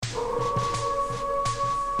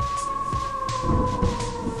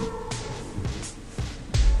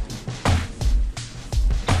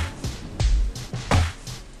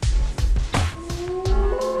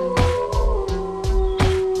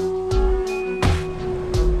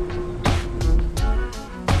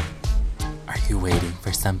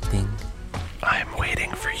something? I'm waiting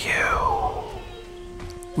for you.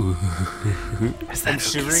 Is that I'm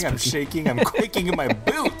shivering, I'm shaking, I'm quaking in my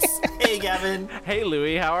boots. Hey, Gavin. Hey,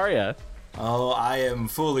 Louie, how are you? Oh, I am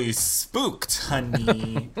fully spooked,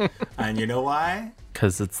 honey. And you know why?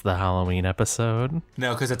 Because it's the Halloween episode.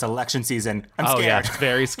 No, because it's election season. I'm Oh, scared. yeah, it's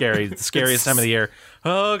very scary. The scariest time of the year.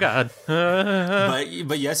 Oh, God.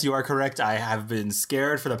 But yes, you are correct. I have been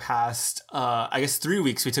scared for the past, 3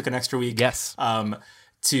 weeks. We took an extra week. Yes.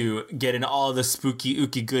 To get in all the spooky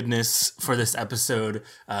ooky goodness for this episode.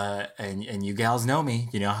 And you gals know me.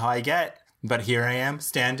 You know how I get. But here I am,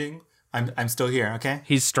 standing. I'm still here, okay?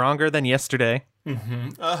 He's stronger than yesterday. Mm-hmm.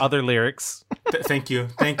 Other lyrics. Thank you.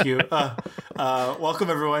 Welcome,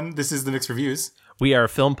 everyone. This is The Mixed Reviews. We are a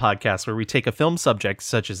film podcast where we take a film subject,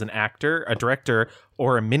 such as an actor, a director,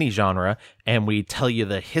 or a mini genre, and we tell you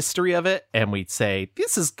the history of it, and we say,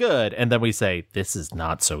 this is good, and then we say, this is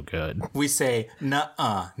not so good. We say,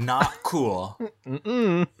 nuh-uh, not cool.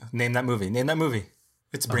 Name that movie.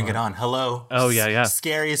 It's Bring It On. Hello. Oh, yeah.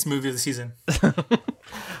 Scariest movie of the season.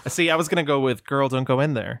 See, I was going to go with Girl, Don't Go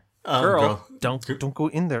In There. Girl, don't go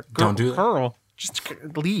in there. Girl, Don't do that. Girl, just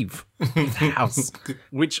leave the house.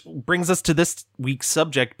 Which brings us to this week's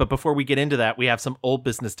subject. But before we get into that, we have some old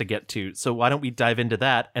business to get to. So why don't we dive into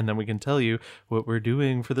that, and then we can tell you what we're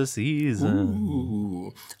doing for the season.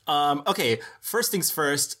 Ooh. Okay, first things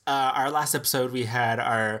first. Our last episode, we had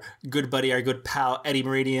our good buddy, our good pal, Eddie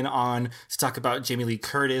Meridian on to talk about Jamie Lee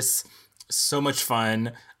Curtis. So much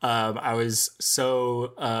fun. I was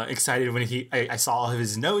so excited when I saw all of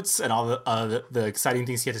his notes and all the exciting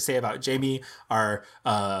things he had to say about Jamie, our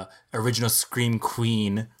original Scream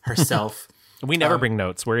Queen herself. We never bring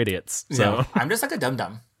notes. We're idiots. So No, I'm just like a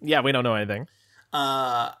dum-dum. yeah, we don't know anything.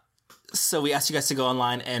 So we asked you guys to go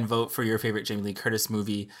online and vote for your favorite Jamie Lee Curtis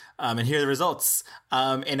movie. And here are the results.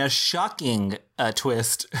 In a shocking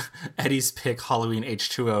twist, Eddie's pick, Halloween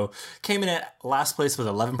H2O, came in at last place with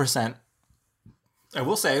 11%. I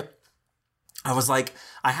will say, I was like,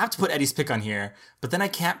 I have to put Eddie's pick on here, but then I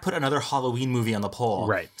can't put another Halloween movie on the poll.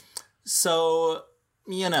 Right. So,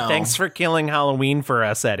 you know. Thanks for killing Halloween for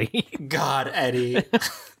us, Eddie. God, Eddie.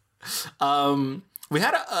 We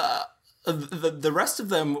had the rest of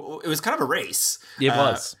them, it was kind of a race. It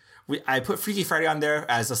was. I put Freaky Friday on there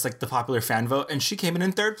as just like the popular fan vote, and she came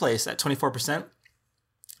in third place at 24%.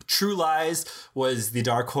 True Lies was the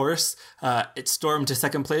dark horse. It stormed to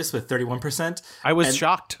second place with 31%. I was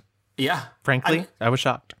shocked. Yeah. Frankly, I was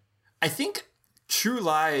shocked. I think True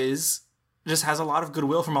Lies just has a lot of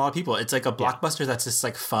goodwill from a lot of people. It's like a blockbuster that's just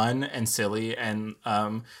like fun and silly. And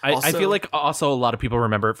I feel like also a lot of people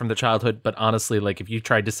remember it from the childhood. But honestly, like if you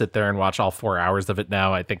tried to sit there and watch all 4 hours of it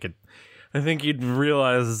now, I think you'd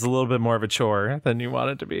realize it's a little bit more of a chore than you want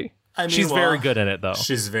it to be. I mean, she's very good in it, though.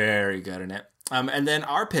 She's very good in it. And then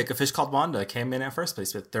our pick, A Fish Called Wanda, came in at first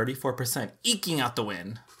place with 34%, eking out the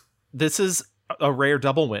win. This is a rare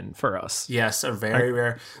double win for us. Yes, a very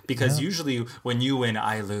rare, because usually when you win,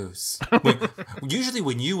 I lose. Usually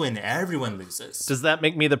when you win, everyone loses. Does that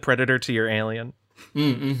make me the predator to your Alien?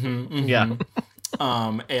 Yeah.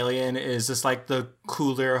 Alien is just like the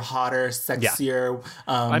cooler, hotter, sexier.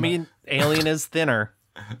 Yeah. I mean, Alien is thinner.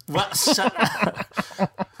 Well, shut up.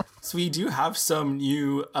 So we do have some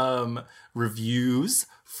new reviews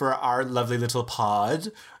for our lovely little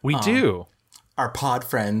pod. We do. Our pod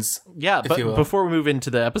friends. Yeah, but before we move into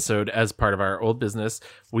the episode, as part of our old business,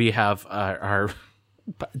 we have our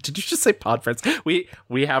did you just say pod friends? We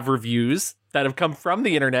have reviews that have come from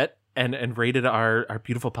the internet and rated our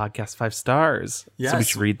beautiful podcast 5 stars. Yes. So we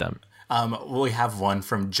should read them. We have one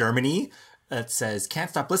from Germany that says, can't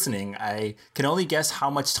stop listening. I can only guess how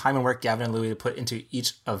much time and work Gavin and Louie put into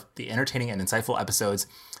each of the entertaining and insightful episodes,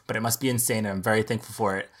 but it must be insane and I'm very thankful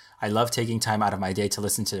for it. I love taking time out of my day to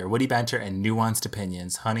listen to their witty banter and nuanced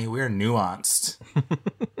opinions. Honey, we're nuanced.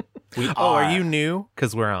 We are. Oh, are you new?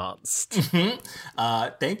 Because we're nuanced.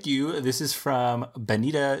 Thank you. This is from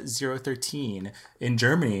Benita013 in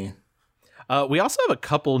Germany. We also have a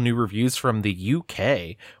couple new reviews from the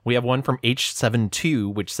UK. We have one from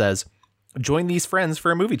H72, which says, join these friends for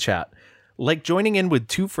a movie chat. Like joining in with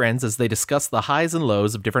 2 friends as they discuss the highs and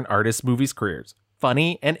lows of different artists' movies' careers.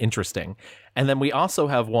 Funny and interesting. And then we also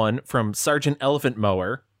have one from Sergeant Elephant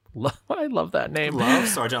Mower. I love that name. Love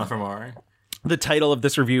Sergeant Elephant Mower. The title of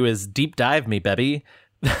this review is Deep Dive Me, Baby.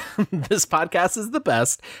 This podcast is the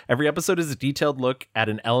best. Every episode is a detailed look at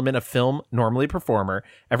an element of film, normally a performer.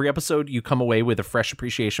 Every episode, you come away with a fresh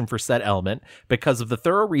appreciation for said element because of the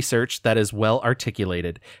thorough research that is well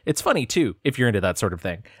articulated. It's funny, too, if you're into that sort of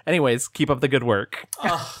thing. Anyways, keep up the good work.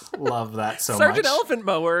 Oh, love that so much. Sergeant Elephant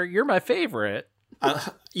Mower, you're my favorite.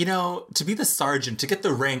 To be the sergeant, to get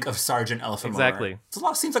the rank of Sergeant Elephant Exactly.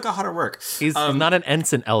 Mower, seems like a lot of work. He's not an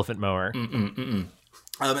ensign elephant mower. And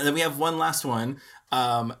then we have one last one.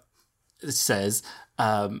 It says,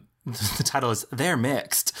 the title is They're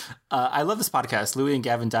Mixed. I love this podcast. Louis and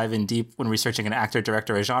Gavin dive in deep when researching an actor,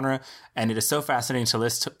 director, or genre, and it is so fascinating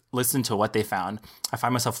to listen to what they found. I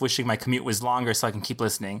find myself wishing my commute was longer so I can keep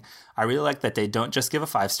listening. I really like that they don't just give a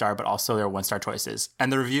 5-star, but also their 1-star choices.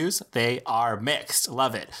 And the reviews, they are mixed.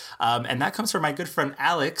 Love it. And that comes from my good friend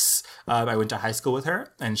Alex. I went to high school with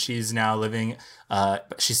her, and she's now living,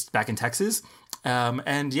 she's back in Texas.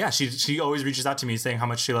 And yeah, she always reaches out to me saying how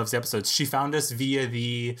much she loves the episodes. She found us via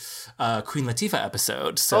the Queen Latifah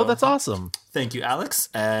episode. So that's awesome. Thank you, Alex,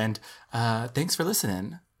 and thanks for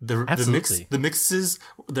listening. Absolutely. The mixes,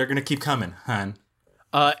 they're gonna keep coming, hon.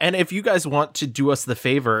 And if you guys want to do us the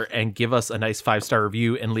favor and give us a nice 5-star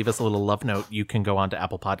review and leave us a little love note, you can go on to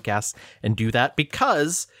Apple Podcasts and do that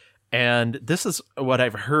because. And this is what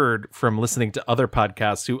I've heard from listening to other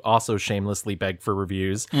podcasts who also shamelessly beg for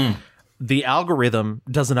reviews. The algorithm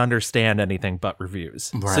doesn't understand anything but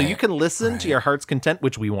reviews. Right, so you can listen to your heart's content,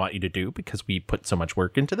 which we want you to do because we put so much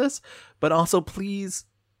work into this. But also, please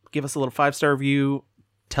give us a little 5-star review.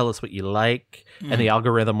 Tell us what you like. And the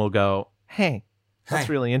algorithm will go, hey, that's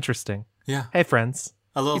really interesting. Yeah. Hey, friends.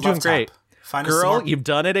 A little You're doing great. Girl, you've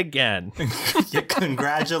done it again. Yeah,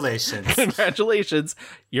 congratulations. Congratulations.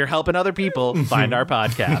 You're helping other people find our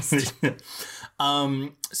podcast.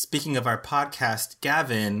 Speaking of our podcast,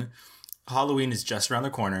 Gavin, Halloween is just around the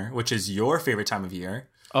corner, which is your favorite time of year.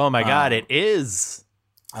 Oh my God, it is.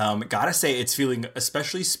 Gotta say, it's feeling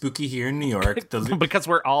especially spooky here in New York. Because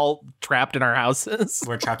we're all trapped in our houses.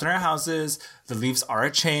 We're trapped in our houses. The leaves are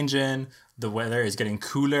a-changing. The weather is getting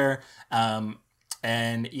cooler.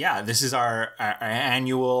 And yeah, this is our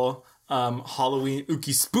annual Halloween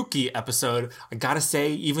Ookie Spooky episode. I gotta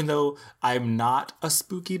say, even though I'm not a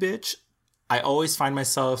spooky bitch, I always find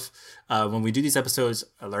myself, when we do these episodes,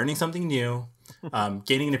 learning something new,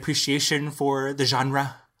 gaining an appreciation for the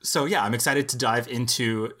genre. So yeah, I'm excited to dive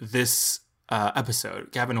into this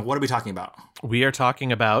episode. Gavin, what are we talking about? We are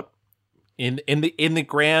talking about, in the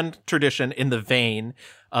grand tradition, in the vein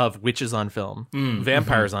of witches on film,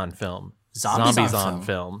 vampires on film, zombies on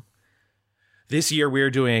film. This year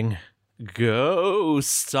we're doing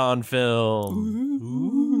ghosts on film.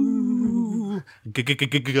 Ooh.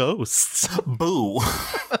 Ghosts. Boo.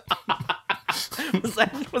 Was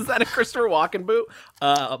that a Christopher Walken boo?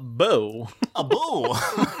 Boo. A boo.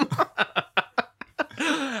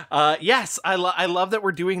 Yes, I love that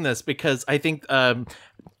we're doing this because I think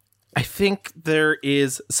there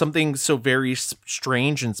is something so very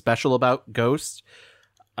strange and special about ghosts.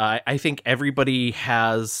 I think everybody's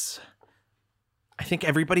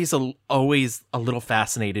always a little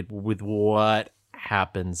fascinated with what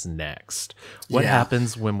happens next. What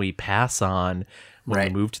happens when we pass on, when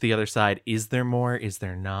we move to the other side? Is there more? Is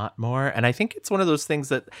there not more? And I think it's one of those things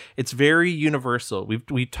that it's very universal.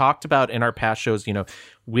 We've talked about in our past shows,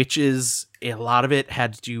 witches, a lot of it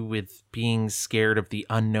had to do with being scared of the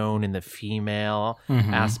unknown in the female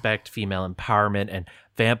aspect, female empowerment, and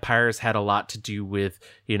vampires had a lot to do with,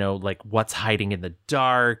 like what's hiding in the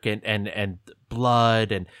dark and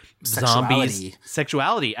blood and zombies.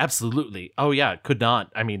 Sexuality, absolutely. Oh yeah, could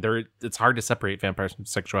not. I mean, it's hard to separate vampires from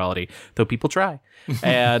sexuality, though people try.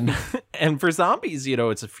 And and for zombies,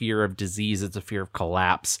 it's a fear of disease, it's a fear of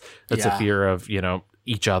collapse, it's a fear of,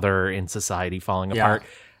 each other in society falling apart.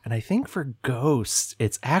 And I think for ghosts,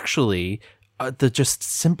 it's actually the just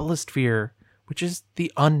simplest fear, which is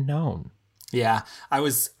the unknown. Yeah,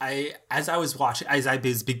 as I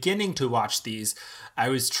was beginning to watch these, I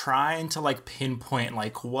was trying to pinpoint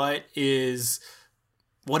what is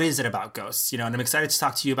it about ghosts, and I'm excited to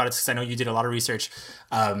talk to you about it because I know you did a lot of research,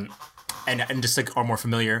 and just are more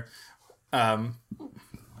familiar. My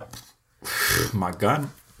God,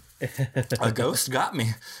 a ghost got me.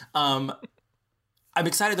 I'm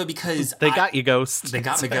excited though because they got you, ghosts. They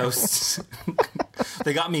got me, ghosts.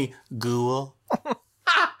 They got me, ghoul.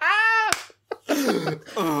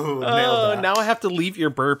 Oh, now I have to leave your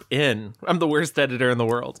burp in. I'm the worst editor in the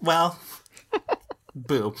world. Well,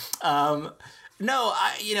 boo. No,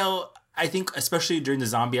 I think especially during the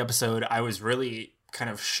zombie episode, I was really kind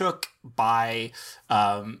of shook by,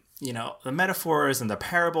 the metaphors and the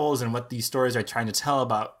parables and what these stories are trying to tell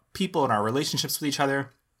about people and our relationships with each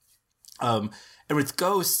other. And with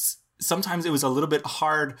ghosts, sometimes it was a little bit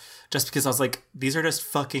hard just because I was like, these are just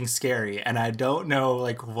fucking scary. And I don't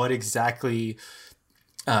know what exactly,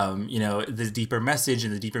 the deeper message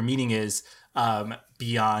and the deeper meaning is,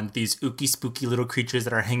 beyond these ooky spooky little creatures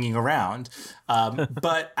that are hanging around.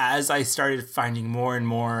 But as I started finding more and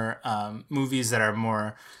more movies that are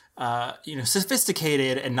more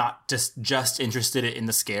sophisticated and not just interested in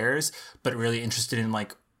the scares, but really interested in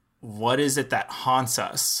like, what is it that haunts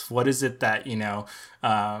us? What is it that,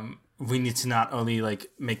 we need to not only like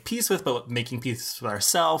make peace with, but making peace with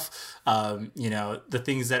ourselves, the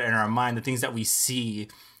things that are in our mind, the things that we see.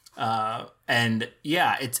 And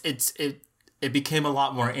yeah, it became a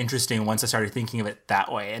lot more interesting once I started thinking of it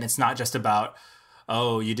that way. And it's not just about,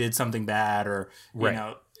 oh, you did something bad, or,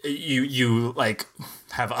 Right. you like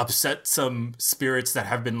have upset some spirits that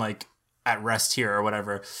have been like at rest here or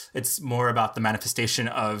whatever. It's more about the manifestation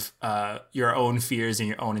of your own fears and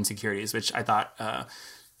your own insecurities, which I thought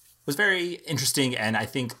was very interesting. And I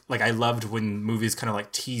think like I loved when movies kind of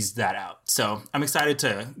like teased that out. So I'm excited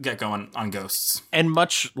to get going on Ghosts. And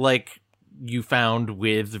much like you found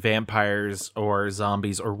with vampires or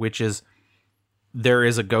zombies or witches, there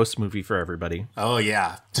is a ghost movie for everybody. Oh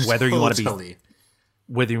yeah. Whether you want to be Totally.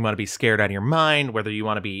 whether you want to be scared out of your mind, whether you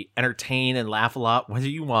want to be entertained and laugh a lot, whether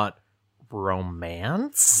you want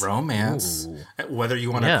romance. Romance. Ooh. Whether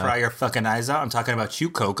you want to Yeah. cry your fucking eyes out. I'm talking about you,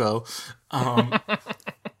 Coco.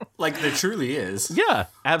 Like there truly is. Yeah,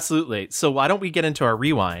 absolutely. So why don't we get into our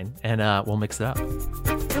rewind and we'll mix it up.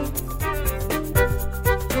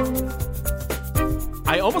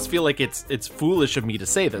 I almost feel like it's foolish of me to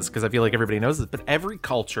say this because I feel like everybody knows this, but every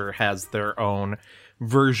culture has their own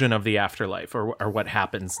version of the afterlife or what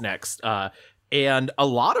happens next. And a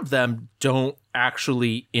lot of them don't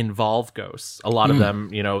actually involve ghosts. A lot of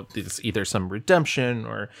them, it's either some redemption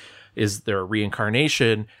or is there a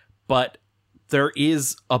reincarnation, but there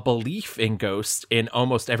is a belief in ghosts in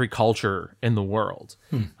almost every culture in the world.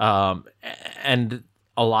 And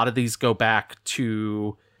a lot of these go back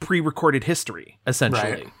to pre-recorded history,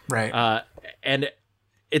 essentially. Right. And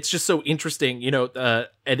it's just so interesting, and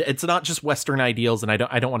it's not just Western ideals. And I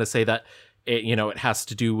don't want to say that, it has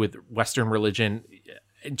to do with Western religion.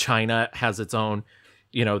 China has its own,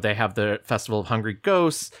 they have the Festival of Hungry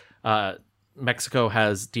Ghosts. Mexico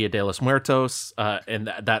has Dia de los Muertos,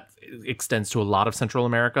 and that extends to a lot of Central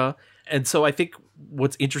America. And so I think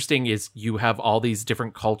what's interesting is you have all these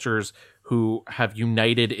different cultures who have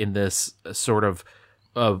united in this sort of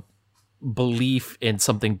belief in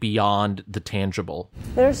something beyond the tangible.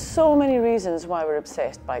 There are so many reasons why we're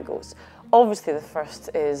obsessed by ghosts. Obviously, the first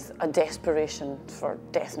is a desperation for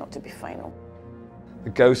death not to be final. The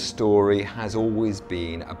ghost story has always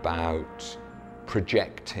been about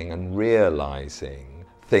projecting and realizing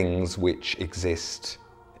things which exist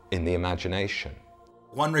in the imagination.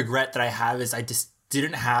 One regret that I have is I just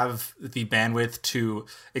didn't have the bandwidth to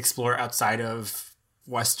explore outside of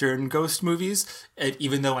Western ghost movies,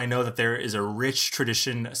 even though I know that there is a rich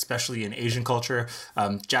tradition, especially in Asian culture.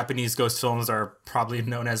 Japanese ghost films are probably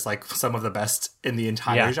known as like some of the best in the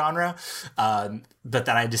entire genre, but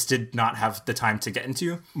that I just did not have the time to get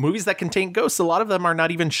into. Movies that contain ghosts, a lot of them are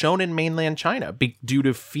not even shown in mainland China due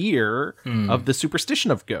to fear of the superstition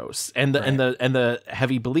of ghosts and the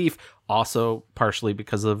heavy belief, also partially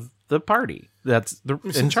because of the party that's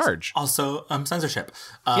in charge. Also, censorship.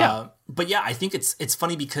 But yeah, I think it's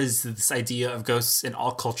funny because this idea of ghosts in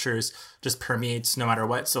all cultures just permeates no matter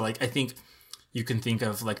what. So like, I think you can think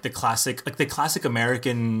of like the classic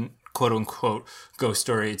American quote unquote ghost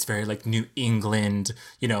story. It's very like New England,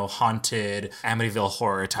 haunted Amityville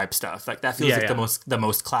horror type stuff. Like that feels the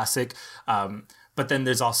most classic. But then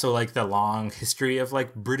there's also like the long history of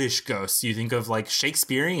like British ghosts. You think of like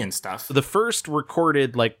Shakespearean stuff. The first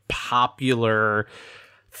recorded like popular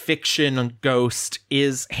fiction ghost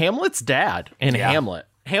is Hamlet's dad in Hamlet.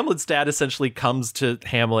 Hamlet's dad essentially comes to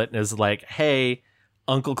Hamlet and is like, hey,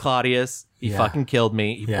 Uncle Claudius, he fucking killed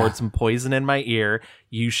me. He poured some poison in my ear.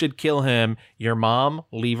 You should kill him. Your mom,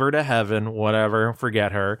 leave her to heaven, whatever,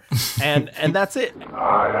 forget her. And that's it.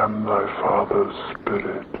 I am thy father's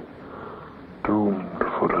spirit, doomed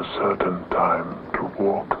for a certain time to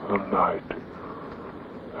walk the night,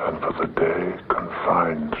 and for the day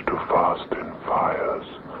confined to fast in fires,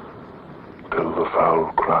 till the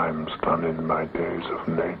foul crimes done in my days of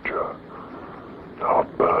nature are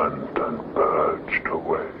burned and purged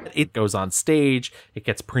away. It goes on stage. It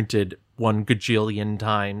gets printed 1 gajillion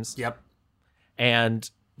times. Yep. And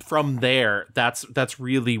from there, that's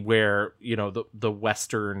really where, the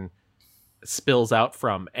Western spills out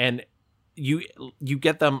from. And you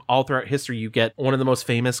get them all throughout history. You get one of the most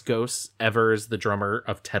famous ghosts ever is the drummer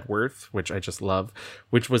of Tedworth, which I just love,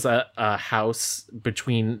 which was a house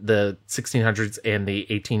between the 1600s and the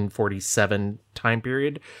 1847 time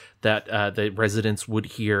period that the residents would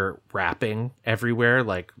hear rapping everywhere,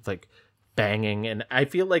 like banging. And I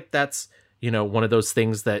feel like that's, one of those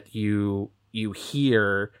things that you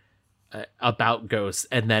hear about ghosts,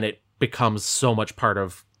 and then it becomes so much part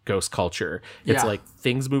of ghost culture. It's like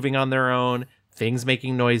things moving on their own, things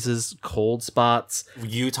making noises, cold spots.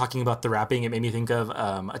 You talking about the rapping, it made me think of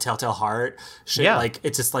A Telltale Heart. Shit, Yeah. like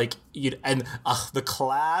it's just like the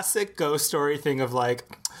classic ghost story thing of like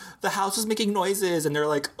the house was making noises, and they're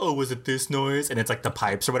like, oh, was it this noise? And it's like the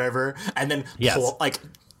pipes or whatever. And then like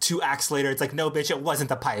 2 acts later, it's like, no, bitch, it wasn't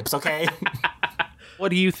the pipes. Okay. What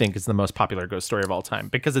do you think is the most popular ghost story of all time?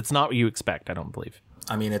 Because it's not what you expect, I don't believe.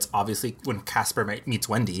 I mean, it's obviously when Casper meets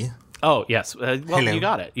Wendy. Oh, yes. Well, Hello. you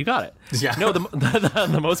got it. Yeah. No,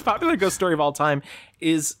 the most popular ghost story of all time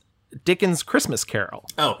is Dickens' Christmas Carol.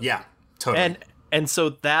 Oh, yeah, totally. And so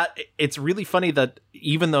that it's really funny that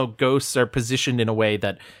even though ghosts are positioned in a way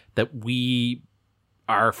that we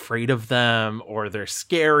are afraid of them, or they're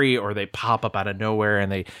scary, or they pop up out of nowhere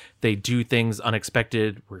and they do things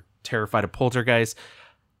unexpected, we're terrified of poltergeists,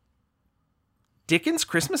 Dickens'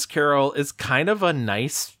 Christmas Carol is kind of a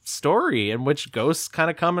nice story in which ghosts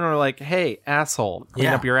kind of come and are like, hey, asshole, clean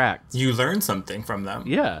up your act. You learn something from them.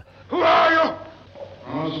 Yeah. Who are you?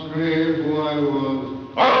 Ask me who I was.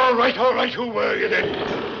 All right, who were you then?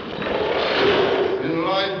 In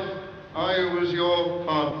life, I was your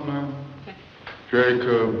partner,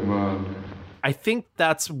 Jacob Marley. I think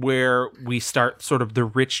that's where we start sort of the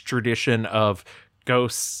rich tradition of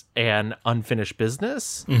ghosts and unfinished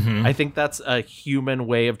business. Mm-hmm. I think that's a human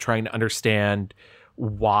way of trying to understand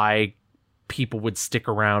why people would stick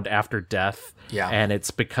around after death. Yeah. And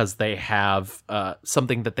it's because they have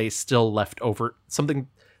something that they're still left over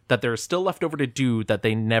to do that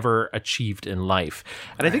they never achieved in life.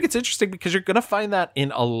 And I think it's interesting because you're going to find that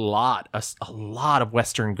in a lot of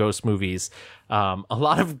Western ghost movies. A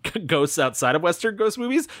lot of ghosts outside of Western ghost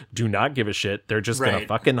movies do not give a shit. They're just going to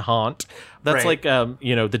fucking haunt. That's like, the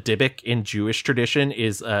Dybbuk in Jewish tradition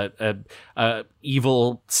is a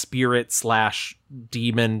evil spirit /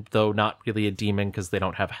 demon, though not really a demon because they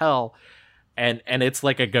don't have hell. And it's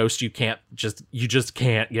like a ghost you just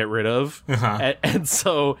can't get rid of. Uh-huh. And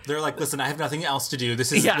so they're like, listen, I have nothing else to do.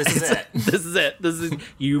 This is it. This is it. This is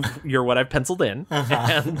you're what I've penciled in.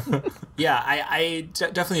 Uh-huh. And Yeah, I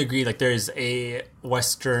definitely agree. Like, there's a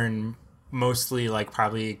Western, mostly like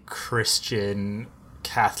probably Christian,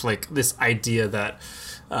 Catholic, this idea that,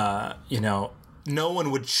 no one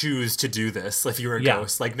would choose to do this if you were a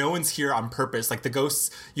ghost. Like, no one's here on purpose. Like, the ghosts,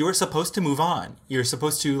 you are supposed to move on. You're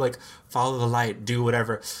supposed to, like, follow the light, do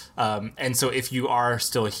whatever. And so if you are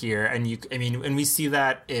still here, and and we see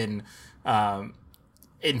that in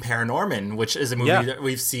Paranorman, which is a movie that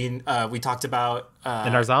we've seen, we talked about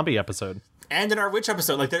in our zombie episode. And in our witch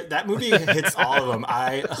episode, like that movie hits all of them.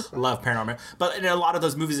 I love Paranorman. But in a lot of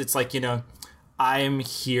those movies, it's like, I'm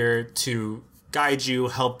here to guide you,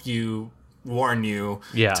 help you, warn you,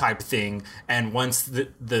 type thing. And once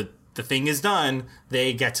the thing is done,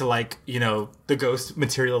 they get to, like, the ghost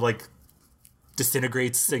material, like,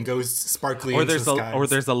 disintegrates and goes sparkly Or into there's the skies. or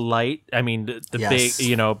there's a light. I mean,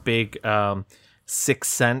 the big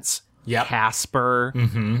Sixth Sense, Casper,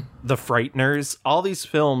 The Frighteners, all these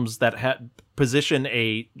films that position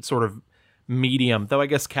a sort of medium, though I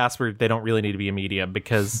guess Casper, they don't really need to be a medium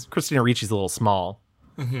because Christina Ricci's a little small.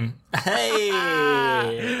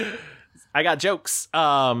 Hey! I got jokes.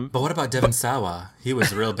 But what about Devon Sawa? He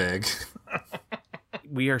was real big.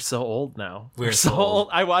 We are so old now. We're so old.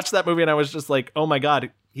 I watched that movie and I was just like, oh my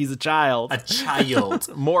God, he's a child. A child.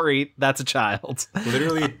 Maury, that's a child.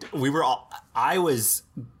 Literally, I was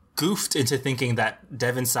goofed into thinking that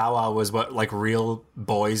Devon Sawa was what, like, real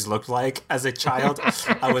boys looked like as a child.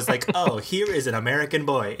 I was like, oh, here is an American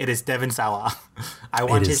boy. It is Devon Sawa. I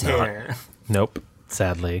want his hair. Nope,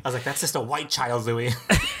 sadly. I was like, that's just a white child, Louis.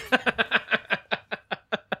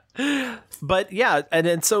 But yeah,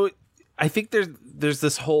 and so I think there's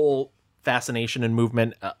this whole fascination and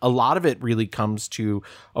movement. A lot of it really comes to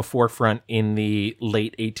a forefront in the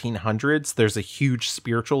late 1800s. There's a huge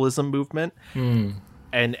spiritualism movement.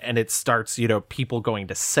 And it starts, people going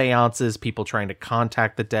to seances, people trying to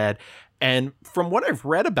contact the dead. And from what I've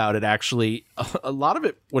read about it, actually, a lot of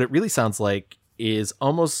it, what it really sounds like is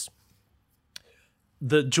almost,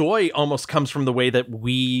 the joy almost comes from the way that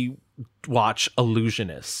we watch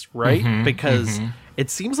Illusionists, right? Because it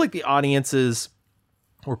seems like the audiences,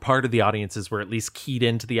 or part of the audiences, were at least keyed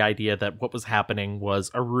into the idea that what was happening was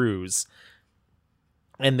a ruse.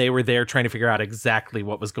 And they were there trying to figure out exactly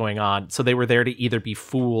what was going on. So they were there to either be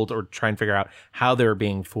fooled or try and figure out how they were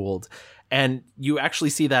being fooled. And you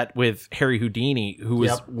actually see that with Harry Houdini, who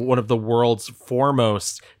was one of the world's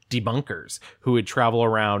foremost debunkers, who would travel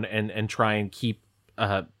around and try and keep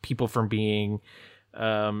people from being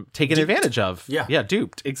taken advantage of. Yeah,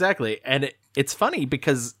 duped. Exactly. And it's funny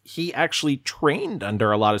because he actually trained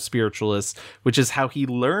under a lot of spiritualists, which is how he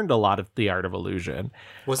learned a lot of the art of illusion.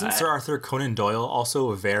 Wasn't Sir Arthur Conan Doyle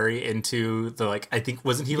also very into the, like, I think,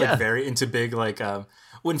 wasn't he very into big, like,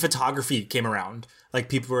 when photography came around, like,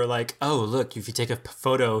 people were like, oh, look, if you take a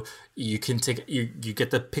photo, you can take, you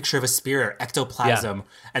get the picture of a spirit, ectoplasm.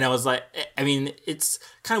 Yeah. And I was like, I mean, it's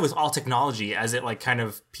kind of with all technology, as it, like, kind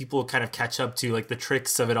of, people kind of catch up to, like, the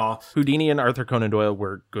tricks of it all. Houdini and Arthur Conan Doyle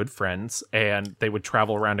were good friends, and they would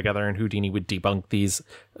travel around together, and Houdini would debunk these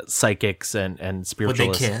psychics and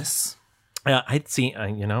spiritualists. Would they kiss? I'd seen,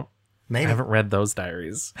 Maybe. I haven't read those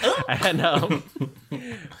diaries. And,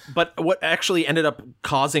 but what actually ended up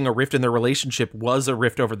causing a rift in their relationship was a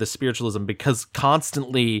rift over the spiritualism, because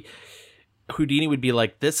constantly Houdini would be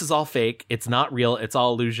like, this is all fake. It's not real. It's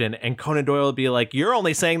all illusion. And Conan Doyle would be like, you're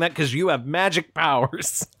only saying that because you have magic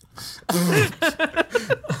powers.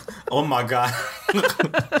 Oh my God.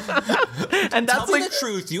 And that's Tell me the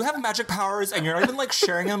truth. You have magic powers and you're not even, like,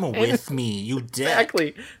 sharing them with me. You dick.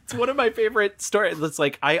 Exactly. It's one of my favorite stories. It's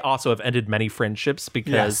like, I also have ended many friendships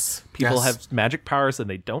because people have magic powers and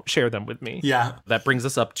they don't share them with me. Yeah. That brings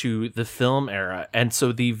us up to the film era. And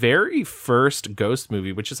so the very first ghost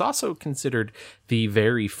movie, which is also considered the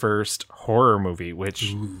very first horror movie,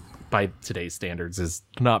 which by today's standards is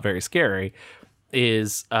not very scary,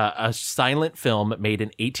 is a silent film made in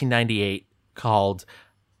 1898 called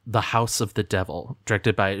The House of the Devil,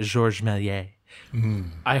 directed by Georges Méliès.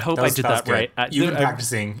 I hope I did that right. You've been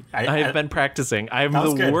practicing. I've been practicing. I'm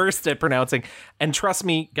the worst at pronouncing. And trust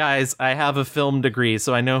me, guys, I have a film degree,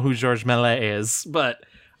 so I know who Georges Méliès is, but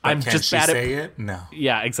I'm just bad at say it? No.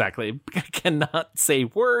 Yeah, exactly. I cannot say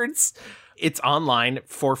words. It's online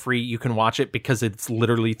for free. You can watch it because it's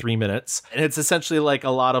literally 3 minutes. And it's essentially like a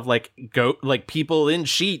lot of like people in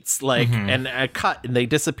sheets, like, and a cut and they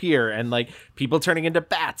disappear, and like people turning into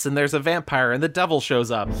bats, and there's a vampire and the devil shows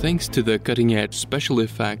up. Thanks to the cutting-edge special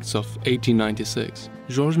effects of 1896,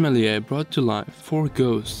 Georges Méliès brought to life 4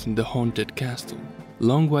 ghosts in the haunted castle.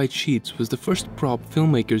 Long white sheets was the first prop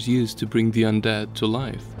filmmakers used to bring the undead to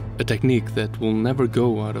life. A technique that will never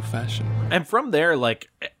go out of fashion. And from there, like,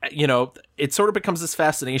 it sort of becomes this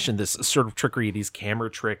fascination, this sort of trickery, these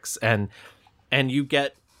camera tricks, and you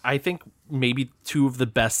get, I think, maybe 2 of the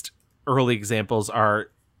best early examples are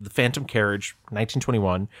The Phantom Carriage,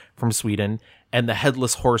 1921, from Sweden, and The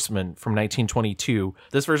Headless Horseman from 1922.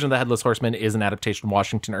 This version of The Headless Horseman is an adaptation of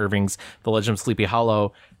Washington Irving's The Legend of Sleepy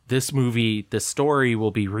Hollow. This movie, this story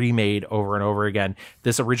will be remade over and over again.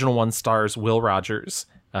 This original one stars Will Rogers,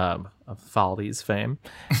 of Follies fame,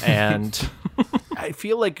 and I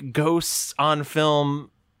feel like ghosts on film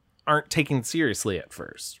aren't taken seriously at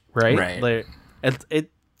first, right? Like, it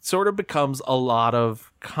sort of becomes a lot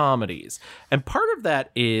of comedies, and part of that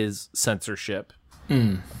is censorship,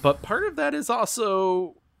 but part of that is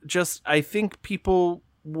also just, I think people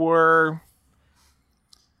were,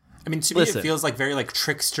 I mean, to me, it feels like very, like,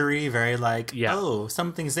 trickstery, very, like, oh,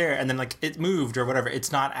 something's there, and then, like, it moved or whatever.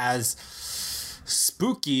 It's not as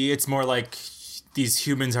spooky. It's more like these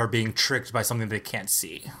humans are being tricked by something they can't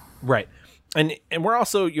see. Right. And you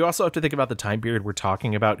also have to think about the time period we're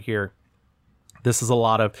talking about here. This is a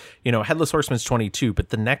lot of, Headless Horseman's 22, but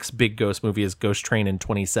the next big ghost movie is Ghost Train in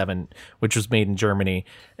 27, which was made in Germany.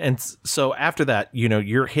 And so after that,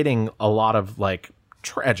 you're hitting a lot of, like,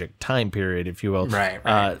 tragic time period, if you will.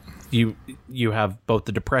 Right. You have both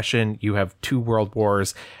the Depression, you have 2 world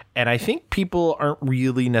wars, and I think people aren't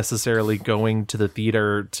really necessarily going to the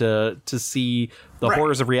theater to see the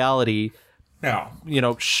horrors of reality,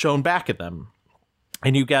 shown back at them.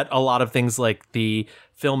 And you get a lot of things like the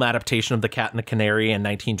film adaptation of The Cat and the Canary in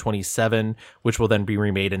 1927, which will then be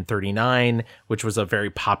remade in 39, which was a very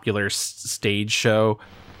popular stage show.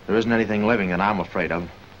 There isn't anything living that I'm afraid of.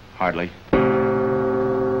 Hardly.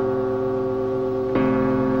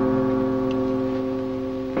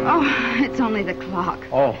 Oh, it's only the clock.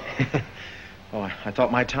 Oh. I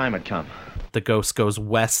thought my time had come. The Ghost Goes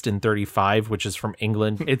West in 35, which is from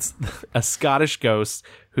England. It's a Scottish ghost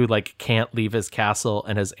who, like, can't leave his castle,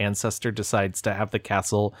 and his ancestor decides to have the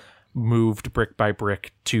castle moved brick by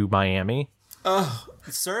brick to Miami. Oh,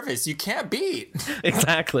 service you can't beat.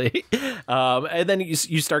 Exactly. And then you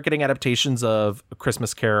start getting adaptations of A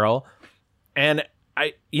Christmas Carol, and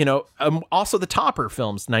also the Topper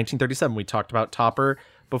films, 1937. We talked about Topper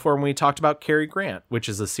before when we talked about Cary Grant, which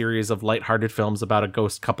is a series of lighthearted films about a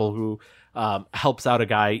ghost couple who helps out a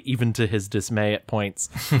guy even to his dismay at points.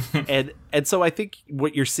 and so I think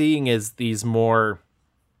what you're seeing is these more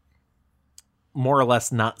more or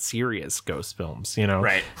less not serious ghost films, you know?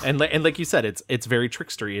 Right. And like you said, it's very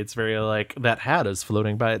trickstery. It's very like that hat is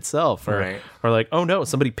floating by itself, or like, oh no,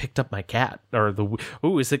 somebody picked up my cat, or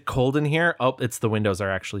is it cold in here? Oh, it's the windows are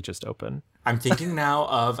actually just open. I'm thinking now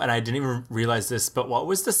of, and I didn't even realize this, but what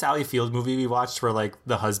was the Sally Field movie we watched where like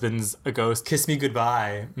the husband's a ghost? Kiss Me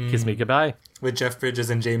Goodbye. Kiss Me Goodbye. With Jeff Bridges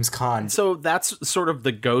and James Caan. So that's sort of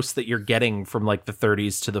the ghost that you're getting from like the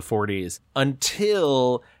 30s to the 40s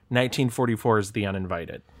until 1944's The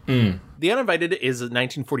Uninvited. The Uninvited is a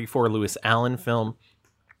 1944 Lewis Allen film.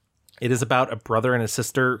 It is about a brother and a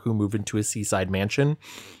sister who move into a seaside mansion,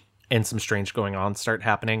 and some strange going on start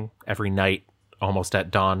happening every night, almost at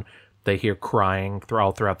dawn. They hear crying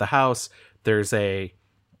all throughout the house. There's a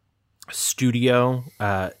studio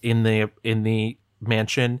in the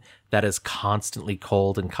mansion that is constantly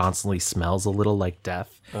cold and constantly smells a little like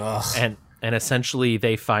death. Ugh. And essentially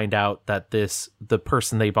they find out that the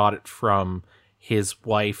person they bought it from, his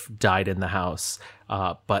wife died in the house,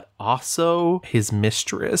 but also his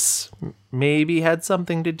mistress maybe had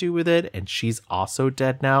something to do with it, and she's also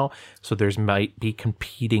dead now. So there's might be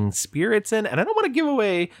competing spirits in, and I don't want to give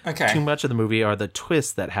away too much of the movie or the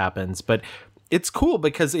twist that happens, but it's cool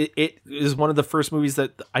because it is one of the first movies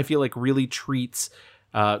that I feel like really treats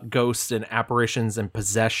ghosts and apparitions and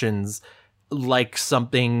possessions like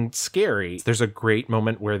something scary. There's a great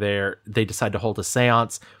moment where they decide to hold a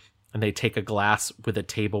seance, and they take a glass with a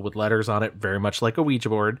table with letters on it, very much like a Ouija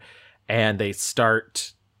board, and they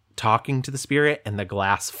start talking to the spirit, and the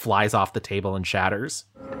glass flies off the table and shatters.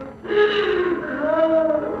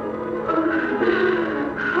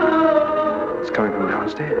 It's coming from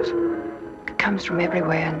downstairs. It comes from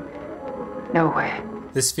everywhere and nowhere.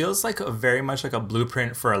 This feels like very much like a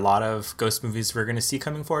blueprint for a lot of ghost movies we're going to see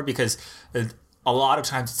coming forward, because a lot of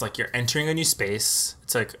times it's like you're entering a new space.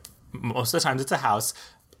 It's like most of the times it's a house.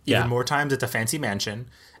 Even more times it's a fancy mansion.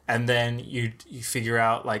 And then you figure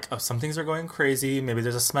out like, oh, some things are going crazy. Maybe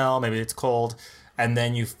there's a smell. Maybe it's cold. And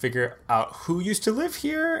then you figure out who used to live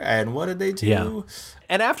here and what did they do. Yeah.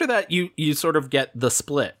 And after that, you sort of get the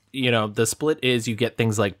split. You know, the split is you get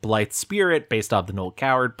things like Blythe Spirit based off the Noel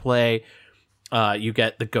Coward play. You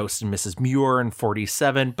get The Ghost and Mrs. Muir in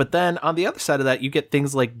 47. But then on the other side of that, you get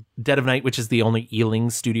things like Dead of Night, which is the only Ealing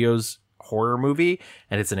Studios horror movie.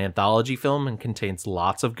 And it's an anthology film and contains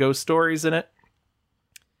lots of ghost stories in it.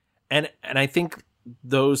 And I think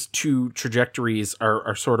those two trajectories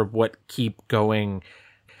are sort of what keep going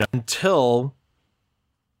until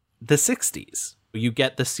the 60s. You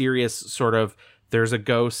get the serious sort of, there's a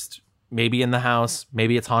ghost maybe in the house,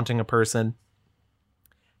 maybe it's haunting a person,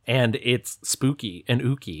 and it's spooky and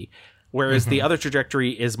ooky. Whereas the other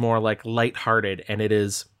trajectory is more like lighthearted, and it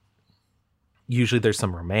is usually there's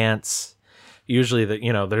some romance. Usually that,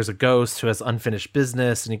 you know, there's a ghost who has unfinished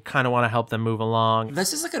business and you kind of want to help them move along.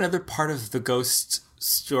 This is like another part of the ghost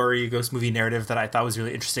story, ghost movie narrative that I thought was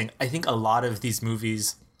really interesting. I think a lot of these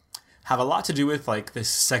movies have a lot to do with like this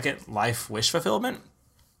second life wish fulfillment.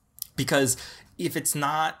 Because if it's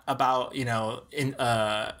not about, you know, in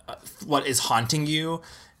what is haunting you,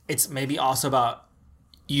 it's maybe also about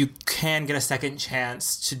you can get a second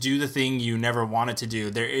chance to do the thing you never wanted to do.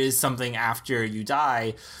 There is something after you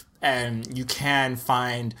die, and you can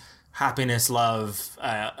find happiness, love,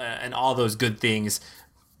 and all those good things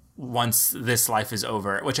once this life is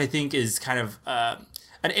over, which I think is kind of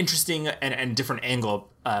an interesting and different angle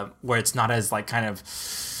where it's not as like kind of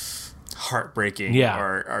heartbreaking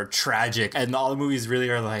or tragic. And all the movies really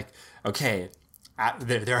are like, okay,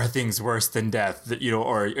 there are things worse than death, you know,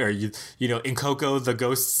 or you know, in Coco, the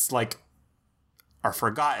ghosts like are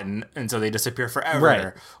forgotten and so they disappear forever,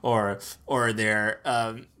 right. or there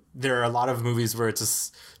are a lot of movies where it's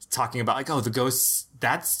just talking about like, oh, the ghosts,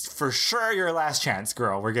 that's for sure your last chance,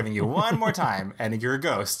 girl. We're giving you one more time and you're a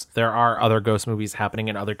ghost. There are other ghost movies happening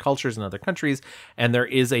in other cultures and other countries. And there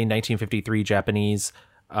is a 1953 Japanese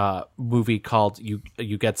movie called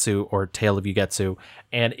Yugetsu, or Tale of Yugetsu.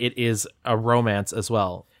 And it is a romance as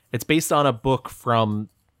well. It's based on a book from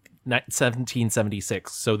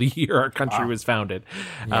 1776. So the year our country was founded.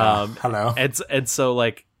 Yeah. Hello. And so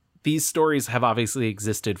like, these stories have obviously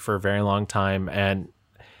existed for a very long time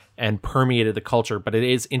and permeated the culture, but it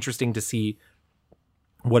is interesting to see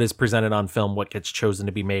what is presented on film, what gets chosen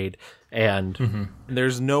to be made. And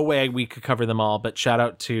there's no way we could cover them all, but shout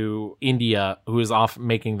out to India, who is off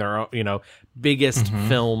making their own, you know, biggest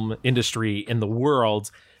film industry in the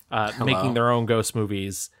world, making their own ghost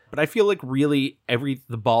movies. But I feel like really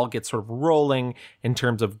the ball gets sort of rolling in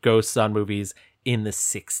terms of ghosts on movies in the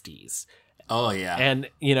 60s. Oh, yeah. And,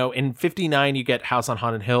 you know, in 59, you get House on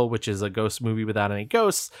Haunted Hill, which is a ghost movie without any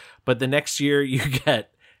ghosts. But the next year, you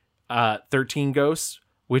get 13 Ghosts,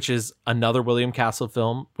 which is another William Castle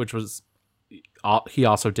film, which was he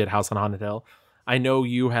also did House on Haunted Hill. I know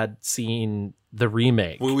you had seen the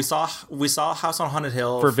remake. We saw House on Haunted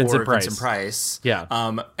Hill for Vincent Price. Yeah.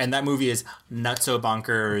 And that movie is nutso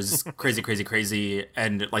bonkers, crazy,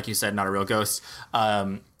 and like you said, not a real ghost.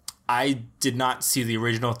 I did not see the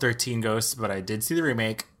original 13 Ghosts, but I did see the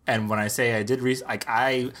remake. And when I say I did,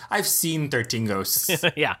 I've seen 13 Ghosts.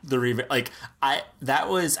 Yeah. The remake,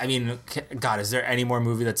 God, is there any more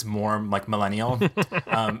movie that's more like millennial?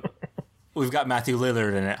 We've got Matthew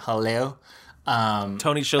Lillard in it. Hello.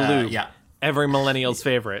 Tony Shalhoub. Yeah. Every millennial's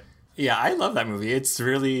favorite. Yeah, I love that movie. It's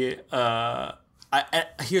really...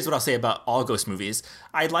 here's what I'll say about all ghost movies.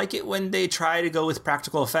 I like it when they try to go with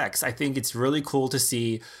practical effects. I think it's really cool to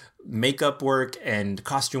see makeup work and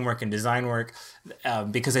costume work and design work,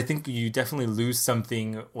 because I think you definitely lose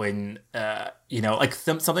something when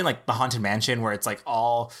something like The Haunted Mansion, where it's like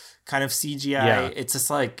all kind of CGI. Yeah. It's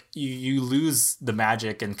just like you lose the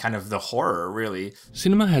magic and kind of the horror, really.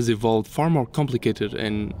 Cinema has evolved far more complicated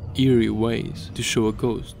and eerie ways to show a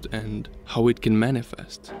ghost and how it can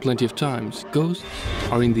manifest. Plenty of times, ghosts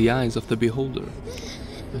are in the eyes of the beholder.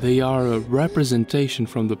 They are a representation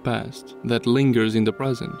from the past that lingers in the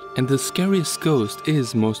present, and the scariest ghost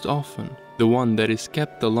is most often the one that is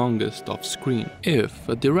kept the longest off screen. If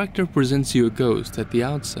a director presents you a ghost at the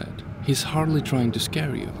outset, he's hardly trying to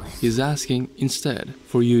scare you. He's asking, instead,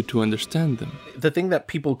 for you to understand them. The thing that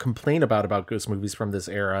people complain about ghost movies from this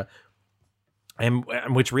era, and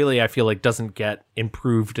which really I feel like doesn't get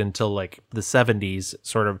improved until like the 70s,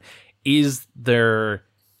 sort of, is the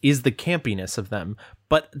campiness of them.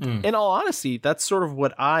 But in all honesty, that's sort of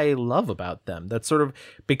what I love about them. That's sort of,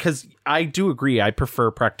 because I do agree, I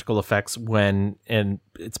prefer practical effects when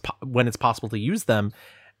it's possible to use them.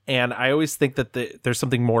 And I always think that there's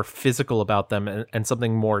something more physical about them and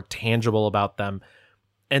something more tangible about them.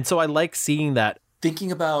 And so I like seeing that.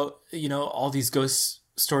 Thinking about, all these ghost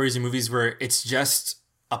stories and movies where it's just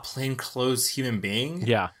a plainclothes human being.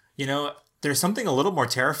 Yeah. There's something a little more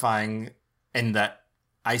terrifying in that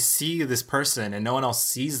I see this person and no one else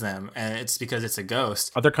sees them, and it's because it's a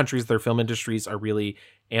ghost. Other countries, their film industries are really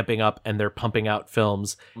amping up and they're pumping out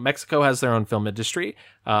films. Mexico has their own film industry.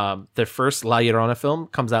 Their first La Llorona film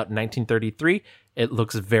comes out in 1933. It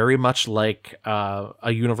looks very much like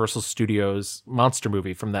a Universal Studios monster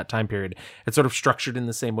movie from that time period. It's sort of structured in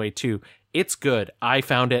the same way too. It's good. I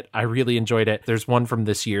found it. I really enjoyed it. There's one from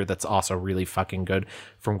this year that's also really fucking good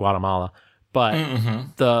from Guatemala. But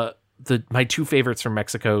my two favorites from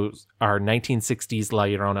Mexico are 1960s La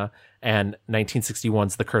Llorona and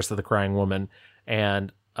 1961's The Curse of the Crying Woman.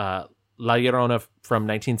 And La Llorona from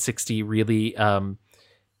 1960 really,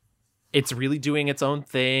 it's really doing its own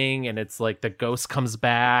thing. And it's like the ghost comes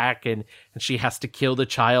back and she has to kill the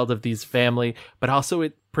child of these family. But also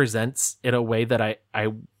it presents in a way that I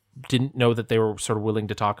didn't know that they were sort of willing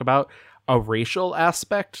to talk about. A racial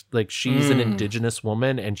aspect. Like she's an indigenous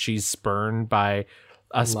woman and she's spurned by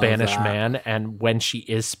a Spanish man, and when she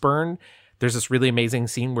is spurned, there's this really amazing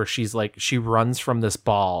scene where she runs from this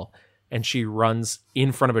ball and she runs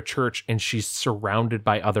in front of a church and she's surrounded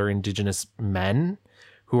by other indigenous men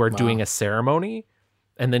who are doing a ceremony,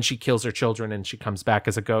 and then she kills her children and she comes back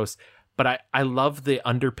as a ghost. But I love the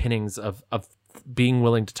underpinnings of being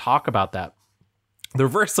willing to talk about that. The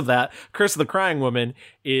reverse of that, Curse of the Crying Woman,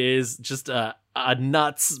 is just a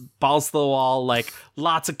nuts, balls to the wall, like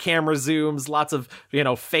lots of camera zooms, lots of,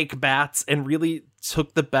 fake bats, and really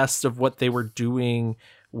took the best of what they were doing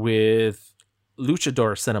with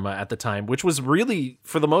luchador cinema at the time, which was really,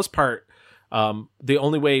 for the most part, the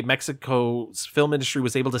only way Mexico's film industry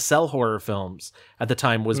was able to sell horror films at the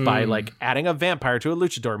time was by like adding a vampire to a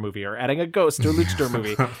luchador movie or adding a ghost to a luchador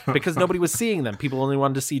movie, because nobody was seeing them. People only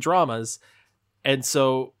wanted to see dramas. And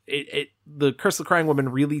so the Curse of the Crying Woman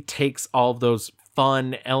really takes all of those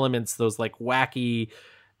fun elements, those like wacky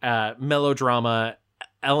melodrama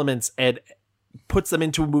elements, and puts them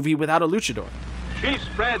into a movie without a luchador. She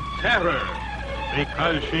spread terror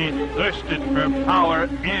because she thirsted for power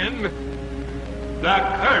in The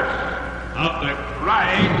Curse of the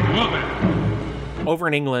Crying Woman. Over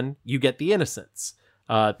in England, you get The Innocents.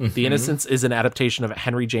 The Innocents is an adaptation of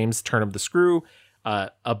Henry James' Turn of the Screw,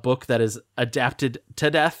 a book that is adapted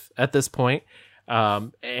to death at this point.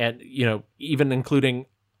 And, even including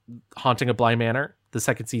Haunting of Bly Manor, the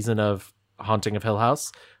second season of Haunting of Hill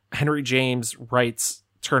House. Henry James writes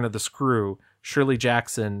Turn of the Screw. Shirley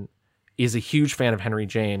Jackson is a huge fan of Henry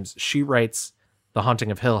James. She writes The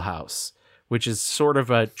Haunting of Hill House, which is sort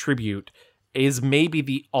of a tribute, is maybe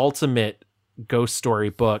the ultimate ghost story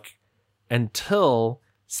book until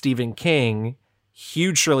Stephen King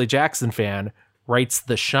huge Shirley Jackson fan, writes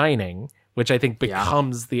The Shining, which I think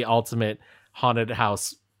becomes the ultimate haunted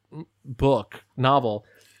house novel.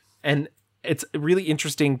 And it's really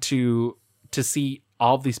interesting to see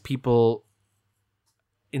all of these people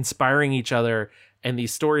inspiring each other and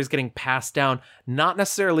these stories getting passed down, not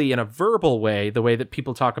necessarily in a verbal way, the way that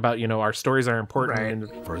people talk about, our stories are important.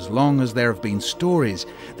 Right. For as long as there have been stories,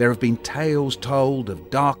 there have been tales told of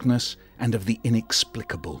darkness and of the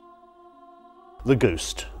inexplicable. The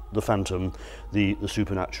ghost, the phantom, the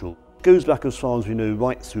supernatural goes back, as far as we know,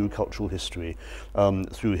 right through cultural history,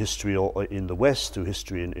 through history in the West, through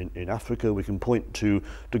history in Africa. We can point to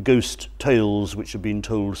the ghost tales which have been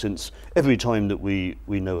told since every time that we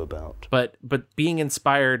know about. But being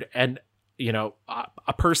inspired, and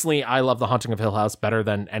personally, I love The Haunting of Hill House better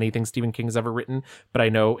than anything Stephen King has ever written. But I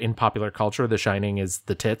know in popular culture, The Shining is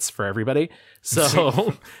the tits for everybody.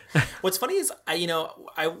 So what's funny is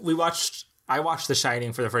I watched The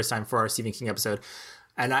Shining for the first time for our Stephen King episode,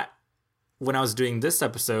 and when I was doing this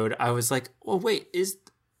episode, I was like, "Oh wait, is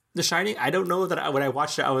The Shining?" I don't know that when I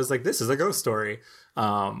watched it, I was like, "This is a ghost story."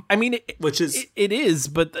 It is,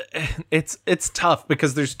 but it's tough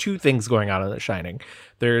because there's two things going on in The Shining.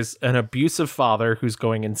 There's an abusive father who's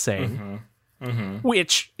going insane,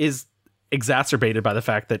 which is exacerbated by the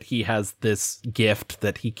fact that he has this gift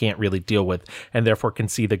that he can't really deal with, and therefore can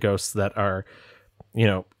see the ghosts that are,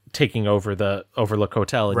 taking over the Overlook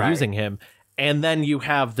Hotel and using him. And then you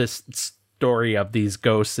have this story of these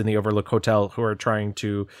ghosts in the Overlook Hotel who are trying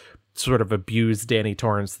to sort of abuse Danny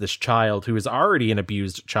Torrance, this child who is already an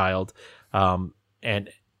abused child. And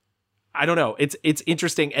I don't know. It's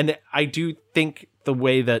interesting. And I do think the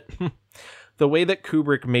way that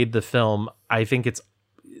Kubrick made the film, I think it's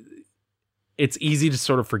easy to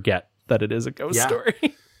sort of forget that it is a ghost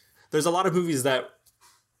story. There's a lot of movies that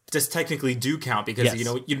just technically do count because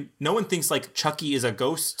no one thinks like Chucky is a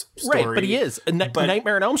ghost story, right? But he is.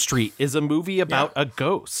 Nightmare on Elm Street is a movie about a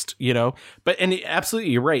ghost, But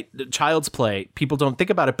absolutely, you're right. Child's Play, people don't think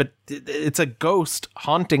about it, but it's a ghost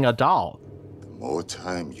haunting a doll. The more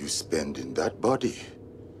time you spend in that body,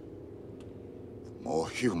 the more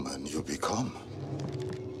human you become.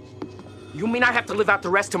 You mean I have to live out the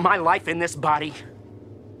rest of my life in this body?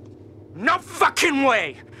 No fucking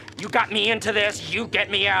way! You got me into this, you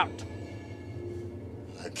get me out.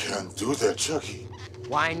 I can't do that, Chucky.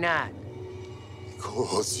 Why not?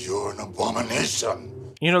 Because you're an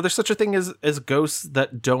abomination. There's such a thing as ghosts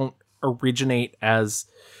that don't originate as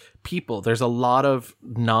people. There's a lot of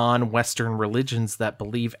non-Western religions that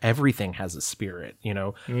believe everything has a spirit,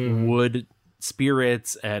 wood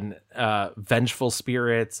spirits and vengeful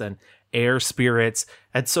spirits and air spirits.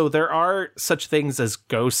 And so there are such things as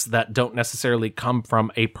ghosts that don't necessarily come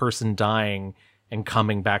from a person dying and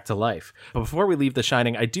coming back to life. But before we leave The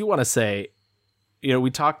Shining, I do want to say,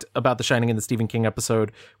 we talked about The Shining in the Stephen King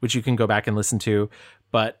episode, which you can go back and listen to.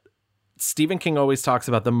 But Stephen King always talks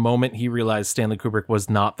about the moment he realized Stanley Kubrick was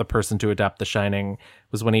not the person to adapt The Shining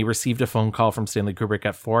was when he received a phone call from Stanley Kubrick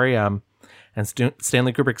at 4 a.m. And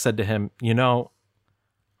Stanley Kubrick said to him,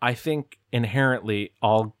 I think inherently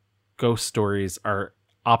all ghost stories are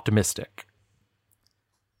optimistic.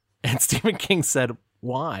 And Stephen King said,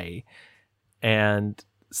 why? And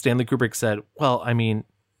Stanley Kubrick said, well, I mean,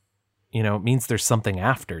 it means there's something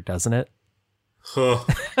after, doesn't it?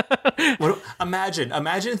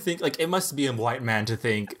 Imagine think like it must be a white man to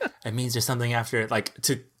think it means there's something after it, like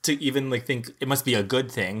to even like think it must be a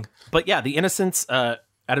good thing. But yeah, The Innocents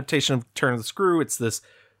adaptation of Turn of the Screw, it's this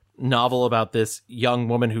novel about this young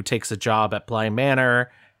woman who takes a job at Bly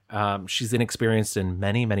Manor. She's inexperienced in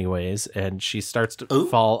many, many ways, and she starts to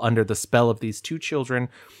fall under the spell of these two children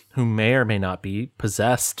who may or may not be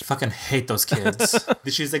possessed. Fucking hate those kids.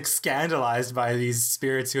 She's like scandalized by these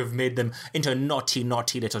spirits who have made them into naughty,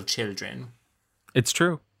 naughty little children. It's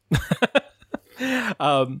true.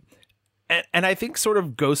 And I think sort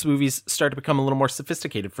of ghost movies start to become a little more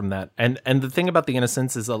sophisticated from that. And the thing about The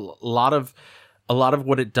Innocents is a lot of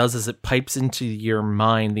what it does is it pipes into your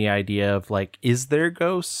mind the idea of like, is there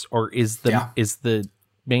ghosts, or is the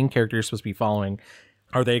main character you're supposed to be following,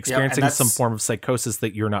 are they experiencing some form of psychosis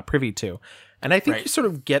that you're not privy to? And I think you sort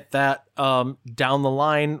of get that down the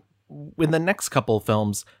line in the next couple of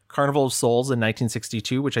films. Carnival of Souls in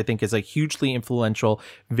 1962, which I think is a hugely influential,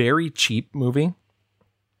 very cheap movie.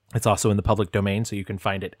 It's also in the public domain, so you can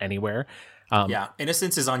find it anywhere.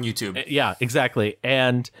 Innocence is on YouTube. Yeah, exactly.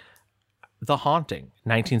 And The Haunting,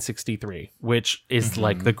 1963, which is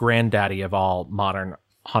like the granddaddy of all modern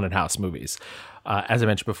haunted house movies. As I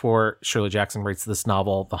mentioned before, Shirley Jackson writes this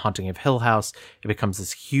novel, The Haunting of Hill House. It becomes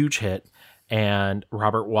this huge hit. and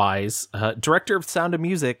Robert Wise, director of Sound of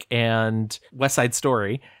Music and West Side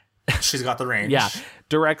Story. She's got the range. Yeah,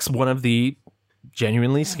 directs one of the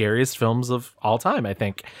genuinely scariest films of all time, I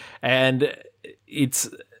think. And it's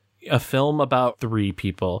a film about 3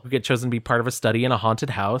 people who get chosen to be part of a study in a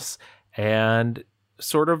haunted house, and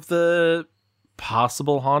sort of the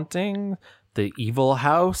possible haunting, the evil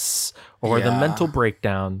house, or the mental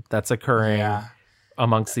breakdown that's occurring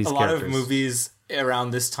amongst these characters. A lot of movies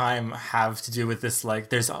around this time have to do with this. Like,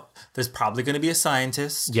 there's probably going to be a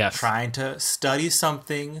scientist trying to study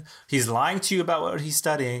something. He's lying to you about what he's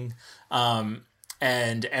studying,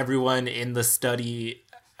 and everyone in the study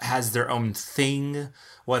has their own thing.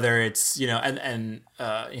 Whether it's maybe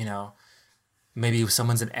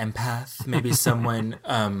someone's an empath, maybe someone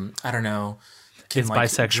I don't know. Is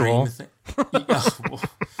bisexual.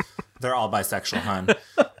 They're all bisexual, hon.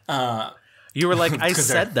 You were like, I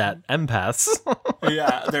said that. Empaths.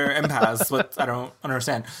 Yeah, they're empaths. What I don't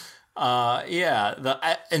understand.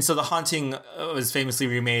 And so The Haunting was famously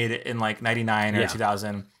remade in like 99 or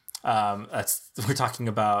 2000. We're talking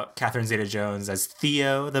about Catherine Zeta-Jones as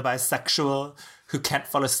Theo, the bisexual who can't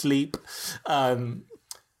fall asleep.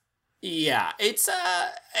 It's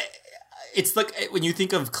like when you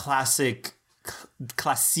think of classic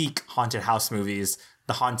haunted house movies,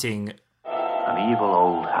 The Haunting. An evil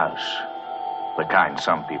old house, the kind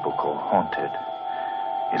some people call haunted,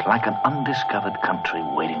 is like an undiscovered country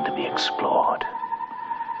waiting to be explored.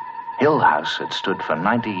 Hill House had stood for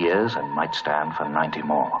 90 years and might stand for 90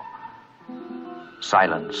 more.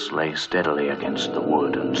 Silence lay steadily against the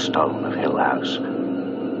wood and stone of Hill House,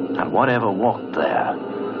 and whatever walked there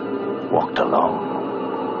walked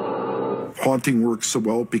alone. Haunting works so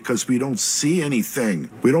well because we don't see anything.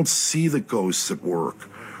 We don't see the ghosts at work.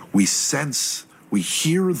 We sense, we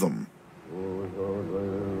hear them.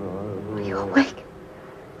 Are you awake?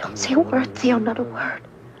 Don't say a word, Theo, not a word.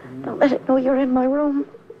 Don't let it know you're in my room.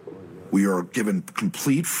 We are given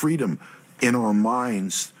complete freedom in our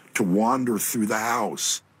minds to wander through the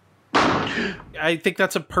house. I think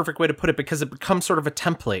that's a perfect way to put it, because it becomes sort of a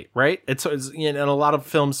template, right? It's and a lot of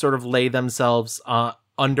films sort of lay themselves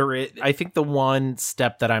under it. I think the one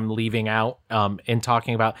step that I'm leaving out in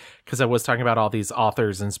talking about, because I was talking about all these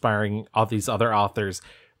authors inspiring all these other authors,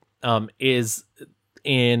 is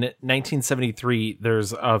in 1973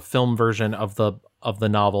 there's a film version of the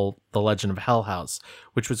novel The Legend of Hell House,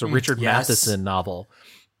 which was a Richard Matheson novel.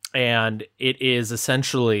 And it is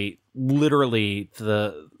essentially literally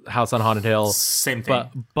the House on Haunted Hill, same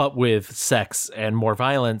thing, but with sex and more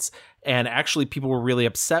violence. And actually, people were really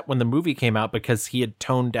upset when the movie came out because he had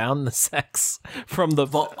toned down the sex from the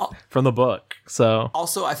book. So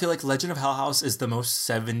also, I feel like Legend of Hell House is the most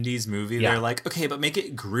 70s movie. Yeah. They're like, okay, but make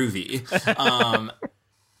it groovy.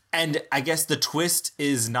 And I guess the twist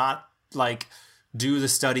is not like do the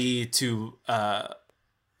study to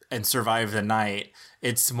and survive the night.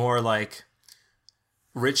 It's more like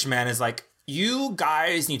rich man is like, you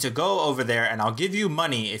guys need to go over there and I'll give you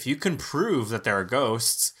money if you can prove that there are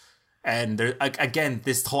ghosts. And there, again,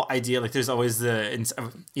 this whole idea, like there's always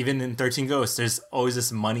even in 13 Ghosts, there's always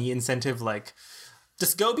this money incentive, like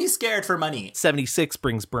just go be scared for money. 76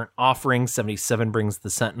 brings Burnt Offering. 77 brings The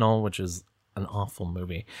Sentinel, which is an awful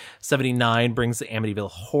movie. 79 brings the Amityville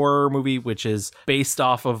Horror movie, which is based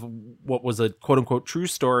off of what was a quote unquote true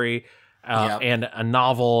story. And a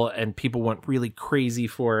novel, and people went really crazy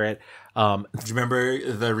for it. Do you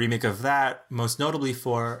remember the remake of that? Most notably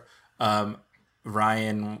for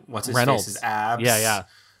Ryan, what's his Reynolds. face's abs. Yeah.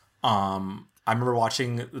 I remember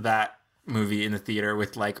watching that movie in the theater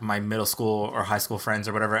with like my middle school or high school friends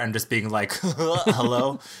or whatever, and just being like,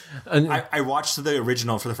 hello. I watched the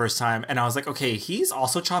original for the first time, and I was like, okay, he's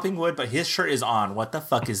also chopping wood, but his shirt is on. What the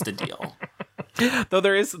fuck is the deal? Though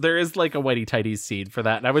there is like a whitey tighty scene for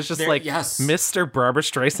that, and I was just Mr. Barbara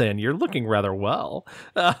Streisand, you're looking rather well.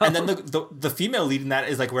 And then the female lead in that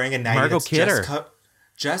is like wearing a nightie Margot that's Kidder.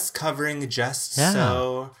 just covering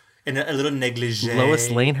so in a little negligee.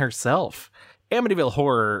 Lois Lane herself. Amityville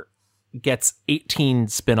Horror gets 18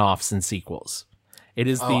 spin-offs and sequels. It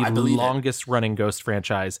is the longest running ghost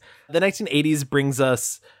franchise. The 1980s brings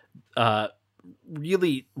us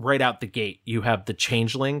really right out the gate. You have The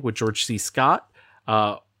Changeling with George C. Scott.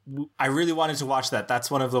 I really wanted to watch that.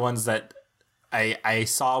 That's one of the ones that I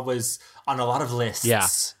saw was on a lot of lists. Yeah.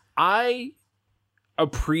 I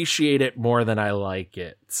appreciate it more than I like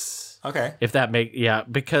it. Okay. If that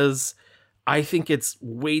because I think it's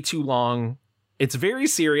way too long. It's very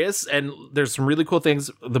serious, and there's some really cool things.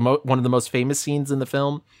 One of the most famous scenes in the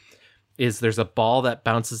film is there's a ball that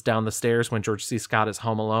bounces down the stairs when George C. Scott is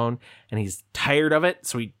home alone, and he's tired of it,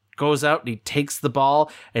 so he goes out and he takes the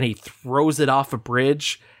ball and he throws it off a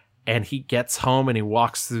bridge, and he gets home and he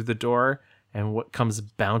walks through the door, and what comes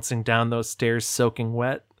bouncing down those stairs soaking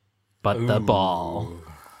wet but the ball.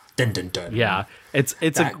 Dun, dun, dun. Yeah, it's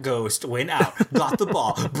that ghost went out, got the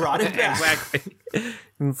ball, brought it back. Exactly.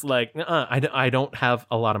 It's like, I don't have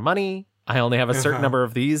a lot of money. I only have a certain number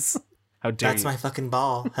of these. How dare That's you? my fucking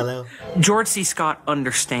ball. Hello. George C. Scott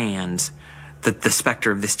understands that the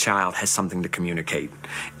specter of this child has something to communicate,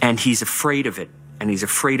 and he's afraid of it, and he's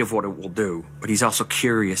afraid of what it will do, but he's also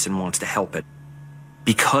curious and wants to help it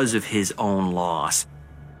because of his own loss.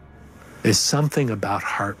 There's something about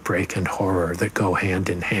heartbreak and horror that go hand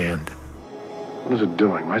in hand. What is it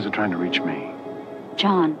doing? Why is it trying to reach me?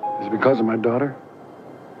 John. Is it because of my daughter?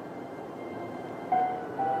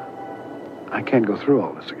 I can't go through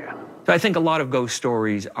all this again. So I think a lot of ghost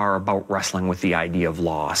stories are about wrestling with the idea of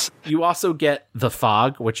loss. You also get The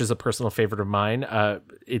Fog, which is a personal favorite of mine.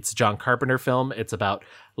 It's a John Carpenter film. It's about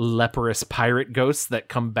leprous pirate ghosts that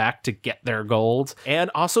come back to get their gold. And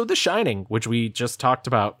also The Shining, which we just talked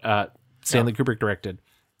about. Stanley Kubrick directed.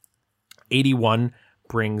 81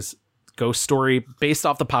 brings ghost story based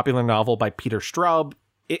off the popular novel by Peter Straub.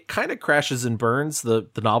 It kind of crashes and burns. The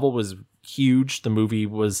novel was huge. The movie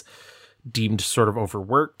was deemed sort of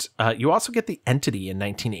overworked. You also get The Entity in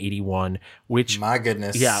 1981, which, my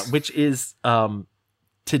goodness, which is to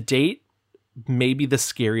date maybe the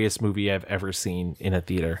scariest movie I've ever seen in a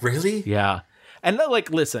theater. Really? Yeah. And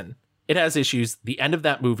like, listen, it has issues. The end of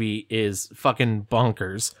that movie is fucking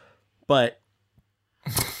bonkers, but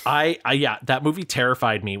that movie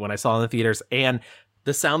terrified me when I saw it in the theaters. And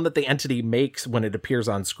the sound that The Entity makes when it appears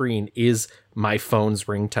on screen is my phone's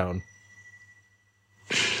ringtone.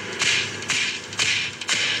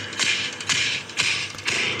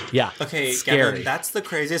 Yeah. Okay, scary. Gavin, that's the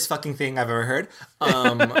craziest fucking thing I've ever heard.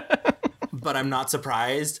 But I'm not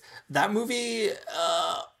surprised. That movie,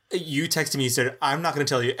 you texted me, you said, I'm not going to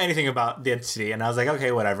tell you anything about The Entity. And I was like,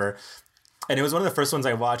 okay, whatever. And it was one of the first ones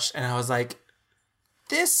I watched. And I was like,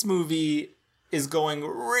 this movie is going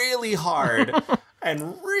really hard and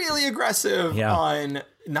really aggressive on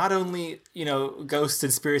not only, ghosts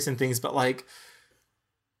and spirits and things, but like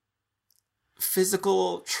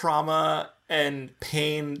physical trauma and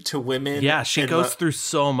pain to women. Yeah, she goes through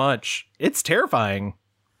so much. It's terrifying.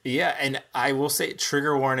 Yeah, and I will say,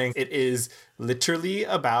 trigger warning, it is literally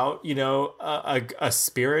about, a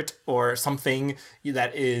spirit or something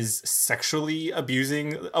that is sexually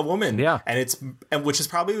abusing a woman. Yeah. And which is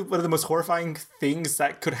probably one of the most horrifying things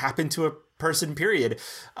that could happen to a person, period.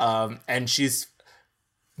 And she's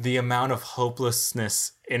the amount of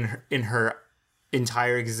hopelessness in her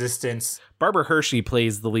entire existence. Barbara Hershey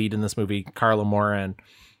plays the lead in this movie, Carla Moran,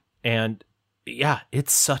 and yeah,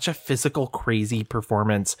 it's such a physical, crazy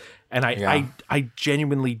performance, and I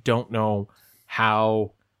genuinely don't know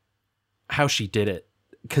how she did it,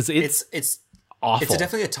 because it's awful. It's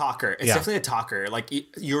definitely a talker. It's definitely a talker. Like,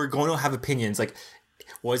 you're going to have opinions. Like,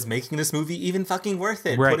 was making this movie even fucking worth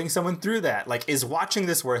it? Right. Putting someone through that, like, is watching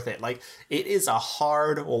this worth it? Like, it is a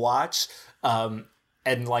hard watch.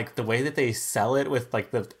 And like the way that they sell it with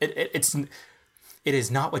like it is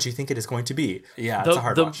not what you think it is going to be. Yeah, it's a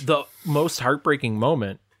hard watch. The most heartbreaking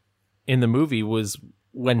moment in the movie was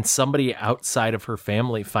when somebody outside of her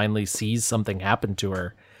family finally sees something happen to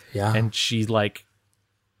her. Yeah. And she like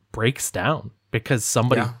breaks down because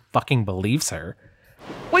somebody fucking believes her.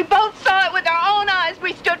 We both saw it with our own eyes.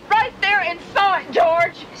 We stood right there and saw it,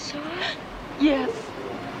 George. Saw it? Yes.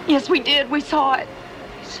 Yes, we did. We saw it.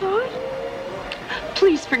 Saw it?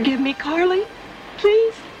 Please forgive me, Carly.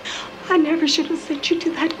 Please. I never should have sent you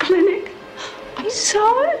to that clinic. I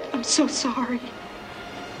saw it. I'm so sorry.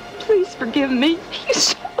 Please forgive me. You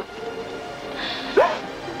saw it.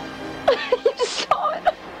 You saw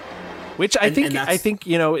it. Which I think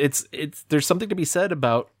it's there's something to be said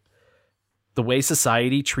about the way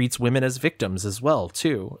society treats women as victims as well,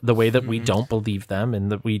 too. The way that we don't believe them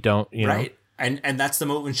and that we don't, right. And that's the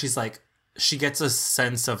moment when she's like, she gets a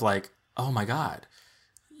sense of like, oh my God,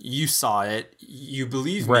 you saw it, you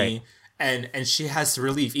believe me, and she has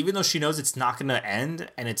relief, even though she knows it's not going to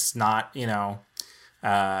end and it's not,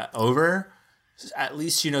 over. At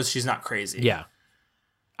least she knows she's not crazy. Yeah,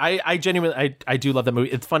 I genuinely I do love that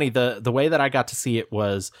movie. It's funny, the way that I got to see it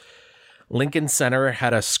was Lincoln Center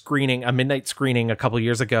had a midnight screening a couple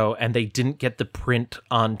years ago, and they didn't get the print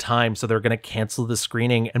on time, so they're going to cancel the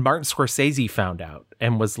screening. And Martin Scorsese found out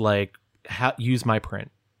and was like, use my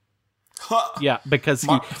print. Yeah, because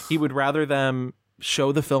he would rather them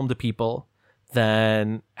show the film to people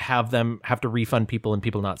than have them have to refund people and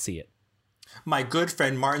people not see it. My good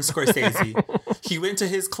friend Martin Scorsese, he went to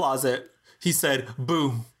his closet, he said,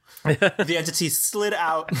 boom, The entity slid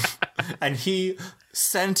out and he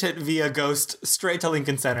sent it via ghost straight to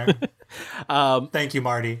Lincoln Center. Thank you,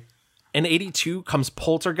 Marty. In 82 comes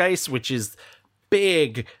Poltergeist, which is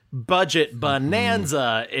big budget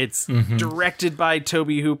bonanza. It's directed by Tobe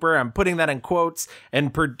Hooper. I'm putting that in quotes,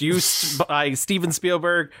 and produced by Steven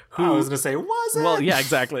Spielberg. Who I was gonna say, was it? Well, yeah,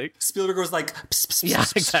 exactly. Spielberg was like, pss, pss, yeah,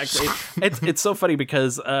 pss, exactly. It's so funny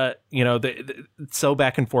because it's so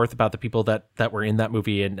back and forth about the people that were in that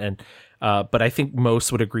movie, and but I think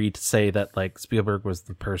most would agree to say that like Spielberg was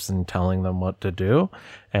the person telling them what to do,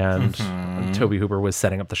 and Tobe Hooper was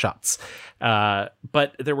setting up the shots.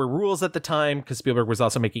 But there were rules at the time because Spielberg was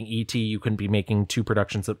also making E.T. You couldn't be making two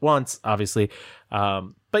productions at once, obviously.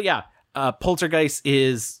 But yeah, Poltergeist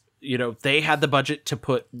is, they had the budget to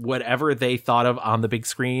put whatever they thought of on the big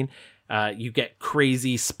screen. You get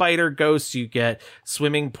crazy spider ghosts. You get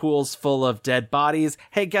swimming pools full of dead bodies.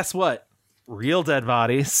 Hey, guess what? Real dead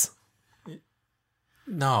bodies.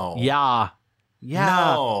 No. Yeah.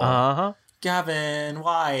 No. Uh-huh. Gavin,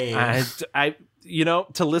 why? I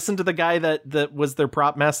to listen to the guy that was their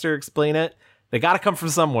prop master explain it, they got to come from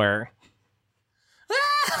somewhere.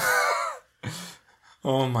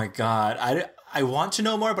 Oh my God. I want to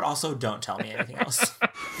know more, but also don't tell me anything else.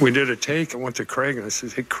 We did a take. I went to Craig and I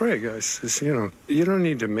said, "Hey, Craig," I says, you don't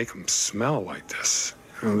need to make them smell like this.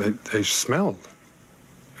 They smelled.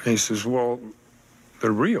 And he says, "Well,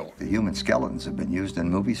 they're real." The human skeletons have been used in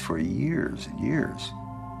movies for years and years.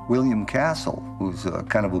 William Castle, who's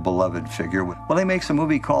kind of a beloved figure. Well, he makes a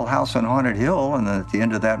movie called House on Haunted Hill, and at the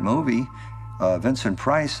end of that movie, Vincent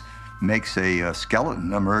Price makes a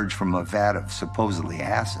skeleton emerge from a vat of supposedly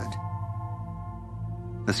acid.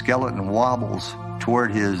 The skeleton wobbles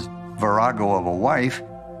toward his virago of a wife.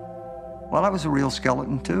 Well, that was a real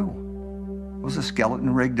skeleton, too. It was a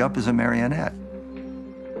skeleton rigged up as a marionette.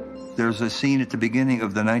 There's a scene at the beginning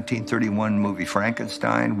of the 1931 movie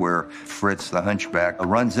Frankenstein where Fritz the Hunchback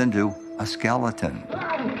runs into a skeleton.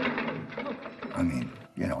 I mean,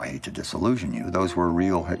 I hate to disillusion you. Those were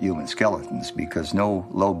real human skeletons because no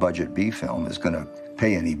low-budget B film is going to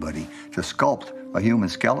pay anybody to sculpt a human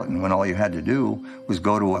skeleton when all you had to do was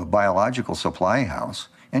go to a biological supply house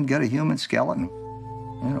and get a human skeleton.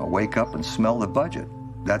 Wake up and smell the budget.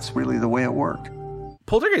 That's really the way it worked.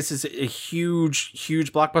 Poltergeist is a huge,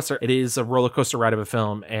 huge blockbuster. It is a roller coaster ride of a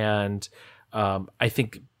film, and I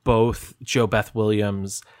think both JoBeth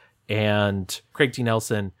Williams and Craig T.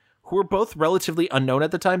 Nelson, who were both relatively unknown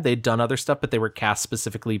at the time, they'd done other stuff, but they were cast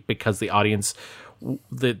specifically because the audience,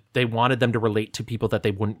 they wanted them to relate to people that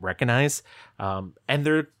they wouldn't recognize. And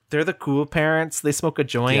they're the cool parents. They smoke a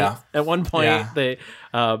joint at one point. Yeah. They,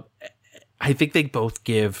 I think they both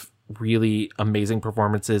give really amazing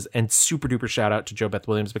performances, and super duper shout out to JoBeth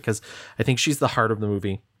Williams because I think she's the heart of the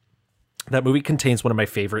movie. That movie contains one of my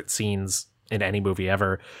favorite scenes in any movie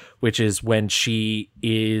ever, which is when she's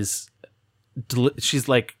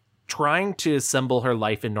like trying to assemble her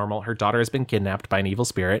life in normal. Her daughter has been kidnapped by an evil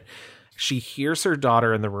spirit. She hears her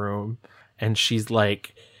daughter in the room and she's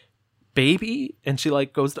like, "Baby," and she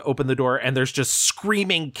like goes to open the door and there's just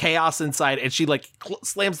screaming chaos inside, and she like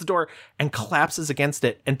slams the door and collapses against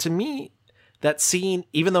it. And to me, that scene,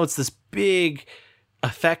 even though it's this big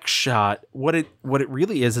effect shot, what it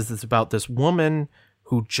really is it's about this woman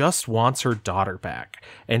who just wants her daughter back,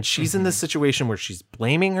 and she's in this situation where she's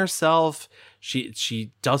blaming herself.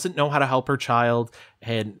 She doesn't know how to help her child,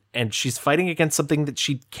 and she's fighting against something that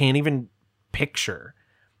she can't even picture.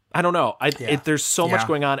 I don't know. There's so much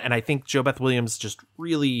going on, and I think JoBeth Williams just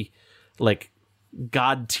really like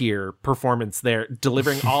God tier performance there,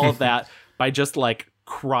 delivering all of that by just like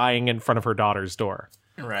crying in front of her daughter's door.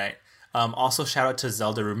 Right. Also, shout out to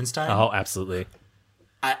Zelda Rubinstein. Oh, absolutely.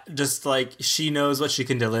 Just like she knows what she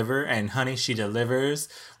can deliver, and honey, she delivers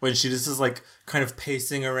when she just is like kind of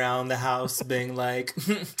pacing around the house, being like,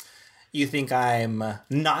 "You think I'm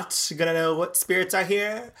not gonna know what spirits are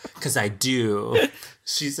here? Because I do."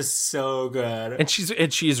 She's just so good, and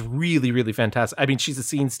she is really, really fantastic. I mean, she's a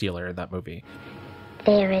scene stealer in that movie.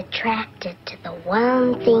 They're attracted to the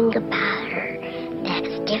one thing about her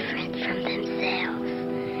that's different from themselves.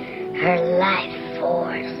 Her life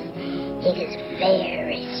force. It is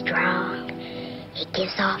very strong. It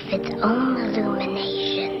gives off its own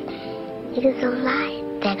illumination. It is a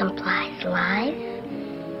light that implies life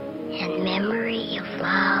and memory of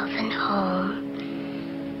love and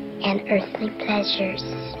home and earthly pleasures.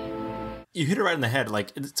 You hit it right in the head.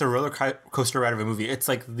 Like, it's a roller coaster ride of a movie. It's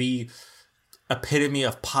like the epitome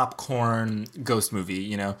of popcorn ghost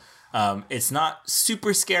movie, It's not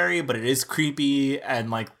super scary, but it is creepy,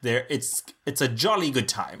 and like it's a jolly good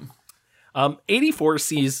time. 84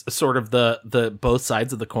 sees sort of the both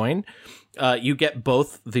sides of the coin. You get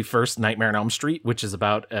both the first Nightmare on Elm Street, which is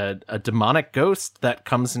about a demonic ghost that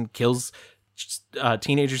comes and kills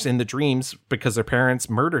teenagers in the dreams because their parents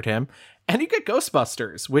murdered him. And you get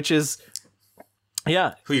Ghostbusters, which is,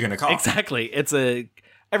 yeah. Who you gonna call? Exactly.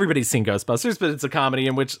 Everybody's seen Ghostbusters, but it's a comedy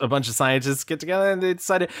in which a bunch of scientists get together and they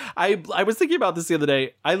decided. I was thinking about this the other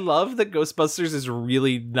day. I love that Ghostbusters is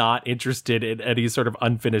really not interested in any sort of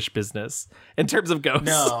unfinished business in terms of ghosts.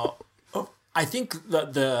 No, I think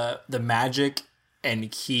the magic and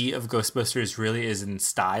key of Ghostbusters really is in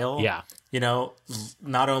style. Yeah. You know,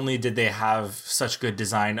 not only did they have such good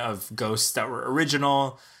design of ghosts that were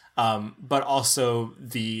original, but also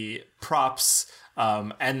the props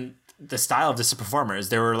and the style of the performers.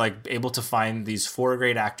 They were like able to find these 4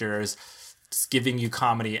 great actors giving you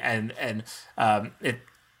comedy, and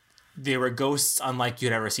they were ghosts unlike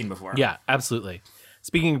you'd ever seen before. Yeah, absolutely.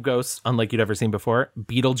 Speaking of ghosts unlike you'd ever seen before,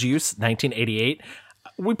 Beetlejuice, 1988.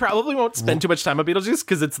 We probably won't spend too much time on Beetlejuice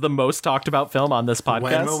because it's the most talked about film on this podcast.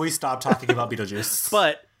 When will we stop talking about Beetlejuice?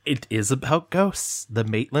 But it is about ghosts. The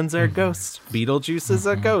Maitlands are ghosts. Beetlejuice is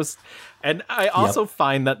a ghost. And I also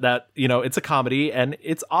find that, you know, it's a comedy and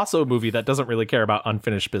it's also a movie that doesn't really care about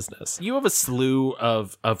unfinished business. You have a slew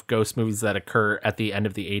of ghost movies that occur at the end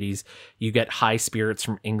of the 80s. You get High Spirits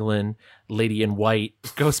from England, Lady in White.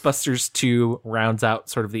 Ghostbusters 2 rounds out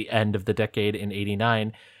sort of the end of the decade in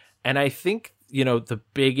 89. And I think, you know, the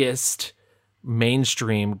biggest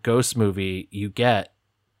mainstream ghost movie you get,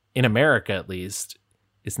 in America at least,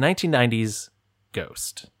 is 1990's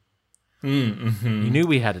Ghost. Mm-hmm. You knew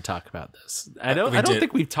we had to talk about this. I don't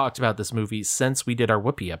think we've talked about this movie since we did our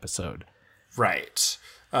Whoopi episode. Right.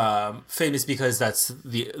 Famous because that's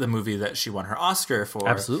the movie that she won her Oscar for.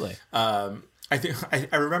 Absolutely. I think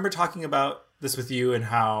I remember talking about this with you and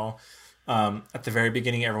how at the very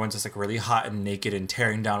beginning everyone's just like really hot and naked and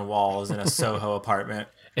tearing down walls in a Soho apartment.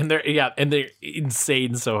 And their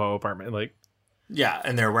insane Soho apartment, like. Yeah,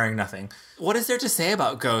 and they're wearing nothing. What is there to say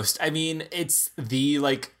about Ghost? I mean, it's the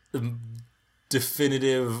like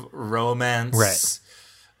definitive romance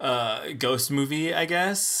ghost movie, I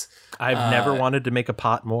guess. I've never wanted to make a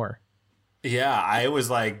pot more. Yeah, I was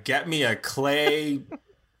like, get me a clay.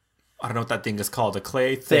 I don't know what that thing is called, a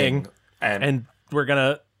clay thing, and we're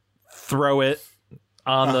gonna throw it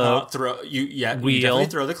on the wheel. You definitely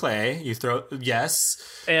throw the clay. You throw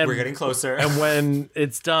and we're getting closer. And when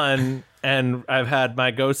it's done and I've had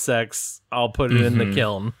my ghost sex, I'll put it in the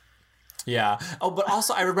kiln. Yeah. Oh, but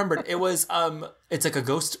also I remembered it was it's like a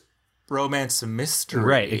ghost romance mystery.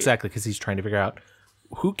 Right, exactly, because he's trying to figure out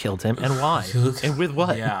who killed him and why and with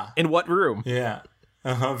what. Yeah. In what room. Yeah.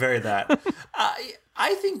 Very that.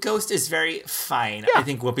 I think Ghost is very fine. Yeah. I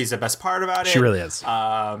think Whoopi's the best part about it. She really is.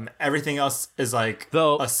 Everything else is like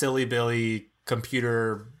a silly Billy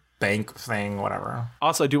computer bank thing, whatever.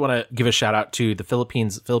 Also, I do want to give a shout out to the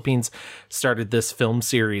Philippines. Philippines started this film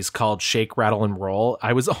series called Shake, Rattle, and Roll.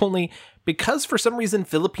 Because for some reason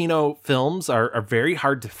Filipino films are very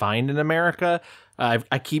hard to find in America.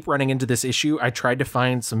 I keep running into this issue. I tried to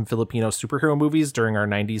find some Filipino superhero movies during our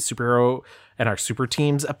 90s superhero and our super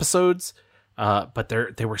teams episodes. But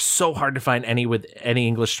they were so hard to find any with any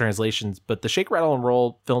English translations. But the Shake, Rattle, and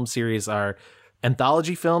Roll film series are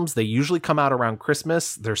anthology films. They usually come out around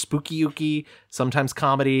Christmas. They're spooky-ooky, sometimes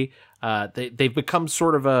comedy. They've become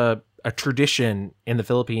sort of a tradition in the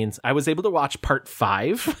Philippines. I was able to watch part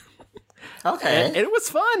 5. Okay. And it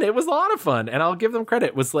was fun. It was a lot of fun. And I'll give them credit.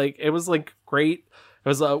 It was great. It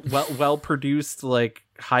was a well-produced, like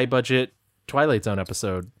high-budget Twilight Zone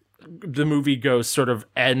episode. The movie Ghost sort of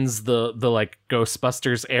ends the like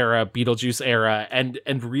Ghostbusters era, Beetlejuice era, and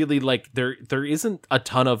really like there isn't a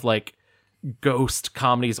ton of like ghost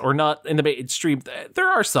comedies, or not in the mainstream. There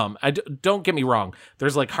are some. Don't get me wrong.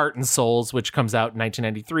 There's like Heart and Souls, which comes out in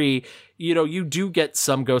 1993. You know, you do get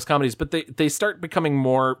some ghost comedies, but they start becoming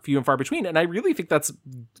more few and far between. And I really think that's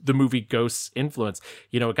the movie Ghost's influence.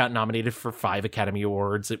 You know, it got nominated for 5 Academy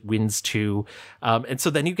Awards. It wins 2. And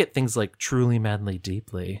so then you get things like Truly, Madly,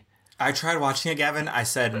 Deeply. I tried watching it, Gavin. I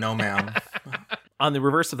said, no, ma'am. On the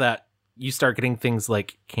reverse of that, you start getting things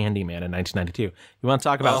like Candyman in 1992. You want to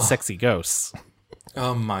talk about sexy ghosts?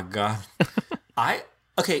 Oh my God.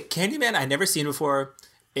 Candyman I never seen before.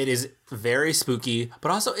 It is very spooky, but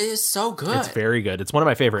also it is so good. It's very good. It's one of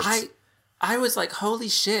my favorites. I was like, holy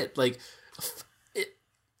shit. Like,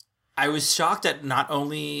 I was shocked at not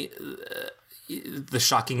only the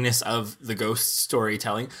shockingness of the ghost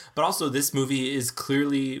storytelling, but also this movie is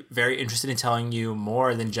clearly very interested in telling you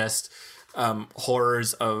more than just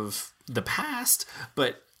horrors of the past,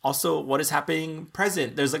 but also what is happening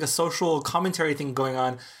present. There's like a social commentary thing going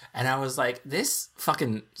on. And I was like, this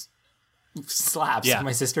fucking slaps. Yeah.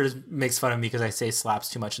 My sister makes fun of me because I say slaps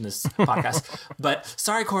too much in this podcast. But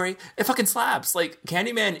sorry, Corey, it fucking slaps. Like,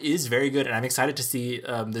 Candyman is very good, and I'm excited to see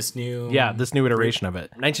this new iteration of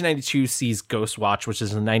it. 1992 sees Ghost Watch, which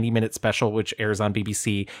is a 90-minute special which airs on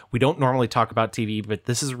BBC. We don't normally talk about TV, but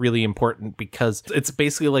this is really important because it's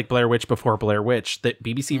basically like Blair Witch before Blair Witch, that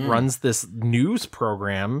BBC runs this news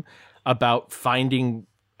program about finding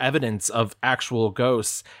evidence of actual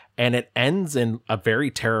ghosts, and it ends in a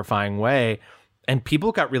very terrifying way, and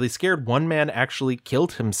people got really scared. One man actually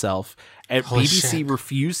killed himself, and Holy BBC shit.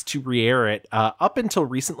 refused to re-air it. Up until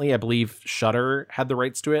recently, I believe Shudder had the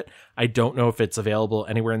rights to it. I don't know if it's available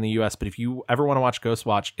anywhere in the US, but if you ever want to watch Ghost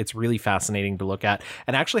Watch, it's really fascinating to look at,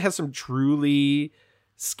 and actually has some truly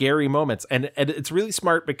scary moments. And it's really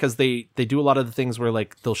smart because they do a lot of the things where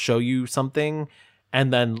like they'll show you something,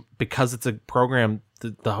 and then because it's a program,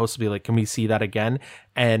 the host will be like, can we see that again?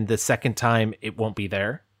 And the second time it won't be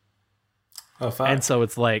there. Oh, fuck. And so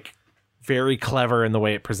it's like very clever in the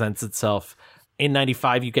way it presents itself. In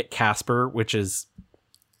 95, you get Casper, which is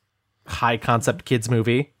high concept kids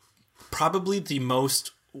movie. Probably the most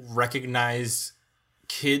recognized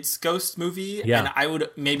kids ghost movie. Yeah. And I would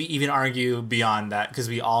maybe even argue beyond that, because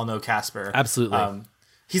we all know Casper. Absolutely.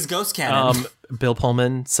 He's ghost canon. Bill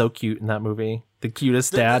Pullman, so cute in that movie. The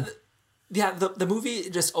cutest dad. The movie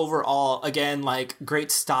just overall, again, like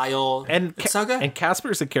great style. And Saga. And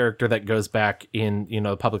Casper's a character that goes back in,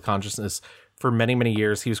 the public consciousness for many, many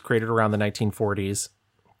years. He was created around the 1940s.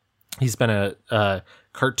 He's been a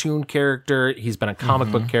cartoon character. He's been a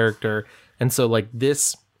comic book character. And so like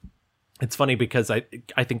this, it's funny because I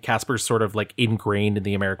think Casper's sort of like ingrained in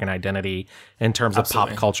the American identity in terms of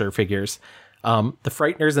pop culture figures. The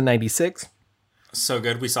Frighteners in 96. So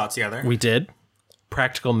good. We saw it together. We did.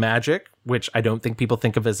 Practical Magic, which I don't think people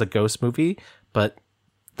think of as a ghost movie, but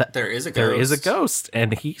there is a ghost. There is a ghost,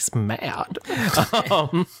 and he's mad.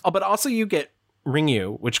 But also you get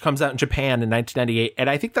Ringu, which comes out in Japan in 1998, and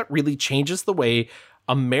I think that really changes the way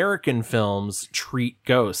American films treat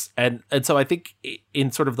ghosts. And so I think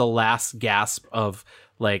in sort of the last gasp of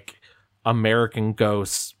like American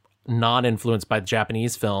ghosts, non-influenced by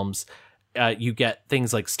Japanese films, you get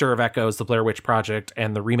things like Stir of Echoes, The Blair Witch Project,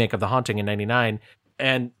 and the remake of The Haunting in 99,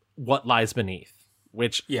 and What Lies Beneath,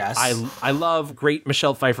 which yes. I love. Great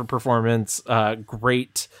Michelle Pfeiffer performance,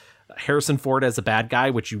 great Harrison Ford as a bad guy,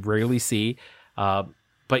 which you rarely see.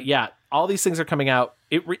 But yeah, all these things are coming out.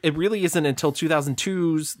 It really isn't until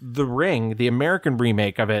 2002's The Ring, the American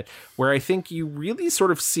remake of it, where I think you really sort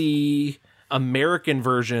of see American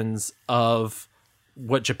versions of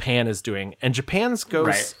what Japan is doing. And Japan's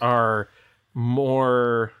ghosts are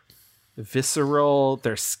more visceral,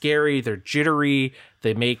 they're scary, they're jittery,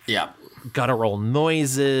 they make guttural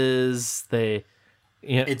noises,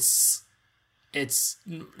 it's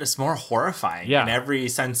more horrifying in every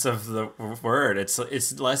sense of the word.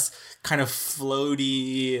 It's less kind of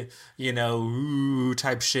floaty, ooh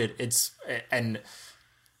type shit. And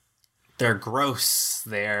they're gross,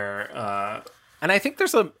 they're and I think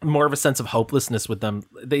there's more of a sense of hopelessness with them.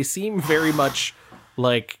 They seem very much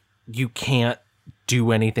like you can't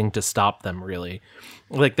do anything to stop them, really.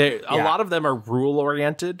 Like a lot of them are rule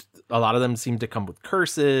oriented. A lot of them seem to come with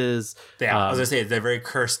curses. Yeah, as I say, they're very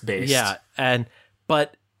cursed based. Yeah,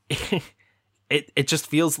 but it just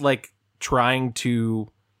feels like trying to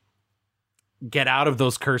get out of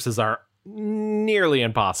those curses are nearly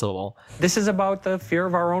impossible. This is about the fear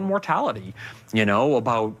of our own mortality,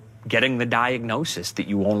 about getting the diagnosis that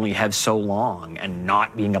you only have so long and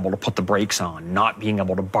not being able to put the brakes on, not being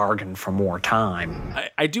able to bargain for more time.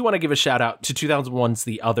 I do want to give a shout out to 2001's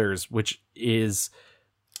The Others, which is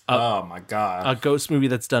oh my God, a ghost movie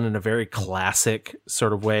that's done in a very classic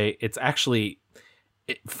sort of way. It's actually,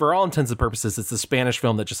 for all intents and purposes, it's a Spanish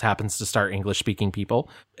film that just happens to star English-speaking people.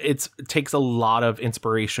 It takes a lot of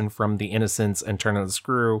inspiration from The Innocents and Turn of the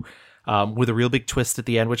Screw, with a real big twist at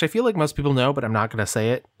the end, which I feel like most people know, but I'm not going to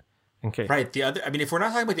say it. Okay. Right. If we're not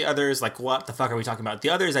talking about The Others, like what the fuck are we talking about? The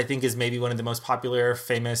Others, I think, is maybe one of the most popular,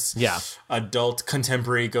 famous, adult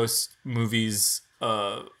contemporary ghost movies,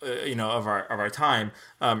 of our time.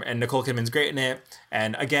 And Nicole Kidman's great in it.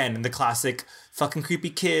 And again, the classic fucking creepy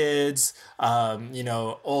kids,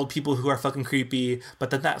 old people who are fucking creepy. But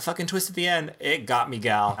then that fucking twist at the end, it got me,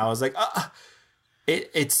 gal. I was like,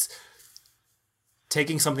 it's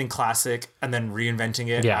taking something classic and then reinventing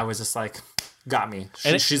it. Yeah. I was just like, got me.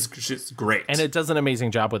 She's great. And it does an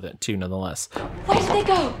amazing job with it, too, nonetheless. Where did they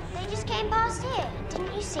go? They just came past here.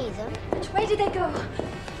 Didn't you see them? Which way did they go?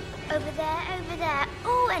 Over there.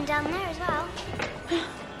 Oh, and down there as well.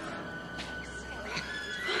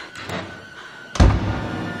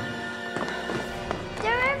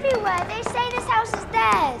 Yeah, they say this house is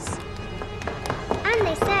theirs. And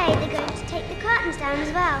they say they're going to take the curtains down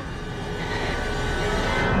as well.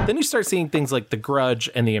 Then you start seeing things like The Grudge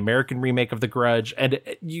and the American remake of The Grudge, and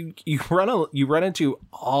you run into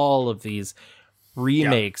all of these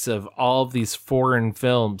remakes of all of these foreign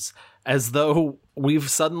films as though we've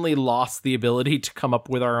suddenly lost the ability to come up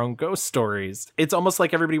with our own ghost stories. It's almost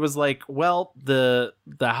like everybody was like, well, the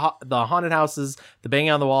haunted houses, the banging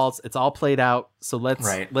on the walls, it's all played out, so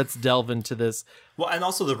let's delve into this. Well, and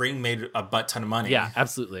also The Ring made a butt ton of money. Yeah,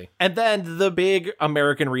 absolutely. And then the big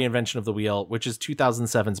American reinvention of the wheel, which is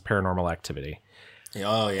 2007's Paranormal Activity.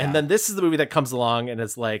 Oh, yeah. And then this is the movie that comes along and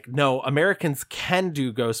it's like, no, Americans can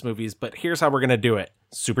do ghost movies, but here's how we're going to do it.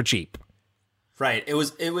 Super cheap. Right. It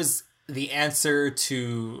was the answer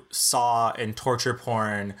to Saw and torture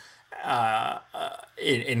porn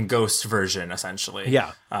in ghost version, essentially.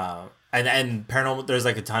 Yeah. And Paranormal, there's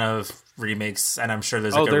like a ton of remakes, and I'm sure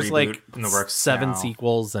there's like a reboot like in the works 7 now.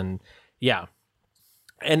 sequels, and yeah.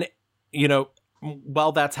 And, you know,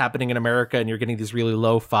 while that's happening in America and you're getting these really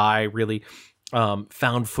lo-fi, really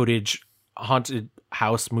found footage haunted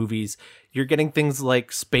house movies, you're getting things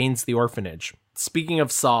like Spain's The Orphanage. Speaking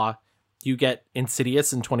of Saw, you get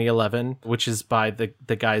Insidious in 2011, which is by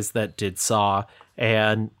the guys that did Saw,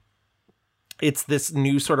 and it's this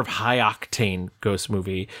new sort of high octane ghost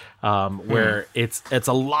movie where it's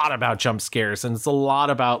a lot about jump scares, and it's a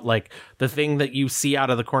lot about like the thing that you see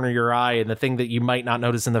out of the corner of your eye and the thing that you might not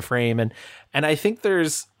notice in the frame, and I think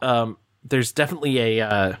there's definitely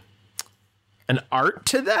an art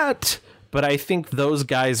to that. But I think those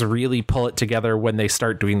guys really pull it together when they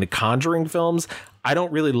start doing the Conjuring films. I don't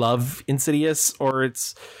really love Insidious or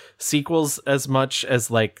its sequels as much as,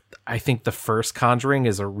 like, I think the first Conjuring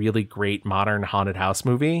is a really great modern haunted house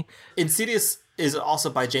movie. Insidious is also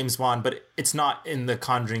by James Wan, but it's not in the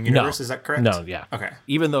Conjuring universe. Is that correct? No, yeah. Okay.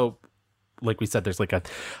 Even though, like we said, there's like a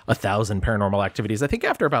 1,000 paranormal activities. I think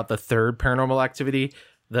after about the third Paranormal Activity,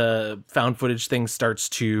 the found footage thing starts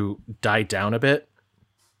to die down a bit.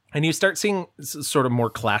 And you start seeing sort of more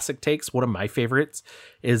classic takes. One of my favorites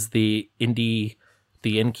is the indie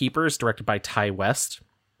The Innkeepers, directed by Ty West.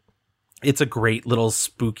 It's a great little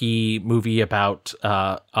spooky movie about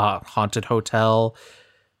a haunted hotel.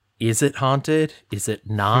 Is it haunted? Is it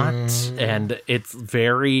not? And it's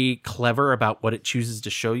very clever about what it chooses to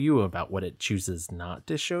show you, about what it chooses not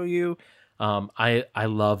to show you. I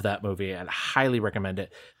love that movie and highly recommend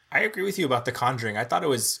it. I agree with you about The Conjuring. I thought it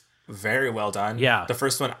was very well done. Yeah. The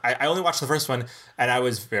first one, I only watched the first one and I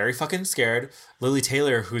was very fucking scared. Lily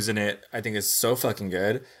Taylor, who's in it, I think is so fucking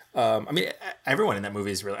good. I mean, everyone in that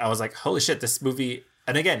movie is really, I was like, holy shit, this movie.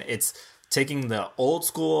 And again, it's taking the old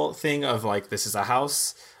school thing of like, this is a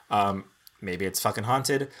house. Maybe it's fucking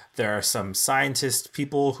haunted. There are some scientist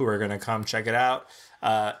people who are going to come check it out.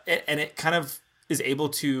 And it kind of is able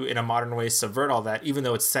to, in a modern way, subvert all that, even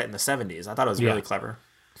though it's set in the 70s. I thought it was really clever.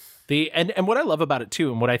 And what I love about it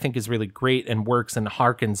too, and what I think is really great and works and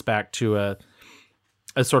harkens back to a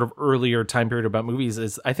sort of earlier time period about movies,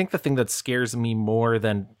 is I think the thing that scares me more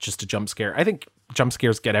than just a jump scare. I think jump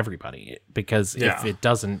scares get everybody, because if it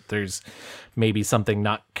doesn't, there's maybe something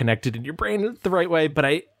not connected in your brain the right way. But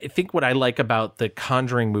I think what I like about the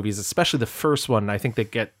Conjuring movies, especially the first one, I think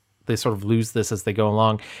they sort of lose this as they go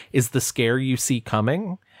along, is the scare you see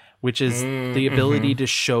coming, which is the ability to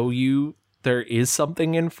show you there is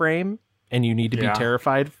something in frame and you need to be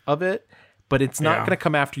terrified of it, but it's not going to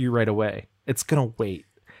come after you right away. It's going to wait.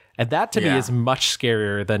 And that to me is much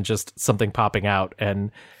scarier than just something popping out. And,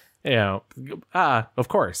 you know, of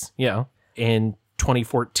course, you know, in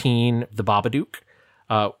 2014, The Babadook,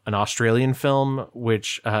 an Australian film,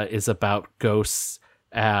 which is about ghosts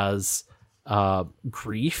as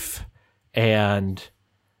grief and,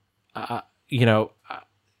 you know,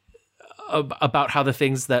 about how the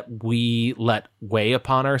things that we let weigh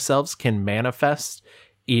upon ourselves can manifest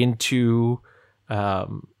into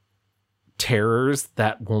terrors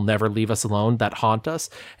that will never leave us alone, that haunt us.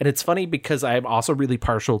 And it's funny because I'm also really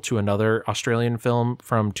partial to another Australian film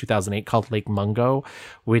from 2008 called Lake Mungo,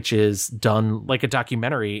 which is done like a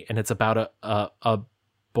documentary, and it's about a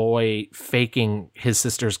boy faking his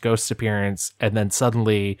sister's ghost appearance, and then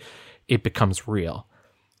suddenly it becomes real.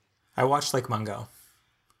 I watched Lake Mungo.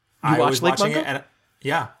 You watched Lake Mungo? And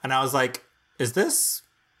I was like, is this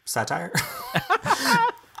satire?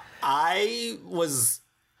 I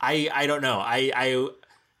don't know. I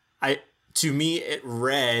to me it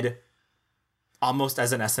read almost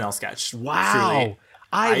as an SNL sketch. Wow. Truly.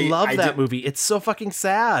 I love that movie. It's so fucking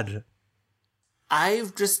sad. I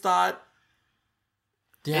just thought,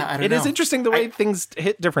 I don't know. It is interesting the way things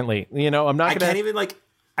hit differently. You know, I'm not gonna. I can't even like.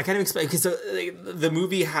 I can't even explain, because the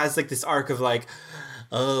movie has like this arc of like,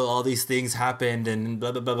 oh, all these things happened and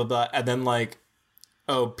blah, blah, blah, blah, blah. And then like,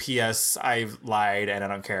 oh, P.S. I've lied and I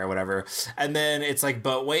don't care, whatever. And then it's like,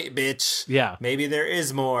 but wait, bitch. Yeah. Maybe there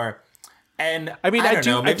is more. And I mean, I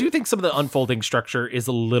do think some of the unfolding structure is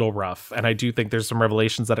a little rough. And I do think there's some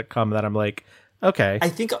revelations that come that I'm like, okay.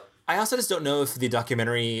 I also just don't know if the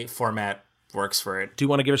documentary format works for it. Do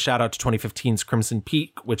want to give a shout out to 2015's Crimson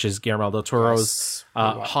Peak, which is Guillermo del Toro's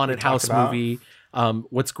haunted house movie.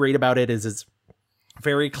 What's great about it is it's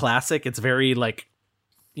very classic. It's very like,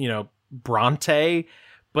 you know, Bronte,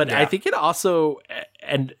 but I think it also,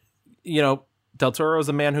 and you know, Del Toro is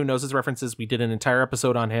a man who knows his references. We did an entire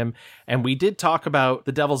episode on him, and we did talk about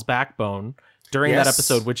The Devil's Backbone during that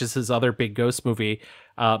episode, which is his other big ghost movie.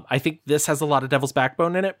 I think this has a lot of Devil's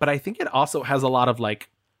Backbone in it, but I think it also has a lot of like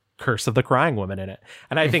Curse of the Crying Woman in it.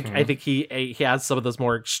 And I think he has some of those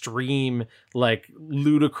more extreme, like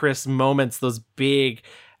ludicrous moments, those big,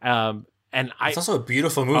 it's also a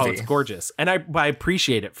beautiful movie. Oh, it's gorgeous. And I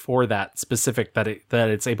appreciate it for that specific, that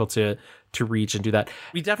it's able to reach and do that.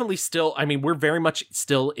 We definitely still, I mean, we're very much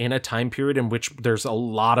still in a time period in which there's a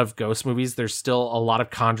lot of ghost movies. There's still a lot of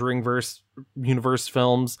Conjuring universe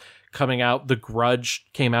films coming out. The Grudge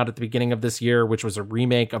came out at the beginning of this year, which was a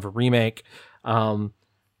remake of a remake.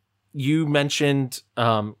 You mentioned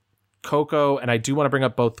Coco, and I do want to bring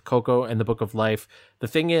up both Coco and The Book of Life. The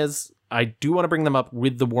thing is, I do want to bring them up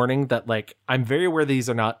with the warning that, like, I'm very aware these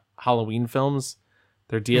are not Halloween films.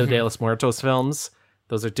 They're Dia de los Muertos films.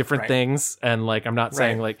 Those are different things. And, like, I'm not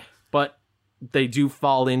saying, like, but they do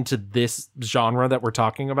fall into this genre that we're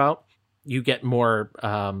talking about. You get more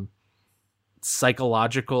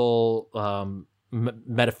psychological,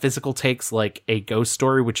 metaphysical takes, like A Ghost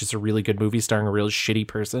Story, which is a really good movie starring a real shitty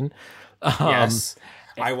person. Yes.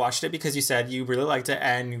 I watched it because you said you really liked it,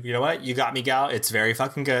 and you know what? You got me, gal. It's very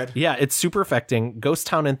fucking good. Yeah, it's super affecting. Ghost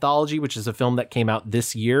Town Anthology, which is a film that came out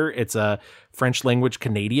this year. It's a French language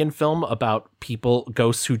Canadian film about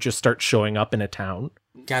ghosts who just start showing up in a town.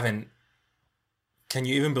 Gavin, can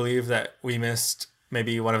you even believe that we missed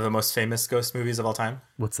maybe one of the most famous ghost movies of all time?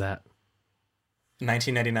 What's that?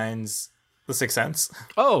 1999's The Sixth Sense.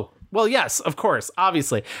 Oh, well, yes, of course,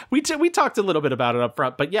 obviously. We talked a little bit about it up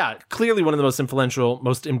front, but yeah, clearly one of the most influential,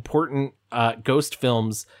 most important ghost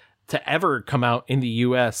films to ever come out in the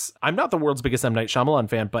U.S. I'm not the world's biggest M. Night Shyamalan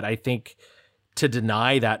fan, but I think to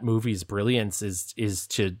deny that movie's brilliance is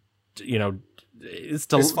to, you know, is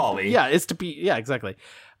to... It's folly. Yeah, it's to be... Yeah, exactly.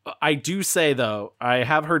 I do say, though, I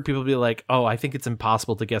have heard people be like, oh, I think it's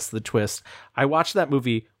impossible to guess the twist. I watched that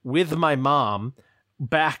movie with my mom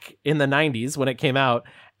back in the 90s when it came out,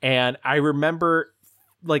 and I remember,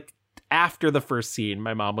 like, after the first scene,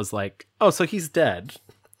 my mom was like, oh, so he's dead.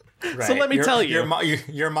 Right. So let me tell you.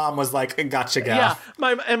 Your mom was like, gotcha, gal. Yeah,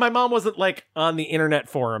 my mom wasn't, like, on the internet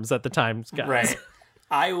forums at the time, guys. Right.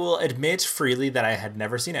 I will admit freely that I had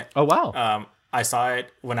never seen it. Oh, wow. I saw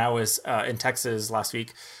it when I was in Texas last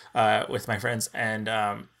week with my friends, and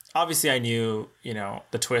obviously I knew, you know,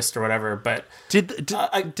 the twist or whatever, but... Did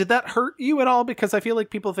that hurt you at all? Because I feel like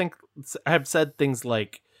people have said things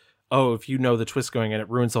like, oh, if you know the twist going in, it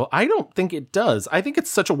ruins the whole... I don't think it does. I think it's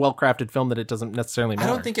such a well-crafted film that it doesn't necessarily matter.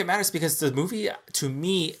 I don't think it matters because the movie, to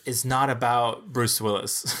me, is not about Bruce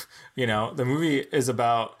Willis. You know, the movie is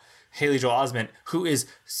about Haley Joel Osment, who is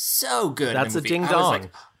so good. That's in the a movie. ding-dong.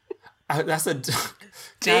 That's a...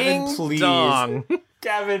 Gavin, please. Dong.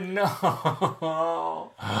 Gavin,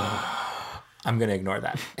 no. I'm going to ignore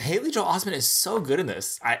that. Haley Joel Osment is so good in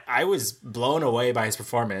this. I was blown away by his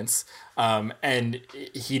performance. And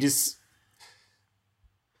he just,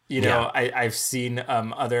 you know, I've seen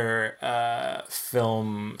other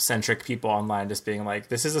film-centric people online just being like,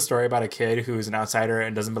 this is a story about a kid who's an outsider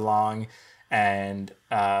and doesn't belong. And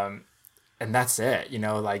that's it. You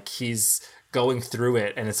know, like he's going through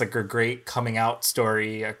it, and it's like a great coming out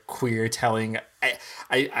story, a queer telling.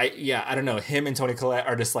 I don't know. Him and Toni Collette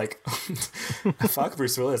are just like, fuck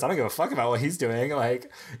Bruce Willis. I don't give a fuck about what he's doing.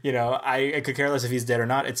 Like, you know, I could care less if he's dead or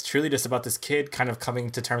not. It's truly just about this kid kind of coming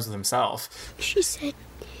to terms with himself. She said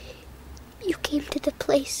you came to the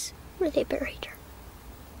place where they buried her.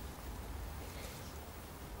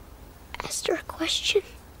 Asked her a question.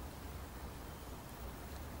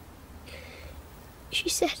 She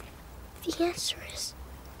said the answer is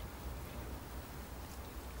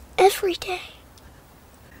every day.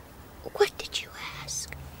 What did you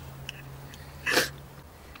ask?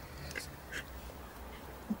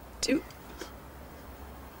 Do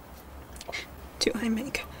I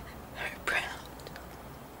make her proud?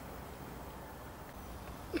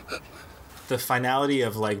 the finality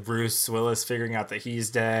of like Bruce Willis figuring out that he's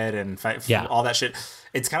dead and Yeah. all that shit,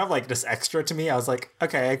 it's kind of like just extra to me. I was like,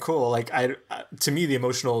 okay, cool. Like to me, the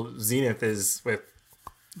emotional zenith is with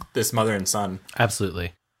this mother and son.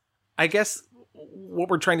 Absolutely. I guess what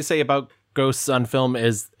we're trying to say about ghosts on film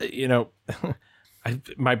is, you know,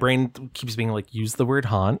 my brain keeps being like, use the word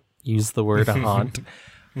haunt.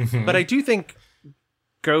 But I do think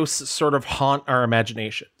ghosts sort of haunt our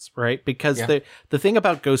imaginations, right? Because the thing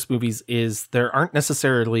about ghost movies is there aren't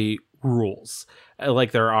necessarily rules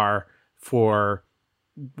like there are for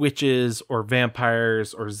witches or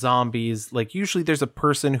vampires or zombies. Like usually there's a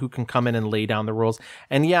person who can come in and lay down the rules.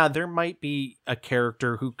 And yeah, there might be a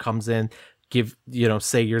character who comes in, give, you know,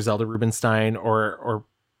 say you're Zelda Rubinstein or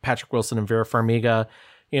Patrick Wilson and Vera Farmiga,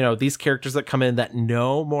 you know, these characters that come in that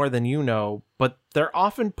know more than you know, but they're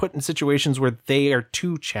often put in situations where they are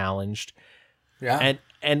too challenged. Yeah.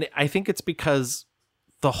 And I think it's because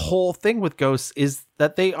the whole thing with ghosts is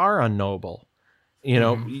that they are unknowable. You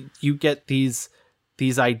know, you get these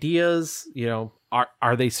ideas, you know,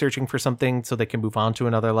 are they searching for something so they can move on to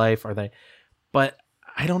another life? Are they? But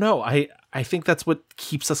I don't know. I think that's what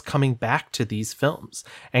keeps us coming back to these films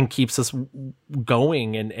and keeps us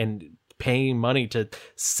going and paying money to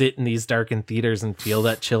sit in these darkened theaters and feel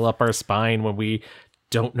that chill up our spine when we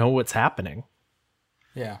don't know what's happening.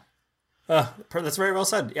 Yeah. That's very well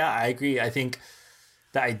said. Yeah, I agree. I think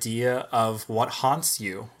the idea of what haunts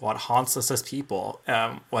you, what haunts us as people,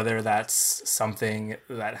 whether that's something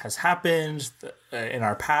that has happened in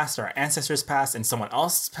our past, our ancestors' past, in someone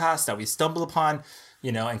else's past that we stumble upon,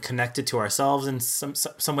 you know, and connect it to ourselves in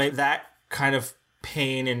some way, that kind of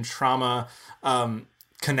pain and trauma,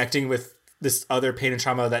 connecting with this other pain and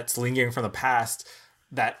trauma that's lingering from the past,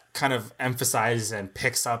 that kind of emphasizes and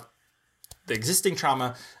picks up the existing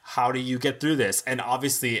trauma. How do you get through this? And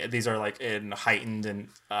obviously these are like in heightened and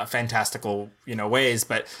fantastical, you know, ways,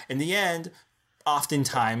 but in the end,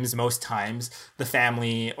 oftentimes, most times, the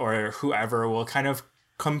family or whoever will kind of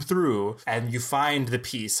come through and you find the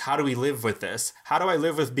peace. How do we live with this? How do I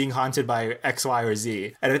live with being haunted by X, Y, or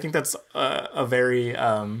Z? And I think that's a very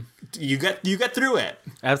you get through it.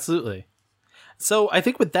 Absolutely. So I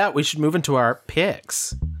think with that we should move into our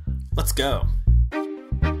picks. Let's go.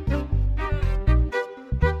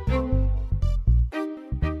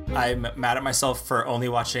 I'm mad at myself for only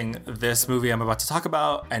watching this movie I'm about to talk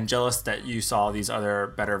about and jealous that you saw these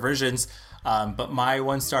other better versions. But my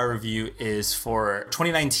 1-star review is for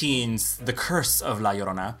 2019's The Curse of La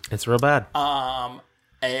Llorona. It's real bad.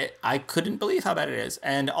 I couldn't believe how bad it is.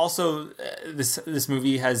 And also, this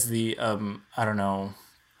movie has the, I don't know,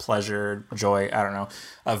 pleasure, joy, I don't know,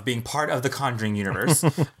 of being part of the Conjuring universe.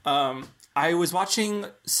 I was watching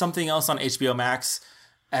something else on HBO Max,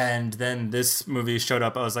 and then this movie showed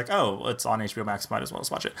up. I was like, oh, it's on HBO Max. Might as well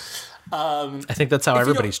watch it. I think that's how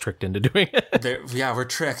everybody's tricked into doing it. Yeah, we're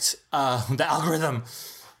tricked. The algorithm.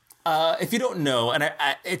 If you don't know, and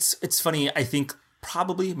it's funny, I think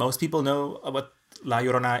probably most people know what La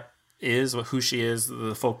Llorona is, who she is,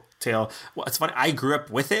 the folk tale. Well, it's funny. I grew up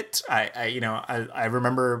with it. I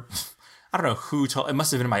remember, I don't know who told, it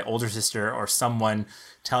must have been my older sister or someone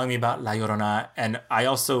telling me about La Llorona. And I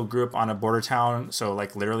also grew up on a border town. So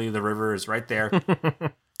like literally the river is right there.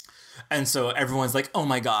 And so everyone's like, oh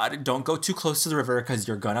my God, don't go too close to the river because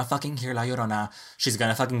you're gonna fucking hear La Llorona. She's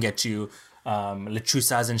gonna fucking get you.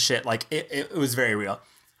 Lechuzas and shit. Like it was very real.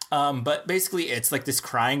 But basically it's like this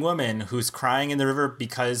crying woman who's crying in the river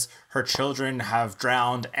because her children have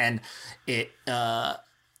drowned, and it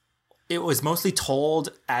was mostly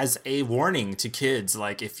told as a warning to kids,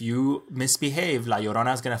 like if you misbehave, La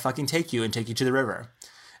Llorona is gonna fucking take you to the river.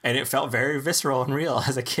 And it felt very visceral and real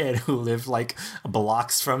as a kid who lived like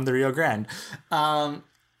blocks from the Rio Grande.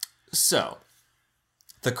 So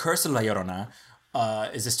The Curse of La Llorona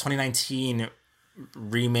is this 2019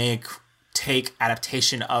 remake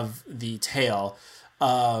adaptation of the tale.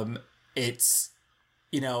 It's,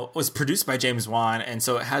 was produced by James Wan, and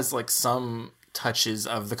so it has like some touches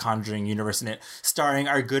of the Conjuring universe in it, starring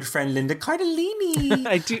our good friend Linda Cardellini.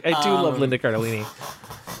 I do love Linda Cardellini.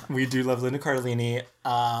 We do love Linda Cardellini,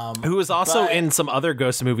 who is also in some other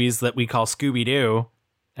ghost movies that we call Scooby-Doo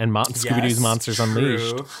and Scooby-Doo's Monsters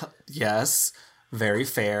Unleashed. Yes, very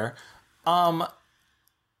fair.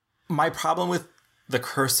 My problem with The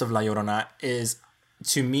Curse of La Llorona is,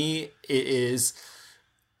 to me, it is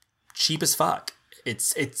cheap as fuck.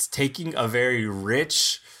 It's taking a very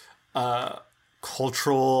rich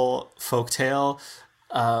cultural folktale,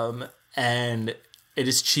 and it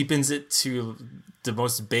just cheapens it to the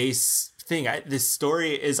most base thing. This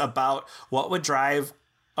story is about what would drive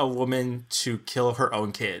a woman to kill her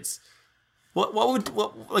own kids.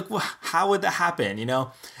 how would that happen, you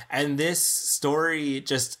know? And this story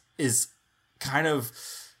just is kind of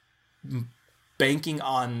banking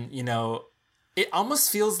on, you know, it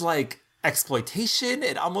almost feels like exploitation.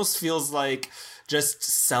 It almost feels like just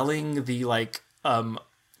selling the like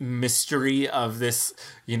mystery of this,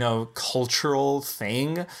 you know, cultural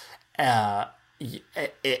thing.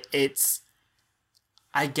 It's,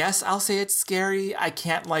 I guess I'll say it's scary. I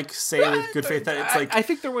can't like say with good faith that it's like. I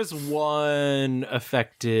think there was one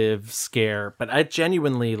effective scare, but I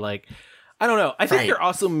genuinely like. I don't know. I think you're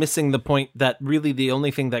also missing the point that really the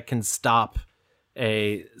only thing that can stop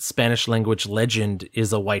a Spanish language legend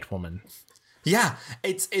is a white woman. Yeah,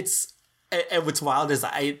 it's and what's wild is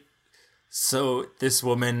so this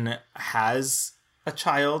woman has a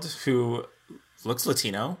child who looks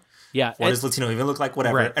Latino. Yeah. What does Latino even look like?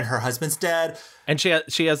 Whatever. Right. And her husband's dead. And she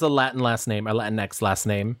has a Latin last name, a Latinx last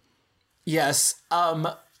name. Yes.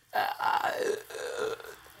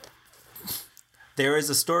 There is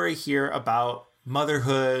a story here about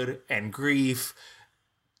motherhood and grief,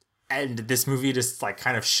 and this movie just like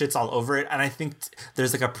kind of shits all over it. And I think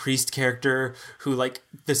there's like a priest character who like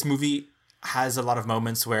this movie has a lot of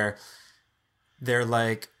moments where they're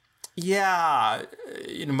like, yeah,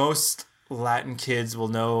 you know, most Latin kids will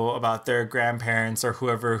know about their grandparents or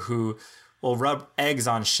whoever who will rub eggs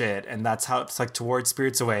on shit, and that's how it's like to ward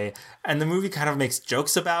spirits away. And the movie kind of makes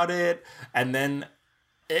jokes about it, and then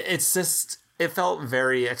it's just, it felt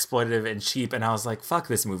very exploitative and cheap, and I was like, fuck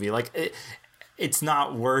this movie. Like it's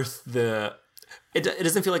not worth the, it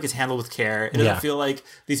doesn't feel like it's handled with care. It doesn't feel like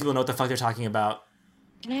these people know what the fuck they're talking about.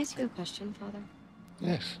 Can I ask you a question, Father?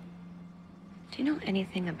 Yes. Do you know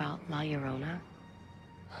anything about La Llorona?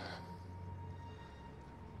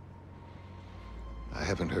 I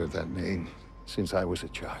haven't heard that name since I was a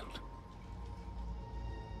child.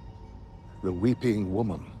 The Weeping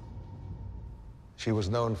Woman. She was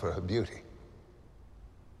known for her beauty.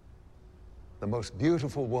 The most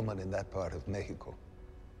beautiful woman in that part of Mexico.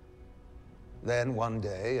 Then one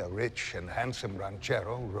day, a rich and handsome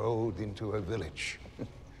ranchero rode into her village.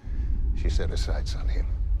 She set her sights on him.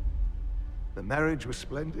 The marriage was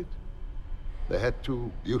splendid. They had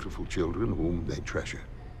 2 beautiful children whom they treasured.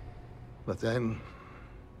 But then,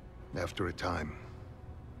 after a time,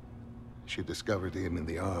 she discovered him in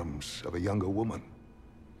the arms of a younger woman.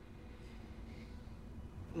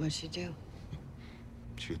 What'd she do?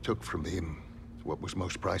 She took from him what was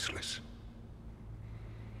most priceless.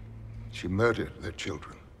 She murdered their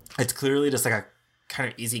children. It's clearly just like a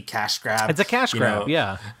kind of easy cash grab. It's a cash grab,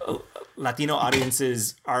 yeah. Latino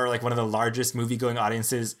audiences are like one of the largest movie-going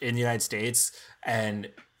audiences in the United States, and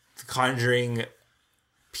The Conjuring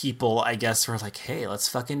people, I guess, were like, hey, let's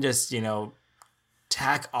fucking just, you know,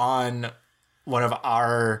 tack on one of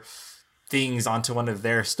our things onto one of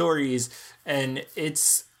their stories, and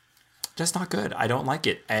it's just not good. I don't like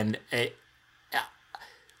it, and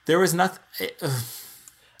there was nothing.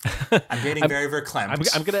 I'm getting very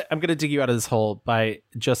verklempt. I'm gonna dig you out of this hole by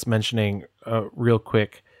just mentioning real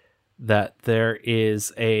quick that there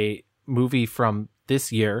is a movie from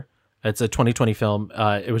this year. It's a 2020 film.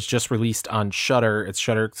 It was just released on Shudder. It's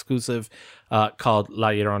Shudder exclusive, called La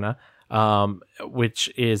Llorona,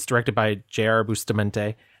 which is directed by J.R.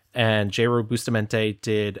 Bustamante. And J.R. Bustamante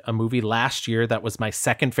did a movie last year that was my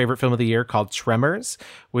second favorite film of the year called Tremors,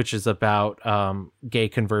 which is about gay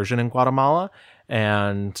conversion in Guatemala.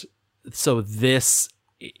 And so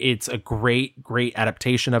it's a great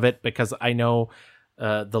adaptation of it, because I know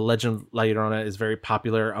the legend La Llorona is very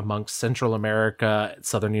popular amongst Central America,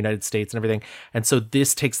 Southern United States, and everything. And so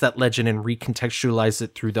this takes that legend and recontextualizes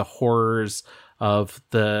it through the horrors of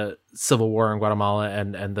the civil war in Guatemala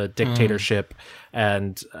and the dictatorship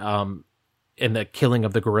and the killing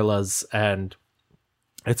of the guerrillas. And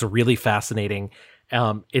it's really fascinating.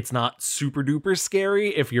 It's not super duper scary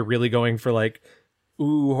if you're really going for like,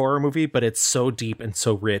 ooh, horror movie, but it's so deep and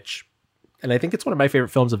so rich. And I think it's one of my favorite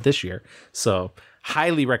films of this year. So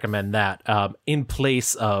highly recommend that in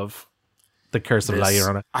place of The Curse of La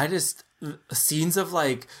Llorona. I just, scenes of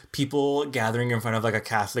like people gathering in front of like a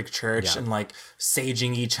Catholic church and like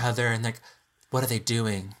saging each other, and like, what are they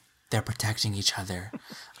doing? They're protecting each other.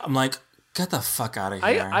 I'm like, get the fuck out of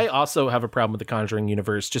here. I also have a problem with the Conjuring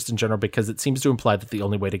universe just in general, because it seems to imply that the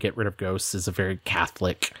only way to get rid of ghosts is a very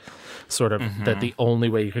Catholic sort of, that the only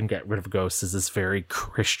way you can get rid of ghosts is this very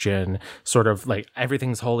Christian sort of like,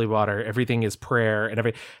 everything's holy water, everything is prayer,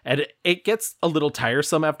 and it gets a little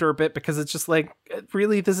tiresome after a bit, because it's just like,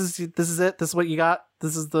 really, this is it, this is what you got,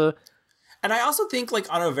 this is the. And I also think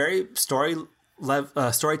like on a very storytelling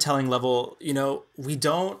level, you know, we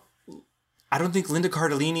don't I don't think Linda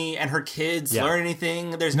Cardellini and her kids Yeah. learn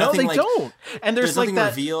anything. There's No, nothing they don't. And there's like nothing that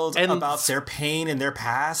revealed and- about their pain and their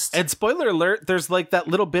past. And spoiler alert, there's like that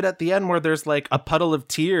little bit at the end where there's like a puddle of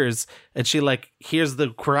tears and she like hears the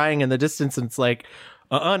crying in the distance and it's like,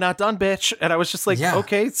 not done, bitch. And I was just like,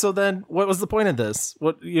 okay, so then what was the point of this?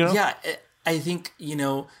 What, you know? Yeah, I think,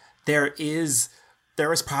 there is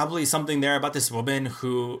probably something there about this woman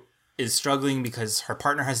who is struggling because her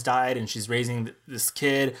partner has died and she's raising this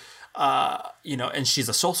kid, and she's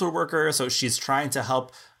a social worker, so she's trying to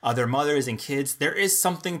help other mothers and kids. There is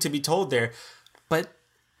something to be told there, but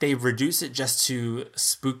they reduce it just to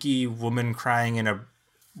spooky woman crying in a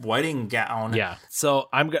wedding gown. Yeah. So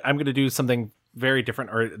I'm going to do something very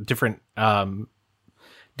different, or different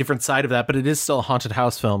side of that, but it is still a haunted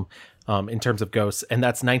house film in terms of ghosts, and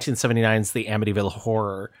that's 1979's The Amityville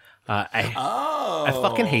Horror. I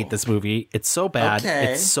fucking hate this movie. It's so bad.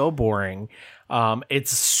 Okay. It's so boring.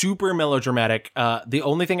 It's super melodramatic. The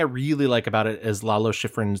only thing I really like about it is Lalo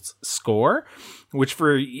Schifrin's score, which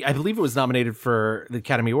I believe it was nominated for the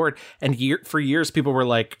Academy Award. And for years, people were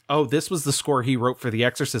like, oh, this was the score he wrote for The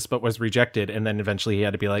Exorcist, but was rejected. And then eventually he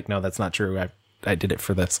had to be like, no, that's not true. I did it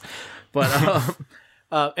for this. But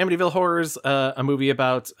Amityville Horror is a movie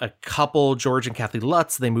about a couple, George and Kathy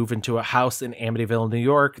Lutz. They move into a house in Amityville, New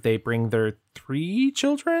York. They bring their 3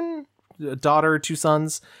 children, a daughter, 2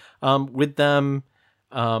 sons, with them.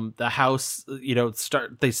 The house,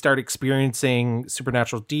 they start experiencing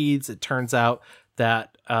supernatural deeds. It turns out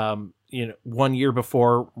that 1 year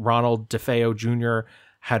before, Ronald DeFeo Jr.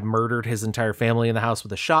 had murdered his entire family in the house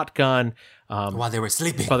with a shotgun. While they were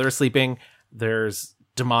sleeping. There's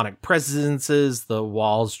demonic presences. The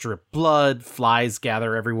walls drip blood. Flies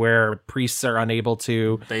gather everywhere. Priests are unable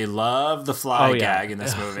to. They love the fly gag in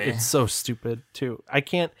this movie. It's so stupid too.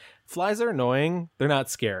 Flies are annoying. They're not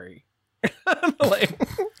scary.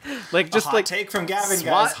 Just hot take from Gavin,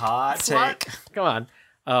 guys. Hot take. Come on.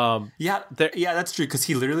 That's true, because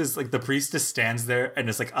he literally is like, the priest just stands there and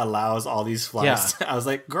just like allows all these flies. I was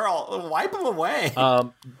like, girl, wipe them away.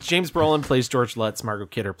 James Brolin plays George Lutz. Margot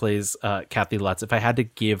Kidder plays Kathy Lutz. If I had to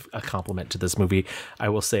give a compliment to this movie, I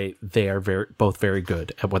will say they are both very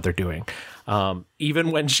good at what they're doing.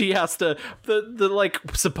 Even when she has to, the like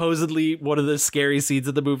supposedly one of the scary scenes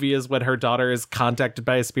of the movie is when her daughter is contacted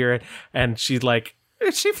by a spirit and she's like,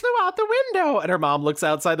 she flew out the window, and her mom looks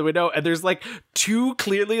outside the window and there's like 2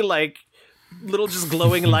 clearly like little just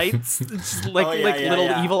glowing lights, just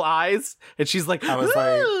little evil eyes, and she's like, I was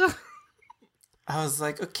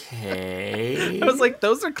like, okay. I was like,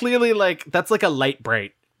 those are clearly like, that's like a light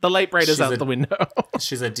bright. The light bright is out the window.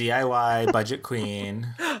 She's a DIY budget queen.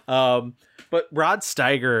 But Rod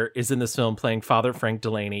Steiger is in this film playing Father Frank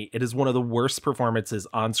Delaney. It is one of the worst performances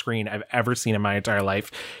on screen I've ever seen in my entire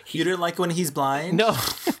life. You didn't like when he's blind? No.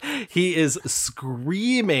 He is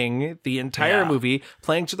screaming the entire movie,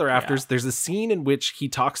 playing to the rafters. There's a scene in which he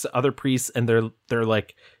talks to other priests and they're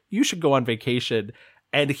like, you should go on vacation.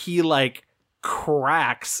 And he like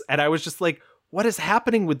cracks. And I was just like, what is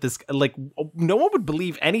happening with this? Like, no one would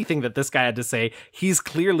believe anything that this guy had to say. He's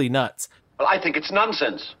clearly nuts. Well, I think it's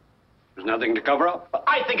nonsense. There's nothing to cover up.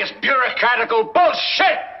 I think it's bureaucratical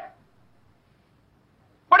bullshit!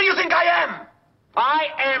 What do you think I am? I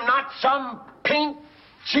am not some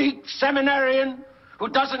pink-cheeked seminarian who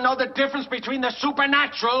doesn't know the difference between the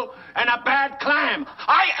supernatural and a bad clam.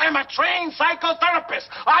 I am a trained psychotherapist.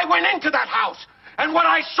 I went into that house, and what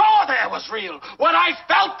I saw there was real. What I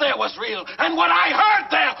felt there was real. And what I heard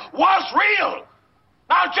there was real.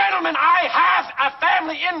 Now, gentlemen, I have a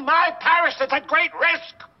family in my parish that's at great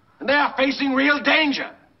risk. And they are facing real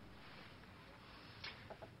danger.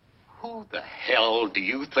 Who the hell do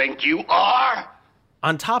you think you are?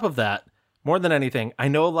 On top of that, more than anything, I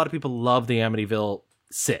know a lot of people love the Amityville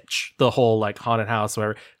sitch, the whole like haunted house,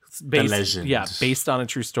 where it's based on a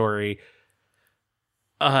true story.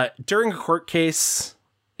 During a court case,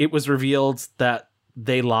 it was revealed that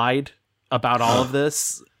they lied about all of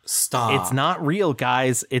this. Stop. It's not real,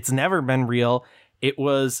 guys. It's never been real. It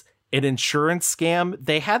was an insurance scam.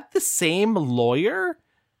 They had the same lawyer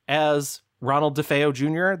as Ronald DeFeo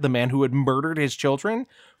Jr., the man who had murdered his children,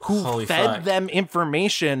 who fed them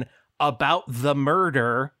information about the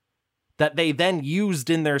murder that they then used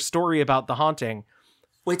in their story about the haunting.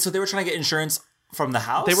 Wait, so they were trying to get insurance from the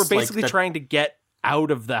house? They were basically trying to get out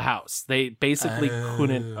of the house. They basically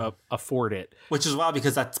couldn't afford it. Which is wild,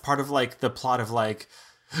 because that's part of like the plot of like,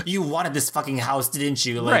 you wanted this fucking house, didn't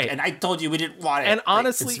you? Like, right. And I told you we didn't want it. And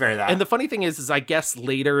honestly, it's very that. And the funny thing is I guess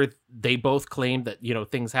later they both claimed that,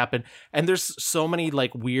 things happen. And there's so many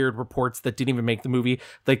like weird reports that didn't even make the movie.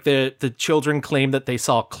 Like the children claim that they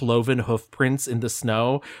saw cloven hoof prints in the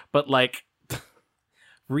snow, but like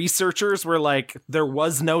researchers were like, there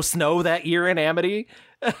was no snow that year in Amity.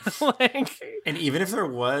 And even if there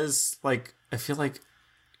was, like, I feel like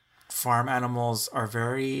farm animals are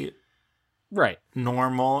very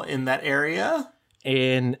normal in that area.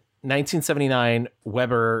 In 1979,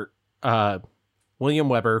 William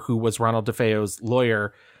Weber, who was Ronald DeFeo's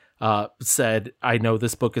lawyer, said, I know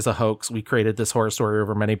this book is a hoax. We created this horror story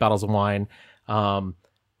over many bottles of wine.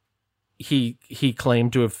 He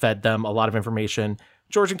claimed to have fed them a lot of information.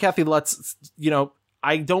 George and Kathy Lutz,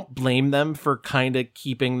 I don't blame them for kind of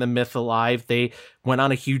keeping the myth alive. They went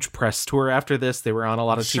on a huge press tour after this. They were on a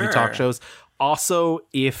lot of TV talk shows. Also,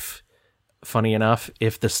 funny enough,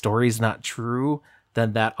 if the story's not true,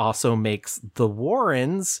 then that also makes the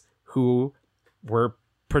Warrens, who were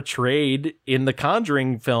portrayed in the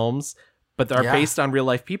Conjuring films, but are based on real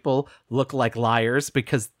life people, look like liars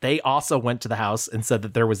because they also went to the house and said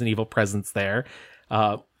that there was an evil presence there.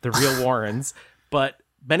 The real Warrens. But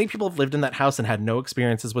many people have lived in that house and had no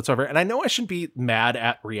experiences whatsoever. And I know I shouldn't be mad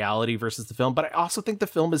at reality versus the film, but I also think the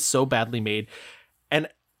film is so badly made. And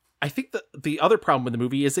I think the other problem with the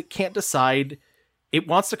movie is it can't decide. It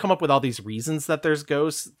wants to come up with all these reasons that there's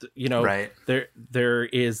ghosts. There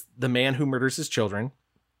is the man who murders his children.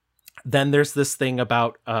 Then there's this thing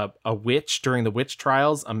about a witch during the witch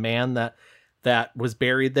trials, a man that was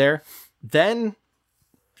buried there. Then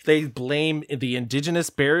they blame the indigenous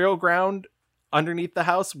burial ground underneath the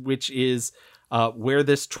house, which is where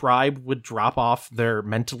this tribe would drop off their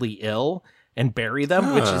mentally ill and bury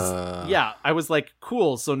them, which is, I was like,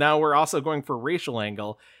 cool. So now we're also going for a racial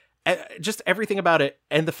angle. Just everything about it.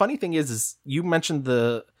 And the funny thing is you mentioned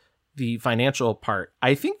the financial part.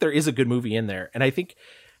 I think there is a good movie in there. And I think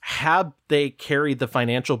had they carried the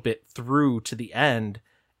financial bit through to the end,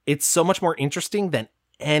 it's so much more interesting than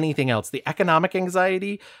anything else. The economic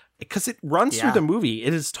anxiety, because it runs through the movie.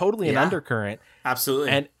 It is totally an undercurrent.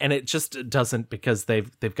 Absolutely. And it just doesn't, because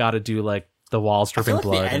they've got to do like the walls dripping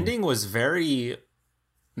blood. The ending was very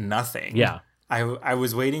nothing. Yeah. I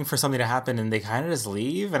was waiting for something to happen and they kind of just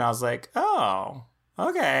leave. And I was like, oh,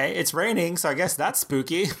 okay. It's raining. So I guess that's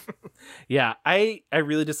spooky. Yeah. I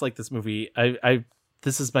really dislike this movie.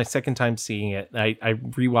 This is my second time seeing it. I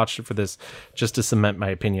rewatched it for this just to cement my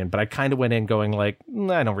opinion, but I kind of went in going like,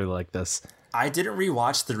 I don't really like this. I didn't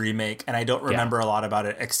rewatch the remake, and I don't remember a lot about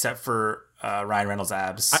it except for Ryan Reynolds'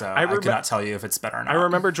 abs. So I cannot tell you if it's better or not. I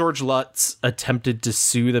remember George Lutz attempted to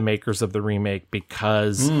sue the makers of the remake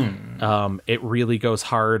because it really goes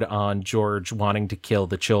hard on George wanting to kill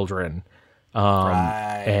the children.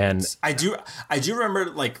 Right. And I do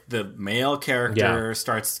remember like the male character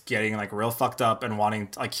starts getting like real fucked up and wanting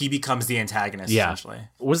like he becomes the antagonist essentially.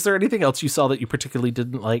 Was there anything else you saw that you particularly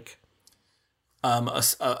didn't like?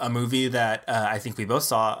 A movie that I think we both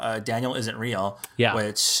saw, Daniel Isn't Real,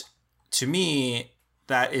 which to me,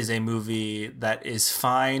 that is a movie that is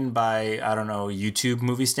fine by, I don't know, YouTube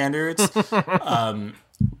movie standards.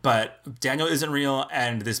 But Daniel Isn't Real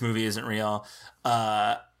and this movie isn't real.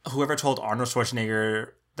 Whoever told Arnold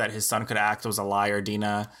Schwarzenegger that his son could act was a liar,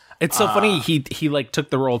 Dina. It's so funny. He like took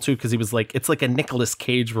the role too, because he was like, it's like a Nicolas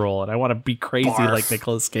Cage role, and I want to be crazy like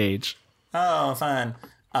Nicolas Cage. Oh, fun.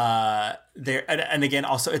 There and again,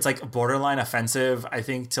 also it's like borderline offensive, I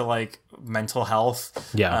think, to like mental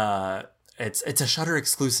health. It's a Shudder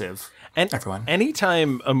exclusive. And everyone,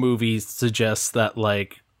 anytime a movie suggests that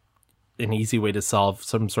like an easy way to solve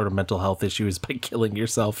some sort of mental health issue is by killing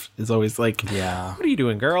yourself, is always like, what are you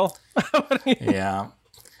doing, girl? Yes,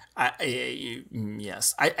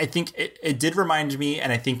 I think it did remind me,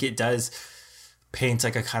 and I think it does paint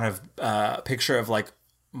like a kind of picture of like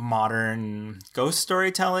modern ghost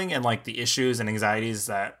storytelling and like the issues and anxieties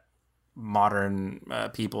that modern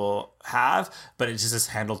people have, but it just is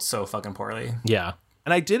handled so fucking poorly. Yeah.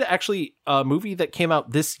 And I did actually a movie that came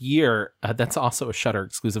out this year that's also a Shudder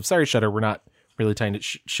exclusive. Sorry, Shudder, we're not really trying to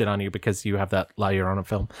shit on you because you have that La Llorona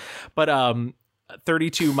film. But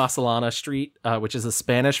 32 Masalana Street, which is a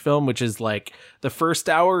Spanish film, which is like the first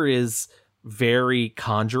hour is very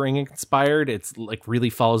Conjuring inspired. It's like really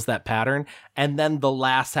follows that pattern. And then the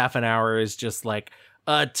last half an hour is just like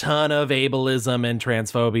a ton of ableism and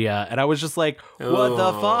transphobia. And I was just like, what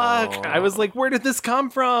the fuck? I was like, where did this come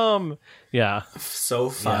from? Yeah. So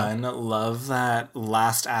fun. Love that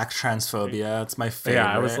last act transphobia. It's my favorite.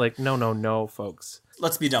 Yeah, I was like, no, folks.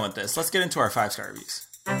 Let's be done with this. Let's get into our 5-star reviews.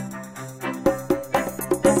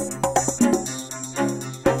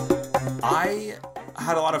 I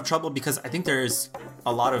had a lot of trouble because I think there's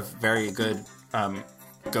a lot of very good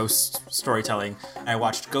ghost storytelling. I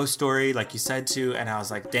watched Ghost Story, like you said, too, and I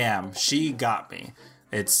was like, damn, she got me.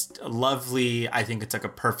 It's lovely. I think it's like a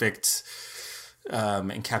perfect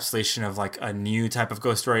encapsulation of like a new type of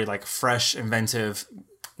ghost story, like fresh, inventive,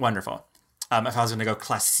 wonderful. If I was going to go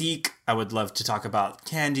classique, I would love to talk about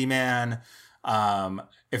Candyman.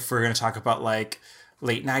 If we're going to talk about like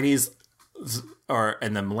late 90s or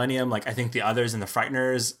in the millennium, like I think The Others and The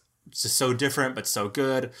Frighteners, just so different but so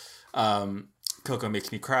good. Coco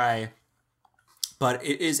Makes Me Cry. But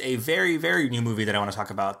it is a very, very new movie that I want to talk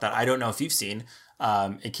about that I don't know if you've seen.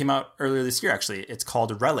 It came out earlier this year, actually. It's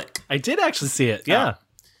called Relic. I did actually see it, yeah.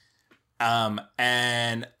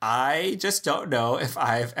 And I just don't know if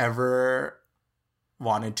I've ever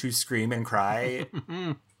wanted to scream and cry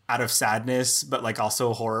out of sadness, but like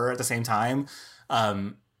also horror at the same time.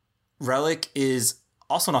 Relic is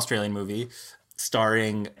also an Australian movie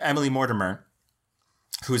starring Emily Mortimer,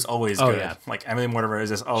 who's always good. Yeah. Like Emily Mortimer is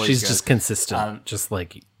just always She's good. just consistent. Just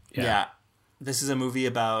like, yeah. This is a movie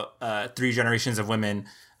about 3 generations of women.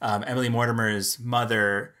 Emily Mortimer's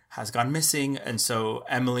mother has gone missing. And so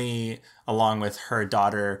Emily, along with her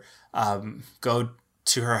daughter, go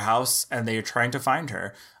to her house and they're trying to find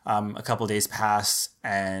her. A couple days pass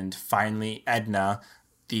and finally Edna,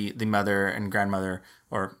 the mother and grandmother,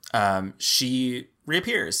 she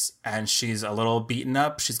reappears and she's a little beaten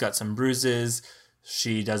up. She's got some bruises.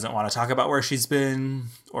 She doesn't want to talk about where she's been,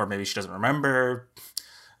 or maybe she doesn't remember.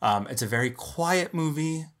 It's a very quiet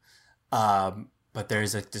movie, but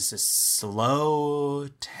there's like this slow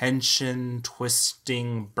tension,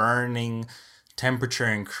 twisting, burning, temperature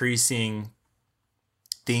increasing.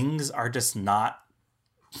 Things are just not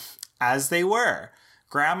as they were.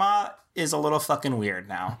 Grandma is a little fucking weird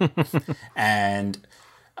now. And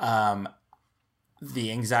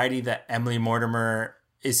the anxiety that Emily Mortimer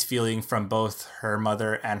is feeling from both her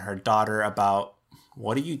mother and her daughter about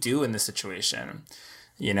what do you do in this situation?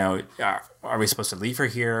 You know, are we supposed to leave her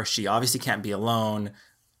here? She obviously can't be alone.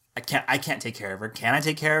 I can't take care of her. Can I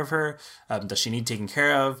take care of her? Does she need taken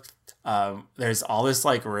care of? There's all this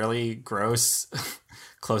like really gross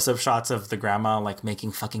close-up shots of the grandma like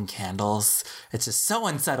making fucking candles. It's just so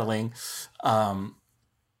unsettling. And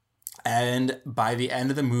by the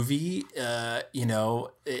end of the movie,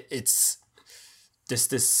 it's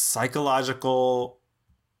just this psychological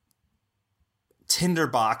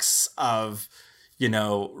tinderbox of,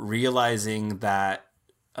 realizing that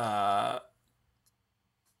the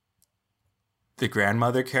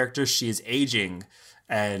grandmother character, she is aging,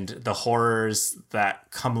 and the horrors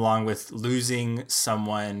that come along with losing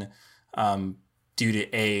someone due to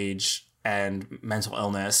age and mental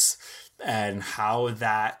illness, and how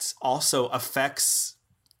that also affects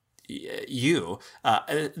you.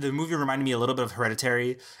 The movie reminded me a little bit of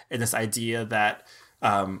Hereditary, in this idea that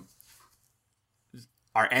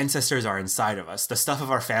our ancestors are inside of us. The stuff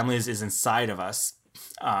of our families is inside of us.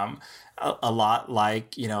 A lot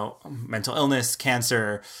like, mental illness,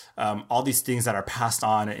 cancer, all these things that are passed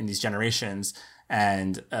on in these generations.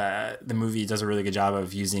 And the movie does a really good job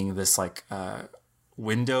of using this like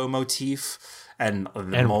window motif and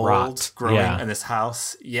the mold rot growing in this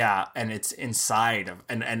house. Yeah. And it's inside of,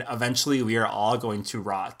 and eventually we are all going to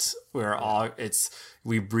rot.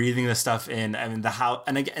 We're breathing the stuff in. I mean, the house,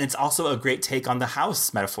 and again, it's also a great take on the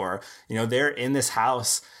house metaphor. They're in this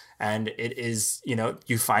house, and it is,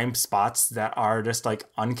 you find spots that are just like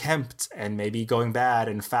unkempt and maybe going bad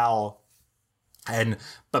and foul. And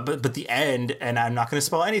but the end, and I'm not going to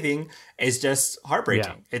spoil anything, is just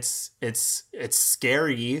heartbreaking. Yeah. It's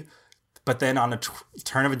scary, but then on a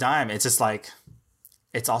turn of a dime, it's just like,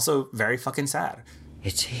 it's also very fucking sad.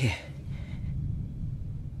 It's here.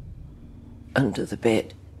 Under the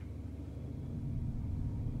bed.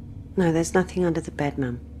 No, there's nothing under the bed,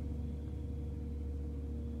 Mum.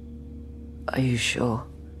 Are you sure?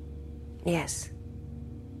 Yes.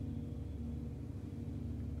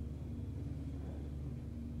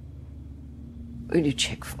 Will you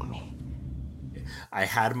check for me? I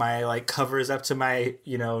had my like covers up to my,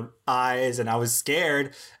 eyes, and I was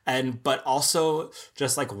scared, but also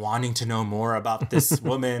just like wanting to know more about this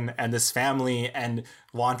woman and this family and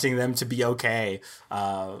wanting them to be okay.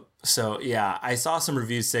 So yeah, I saw some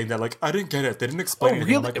reviews saying that like, I didn't get it. They didn't explain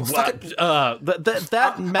anything. Really?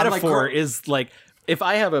 That metaphor is like, if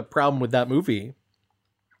I have a problem with that movie,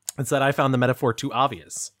 it's that I found the metaphor too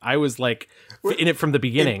obvious. I was like in it from the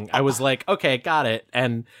beginning. I was like, okay, got it.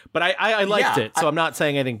 But I liked it. So I'm not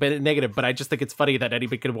saying anything negative, but I just think it's funny that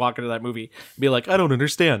anybody could walk into that movie and be like, I don't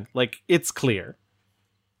understand. Like, it's clear.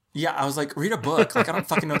 Yeah, I was like, read a book. Like, I don't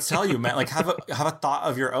fucking know what to tell you, man. Like, have a thought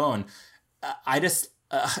of your own.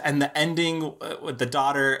 And the ending with the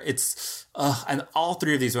daughter, and all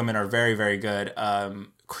 3 of these women are very, very good.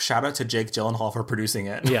 Shout out to Jake Gyllenhaal for producing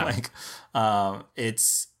it. Yeah.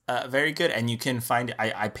 very good, and you can find it.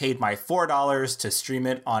 I paid my $4 to stream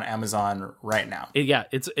it on Amazon right now.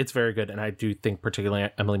 It's very good, and I do think particularly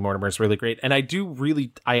Emily Mortimer is really great, and I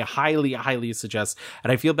highly suggest,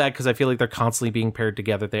 and I feel bad because I feel like they're constantly being paired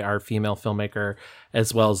together. They are a female filmmaker,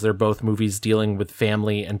 as well as they're both movies dealing with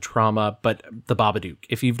family and trauma, but The Babadook,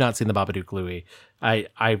 if you've not seen The Babadook, Louis, I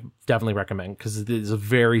definitely recommend, because it is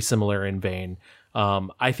very similar in vein.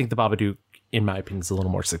 I think The Babadook, in my opinion, is a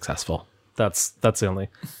little more successful. That's the only.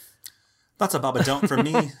 That's a Baba don't for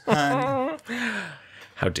me, hun.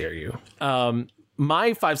 How dare you?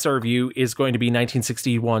 My 5-star review is going to be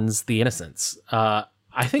 1961's The Innocents.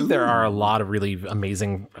 I think there are a lot of really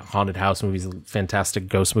amazing haunted house movies, fantastic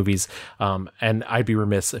ghost movies. And I'd be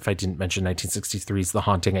remiss if I didn't mention 1963's The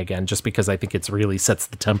Haunting again, just because I think it really sets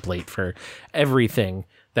the template for everything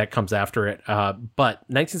that comes after it. But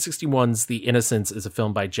 1961's The Innocents is a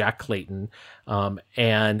film by Jack Clayton.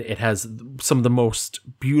 And it has some of the most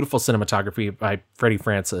beautiful cinematography by Freddie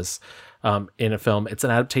Francis. In a film. It's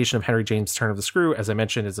an adaptation of Henry James' Turn of the Screw. As I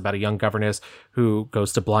mentioned, it's about a young governess who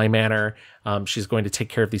goes to Bly Manor. She's going to take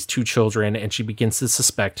care of these 2 children, and she begins to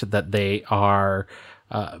suspect that they are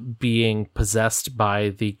being possessed by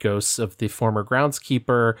the ghosts of the former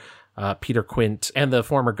groundskeeper, Peter Quint, and the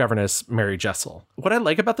former governess, Mary Jessel. What I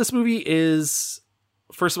like about this movie is,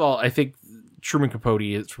 first of all, I think Truman Capote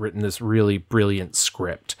has written this really brilliant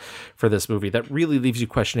script for this movie that really leaves you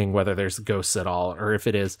questioning whether there's ghosts at all, or if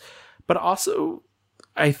it is. But also,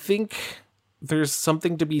 I think there's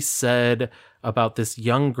something to be said about this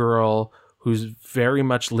young girl who's very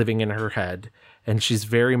much living in her head. And she's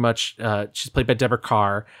very much, she's played by Deborah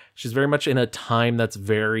Kerr. She's very much in a time that's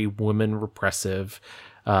very woman repressive.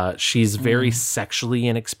 She's very sexually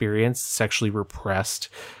inexperienced, sexually repressed,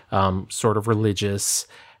 sort of religious.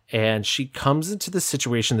 And she comes into this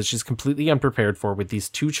situation that she's completely unprepared for with these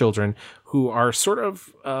 2 children who are sort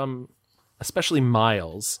of, especially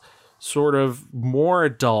Miles, sort of more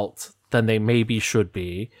adult than they maybe should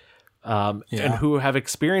be, and who have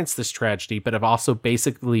experienced this tragedy, but have also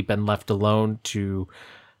basically been left alone to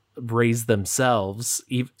raise themselves.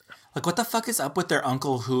 Like, what the fuck is up with their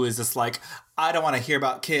uncle who is just like, I don't want to hear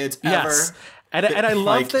about kids ever. Yes. And I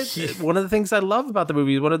love that. One of the things I love about the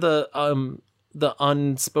movie, one of the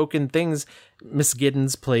unspoken things, Miss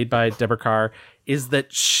Giddens, played by Deborah Kerr, is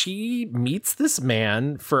that she meets this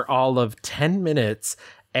man for all of 10 minutes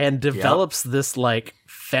and develops this like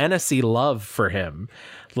fantasy love for him.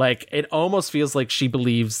 Like, it almost feels like she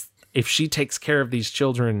believes if she takes care of these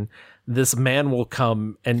children, this man will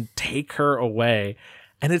come and take her away.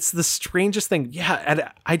 And it's the strangest thing. Yeah. And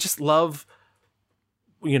I just love,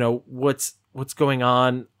 what's going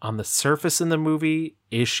on the surface in the movie.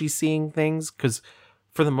 Is she seeing things? Because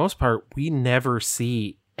for the most part, we never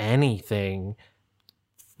see anything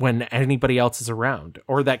when anybody else is around,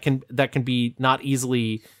 or that can be not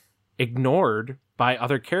easily ignored by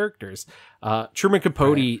other characters. Truman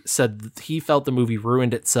Capote said he felt the movie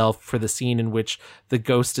ruined itself for the scene in which the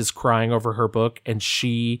ghost is crying over her book and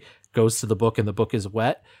she goes to the book and the book is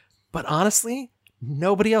wet. But honestly,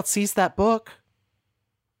 nobody else sees that book.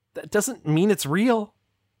 That doesn't mean it's real.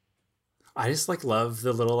 I just love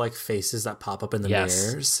the little faces that pop up in the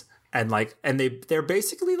mirrors, and they're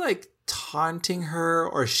basically taunting her,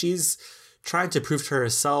 or she's trying to prove to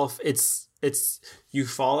herself. It's you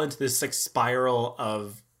fall into this spiral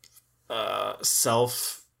of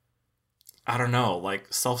self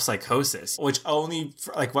psychosis, which only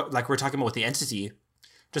what we're talking about with the entity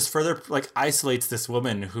just further isolates this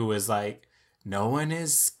woman who is no one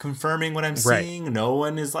is confirming what I'm seeing. No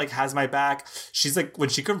one is has my back. She's when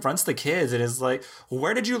she confronts the kids, it is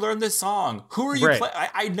where did you learn this song? Who are you playing?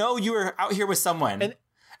 I know you were out here with someone.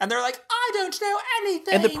 And they're I don't know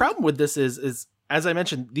anything. And the problem with this is as I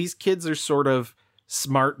mentioned, these kids are sort of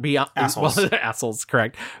smart beyond assholes. Well, assholes,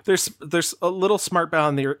 correct. They're a little smart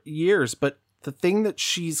beyond their years, but the thing that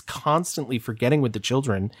she's constantly forgetting with the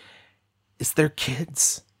children is they're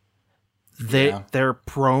kids. They're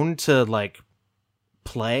prone to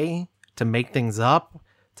play, to make things up,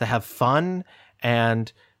 to have fun,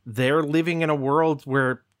 and they're living in a world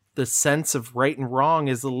where the sense of right and wrong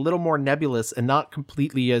is a little more nebulous and not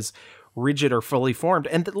completely as rigid or fully formed.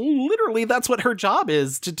 And literally that's what her job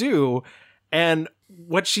is to do. And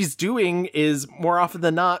what she's doing is more often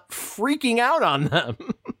than not freaking out on them.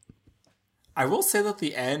 I will say that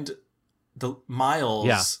the end, the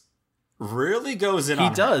Miles really goes in on her.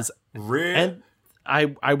 He does. And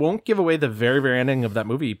I won't give away the very, very ending of that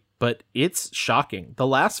movie, but it's shocking. The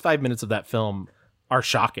last 5 minutes of that film are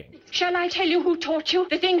shocking. Shall I tell you who taught you?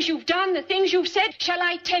 The things you've done, the things you've said? Shall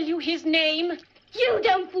I tell you his name? You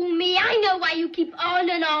don't fool me. I know why you keep on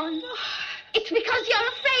and on. It's because you're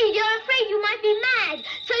afraid. You're afraid you might be mad.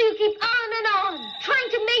 So you keep on and on, trying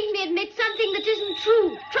to make me admit something that isn't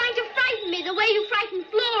true. Trying to frighten me the way you frightened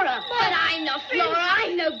Flora. But I'm not Flora.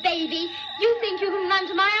 I'm no baby. You think you can run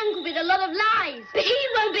to my uncle with a lot of lies. But he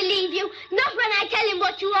won't believe you. Not when I tell him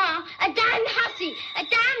what you are. A damned hussy. A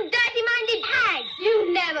damned dirty-minded hag.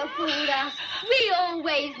 You never fooled us. We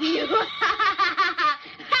always knew.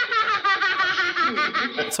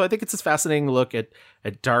 So I think it's this fascinating look at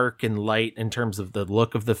dark and light in terms of the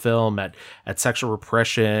look of the film, at sexual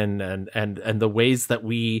repression and the ways that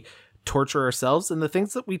we torture ourselves, and the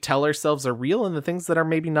things that we tell ourselves are real and the things that are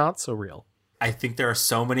maybe not so real. I think there are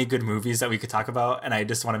so many good movies that we could talk about, and I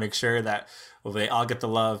just want to make sure that they all get the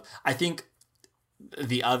love. I think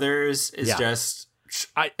The Others is just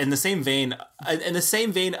in the same vein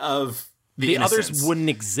of The Others Innocents. wouldn't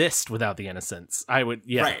exist without The Innocents. I would,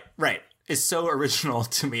 Right. It's so original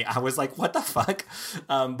to me. I was like, what the fuck?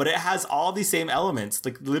 But it has all these same elements.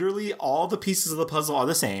 Like, literally all the pieces of the puzzle are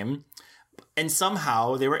the same. And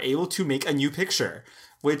somehow they were able to make a new picture,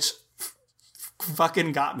 which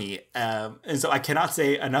fucking got me. And so I cannot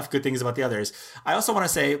say enough good things about The Others. I also want to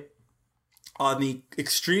say, on the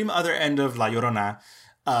extreme other end of La Llorona,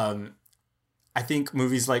 I think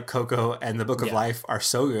movies like Coco and The Book of Life are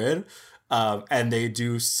so good. And they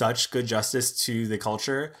do such good justice to the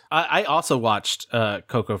culture. I also watched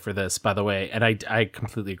Coco for this, by the way, and I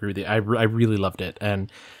completely agree with you. I really loved it, and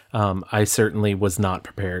I certainly was not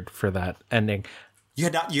prepared for that ending. You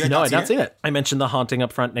had not seen it. I mentioned The Haunting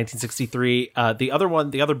up front, 1963. The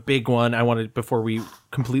other big one I wanted, before we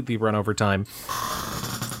completely run over time,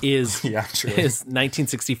 is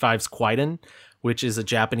 1965's Kwaidan, which is a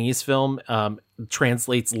Japanese film,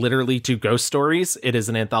 translates literally to ghost stories. It is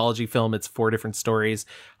an anthology film. It's 4 different stories.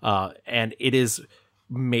 And it is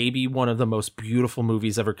maybe one of the most beautiful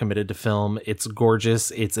movies ever committed to film. It's gorgeous.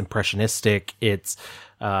 It's impressionistic. It's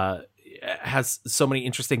has so many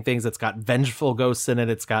interesting things. It's got vengeful ghosts in it.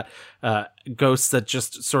 It's got ghosts that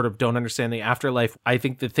just sort of don't understand the afterlife. I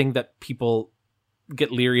think the thing that people get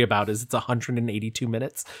leery about is it's 182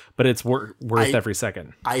 minutes, but it's worth every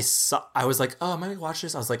second. I was like, oh, am I gonna watch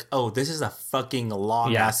this? I was like, oh, this is a fucking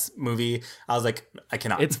long ass movie. I was like, I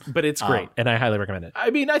cannot. It's great, and I highly recommend it. I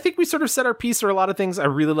mean, I think we sort of set our piece for a lot of things. I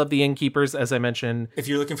really love The Innkeepers, as I mentioned. If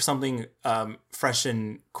you're looking for something fresh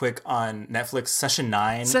and quick on Netflix, Session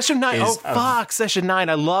 9. Session 9. Session 9.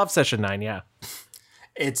 I love Session 9. Yeah,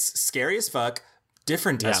 it's scary as fuck,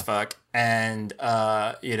 different as fuck, and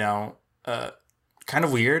kind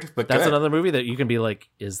of weird, but that's good. Another movie that you can be like,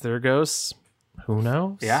 is there ghosts? Who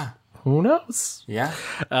knows? Yeah. Who knows? Yeah.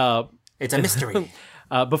 It's a mystery.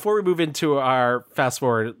 Before we move into our fast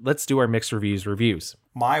forward, let's do our mixed reviews.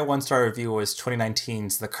 My 1-star review was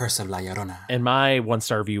 2019's The Curse of La Llorona. And my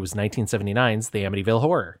 1-star review was 1979's The Amityville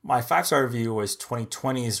Horror. My 5-star review was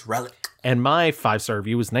 2020's Relic. And my 5-star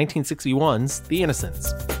review was 1961's The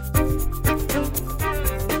Innocents.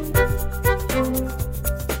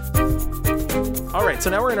 All right, so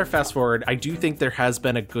now we're in our fast forward. I do think there has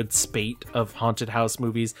been a good spate of haunted house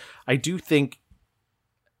movies. I do think,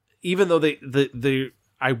 even though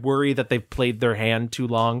I worry that they've played their hand too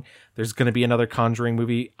long, there's going to be another Conjuring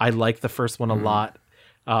movie. I like the first one a lot.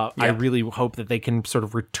 I really hope that they can sort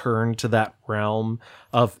of return to that realm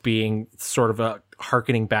of being sort of a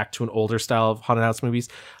harkening back to an older style of haunted house movies.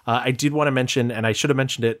 I did want to mention, and I should have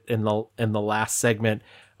mentioned it in the last segment,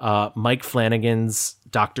 Mike Flanagan's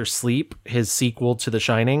Dr. Sleep, his sequel to The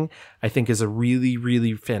Shining, I think is a really,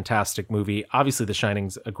 really fantastic movie. Obviously, The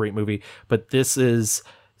Shining's a great movie, but this is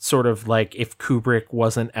sort of like if Kubrick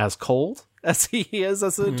wasn't as cold as he is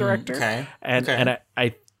as a director. And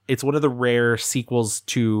I it's one of the rare sequels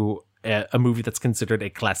to a movie that's considered a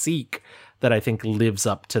classique that I think lives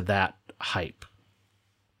up to that hype.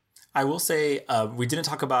 I will say we didn't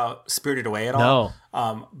talk about Spirited Away at all.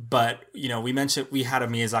 No. But, we mentioned we had a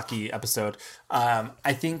Miyazaki episode.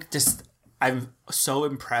 I think I'm so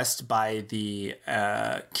impressed by the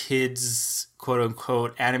kids, quote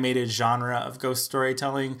unquote, animated genre of ghost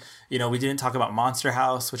storytelling. We didn't talk about Monster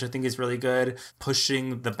House, which I think is really good,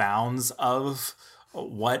 pushing the bounds of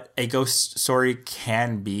what a ghost story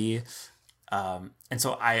can be. And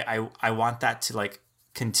so I want that to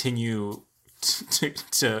continue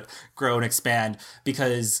to grow and expand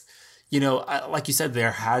because, like you said,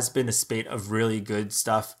 there has been a spate of really good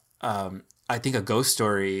stuff. I think A Ghost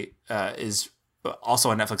Story is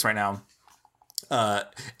also on Netflix right now. I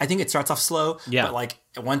think it starts off slow, but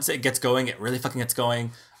once it gets going, it really fucking gets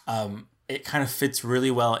going. It kind of fits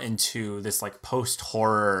really well into this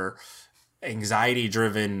post-horror,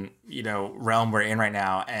 anxiety-driven, realm we're in right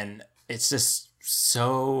now, and it's just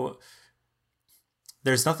so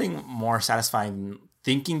there's nothing more satisfying than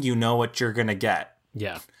thinking you know what you're gonna get.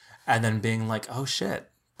 Yeah. And then being like, oh shit,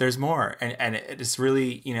 there's more. And it just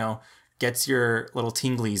really, you know, gets your little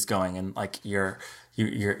tinglies going, and like you're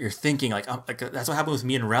thinking like, oh, like that's what happened with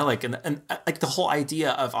me and Relic, and like the whole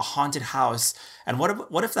idea of a haunted house. And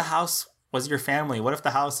what if the house was your family? What if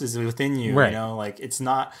the house is within you? Right. You know, like it's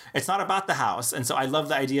not about the house. And so I love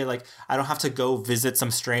the idea, like I don't have to go visit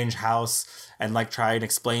some strange house and like try and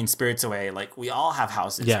explain spirits away. Like we all have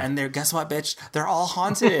houses, and guess what, bitch? They're all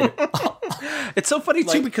haunted. It's so funny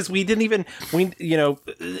too, because we you know,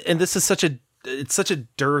 and this is such a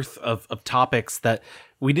dearth of topics that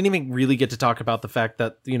we didn't even really get to talk about the fact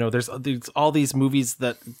that, you know, there's all these movies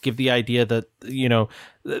that give the idea that, you know,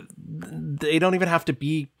 they don't even have to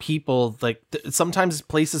be people. Like sometimes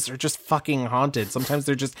places are just fucking haunted. Sometimes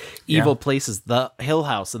they're just evil places. The Hill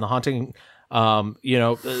House and the haunting, you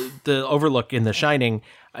know, the Overlook in The Shining.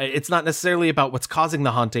 It's not necessarily about what's causing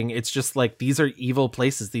the haunting. It's just like, these are evil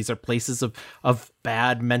places. These are places of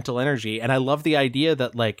bad mental energy. And I love the idea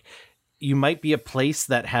that like, you might be a place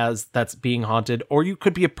that's being haunted, or you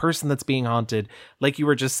could be a person that's being haunted. Like you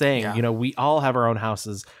were just saying, you know, we all have our own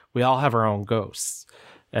houses. We all have our own ghosts.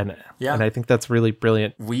 And I think that's really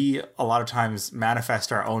brilliant. We, a lot of times,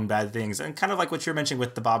 manifest our own bad things. And kind of like what you're mentioning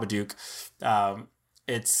with the Babadook,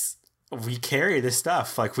 we carry this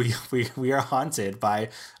stuff. Like we are haunted by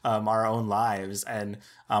our own lives and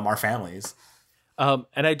our families.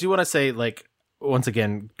 And I do want to say, like, once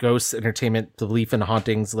again, ghosts, entertainment, belief in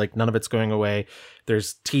hauntings, like none of it's going away.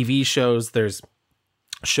 There's TV shows, there's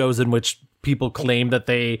shows in which people claim that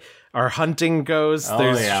they are hunting ghosts.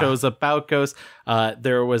 There's shows about ghosts.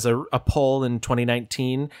 There was a poll in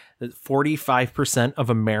 2019 that 45% of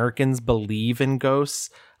Americans believe in ghosts.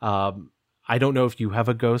 I don't know if you have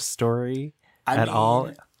a ghost story at all.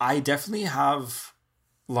 I definitely have,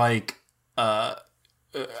 like,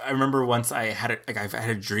 I remember once I had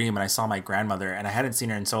a dream and I saw my grandmother, and I hadn't seen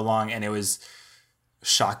her in so long, and it was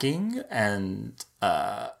shocking. And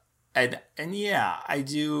yeah, I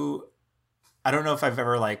don't know if I've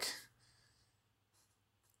ever like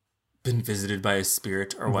been visited by a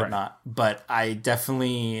spirit or whatnot, but I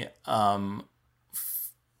definitely, I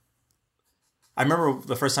remember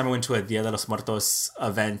the first time I went to a Dia de los Muertos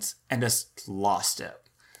event and just lost it.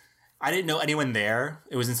 I didn't know anyone there.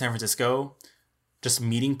 It was in San Francisco. Just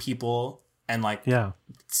meeting people and like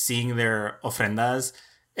seeing their ofrendas,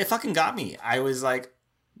 it fucking got me. I was like,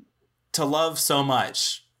 to love so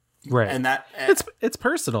much, right? And that it's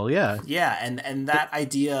personal, yeah. And that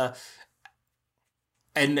idea,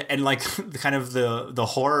 and like kind of the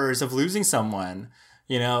horrors of losing someone,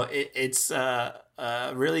 you know, it's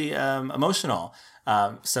really emotional.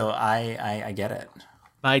 So I get it.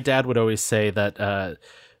 My dad would always say that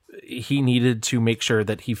he needed to make sure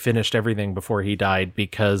that he finished everything before he died,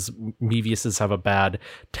 because Meviuses have a bad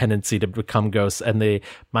tendency to become ghosts. And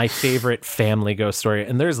my favorite family ghost story,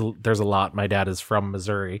 and there's a lot. My dad is from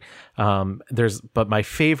Missouri. But my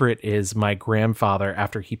favorite is my grandfather,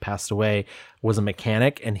 after he passed away, was a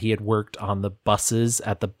mechanic, and he had worked on the buses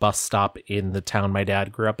at the bus stop in the town my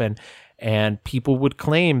dad grew up in. And people would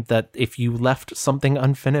claim that if you left something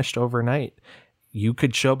unfinished overnight, you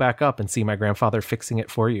could show back up and see my grandfather fixing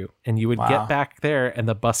it for you, and you would get back there and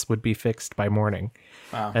the bus would be fixed by morning.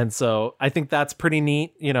 Wow. And so I think that's pretty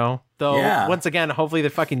neat, you know, though once again, hopefully they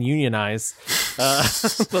fucking unionize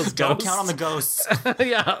those Don't ghosts. count on the ghosts.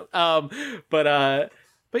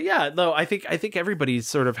 But yeah, no, I think everybody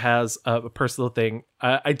sort of has a personal thing.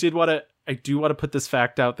 I do want to put this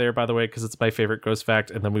fact out there, by the way, because it's my favorite ghost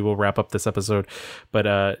fact, and then we will wrap up this episode.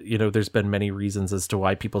 But, you know, there's been many reasons as to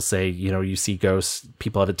why people say, you know, you see ghosts.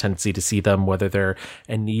 People have a tendency to see them, whether they're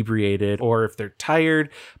inebriated or if they're tired.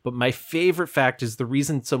 But my favorite fact is the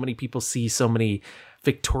reason so many people see so many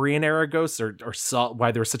Victorian era ghosts, or saw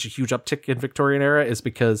why there was such a huge uptick in Victorian era, is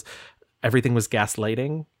because everything was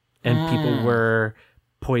gaslighting, and people were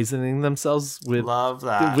poisoning themselves with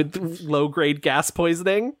low grade gas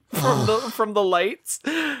poisoning from the lights.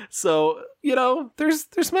 So, you know,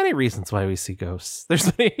 there's many reasons why we see ghosts.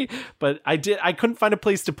 There's many, but I couldn't find a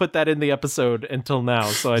place to put that in the episode until now.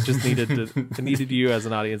 So I just needed you as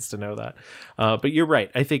an audience to know that. But you're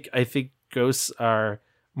right. I think ghosts are,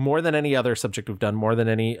 more than any other subject we've done, more than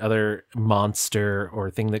any other monster or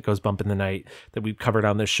thing that goes bump in the night that we've covered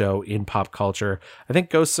on this show in pop culture, I think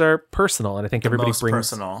ghosts are personal, and I think everybody brings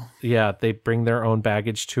personal. Yeah, they bring their own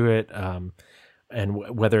baggage to it, and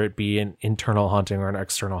whether it be an internal haunting or an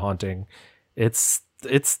external haunting, it's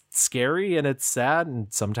scary and it's sad,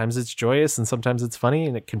 and sometimes it's joyous and sometimes it's funny,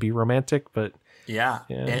 and it can be romantic. But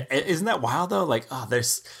isn't that wild though? Like,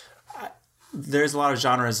 there's a lot of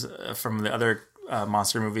genres from the other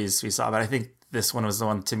monster movies we saw, but I think this one was the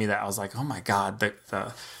one to me that I was like, oh my God,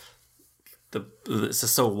 it's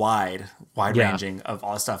just so wide ranging of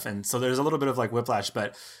all stuff. And so there's a little bit of like whiplash,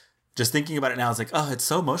 but just thinking about it now, it's like, oh, it's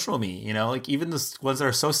so emotional to me, you know, like even the ones that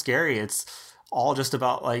are so scary, it's all just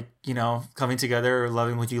about like, you know, coming together,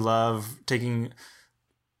 loving what you love, taking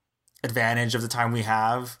advantage of the time we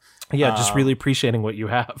have. Yeah, just really appreciating what you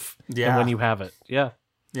have. Yeah. And when you have it. Yeah.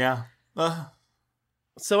 Yeah.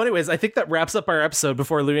 So anyways, I think that wraps up our episode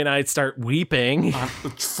before Louis and I start weeping. I'm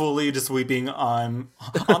fully just weeping on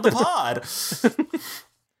the pod.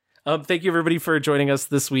 Thank you everybody for joining us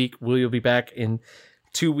this week. We'll be back in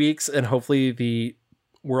 2 weeks and hopefully the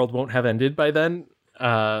world won't have ended by then.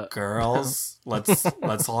 Girls,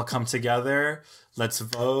 let's all come together. Let's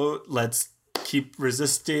vote. Let's keep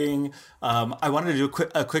resisting. I wanted to do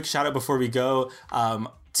a quick shout out before we go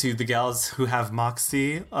to the gals who have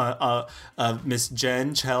Moxie, Miss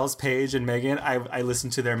Jen, Chels, Paige, and Megan. I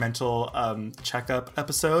listened to their mental checkup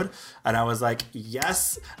episode, and I was like,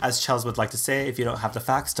 yes, as Chels would like to say, if you don't have the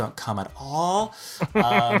facts, don't come at all.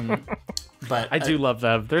 But I do love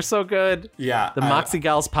them. They're so good. Yeah. The Moxie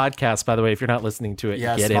Gals podcast, by the way, if you're not listening to it,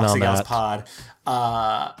 yes, get in on that. Moxie Gals pod.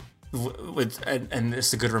 And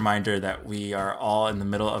it's a good reminder that we are all in the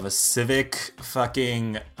middle of a civic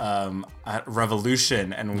fucking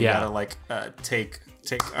revolution, and we gotta like take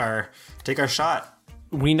our shot.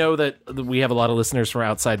 We know that we have a lot of listeners from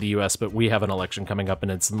outside the U.S., but we have an election coming up,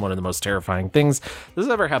 and it's one of the most terrifying things that's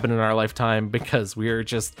ever happened in our lifetime because we are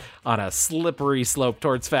just on a slippery slope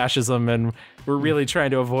towards fascism, and we're really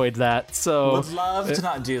trying to avoid that. So would love to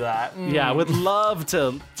not do that. Yeah, would love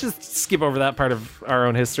to just skip over that part of our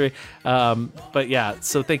own history. But yeah,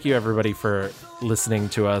 so thank you everybody for listening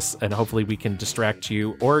to us, and hopefully we can distract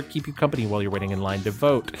you or keep you company while you're waiting in line to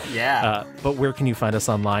vote. Yeah. But where can you find us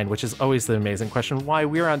online, which is always the amazing question. Why?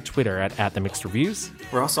 We're on Twitter at The Mixed Reviews.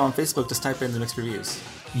 We're also on Facebook. Just type in The Mixed Reviews.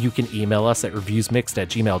 You can email us at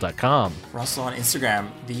reviewsmixed@gmail.com. We're also on Instagram,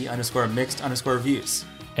 _mixed_reviews.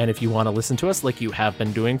 And if you want to listen to us like you have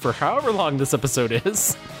been doing for however long this episode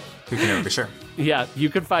is, who can never be sure. Yeah, you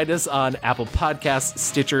can find us on Apple Podcasts,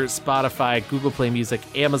 Stitcher, Spotify, Google Play Music,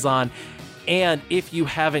 Amazon. And if you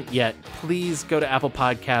haven't yet, please go to Apple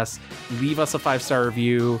Podcasts, leave us a 5-star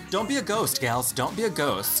review. Don't be a ghost, gals. Don't be a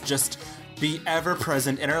ghost. Just be ever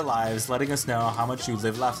present in our lives, letting us know how much you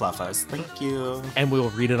live, laugh, love us. Thank you. And we'll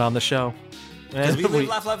read it on the show. Because we live,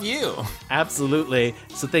 laugh, love you. Absolutely.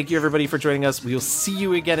 So thank you, everybody, for joining us. We'll see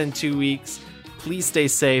you again in 2 weeks. Please stay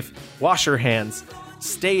safe. Wash your hands.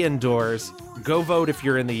 Stay indoors. Go vote if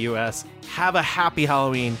you're in the U.S. Have a happy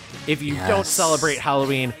Halloween. If you don't celebrate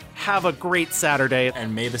Halloween, have a great Saturday.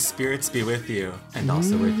 And may the spirits be with you and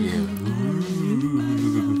also with you.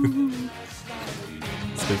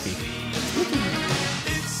 Spooky.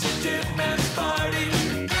 It's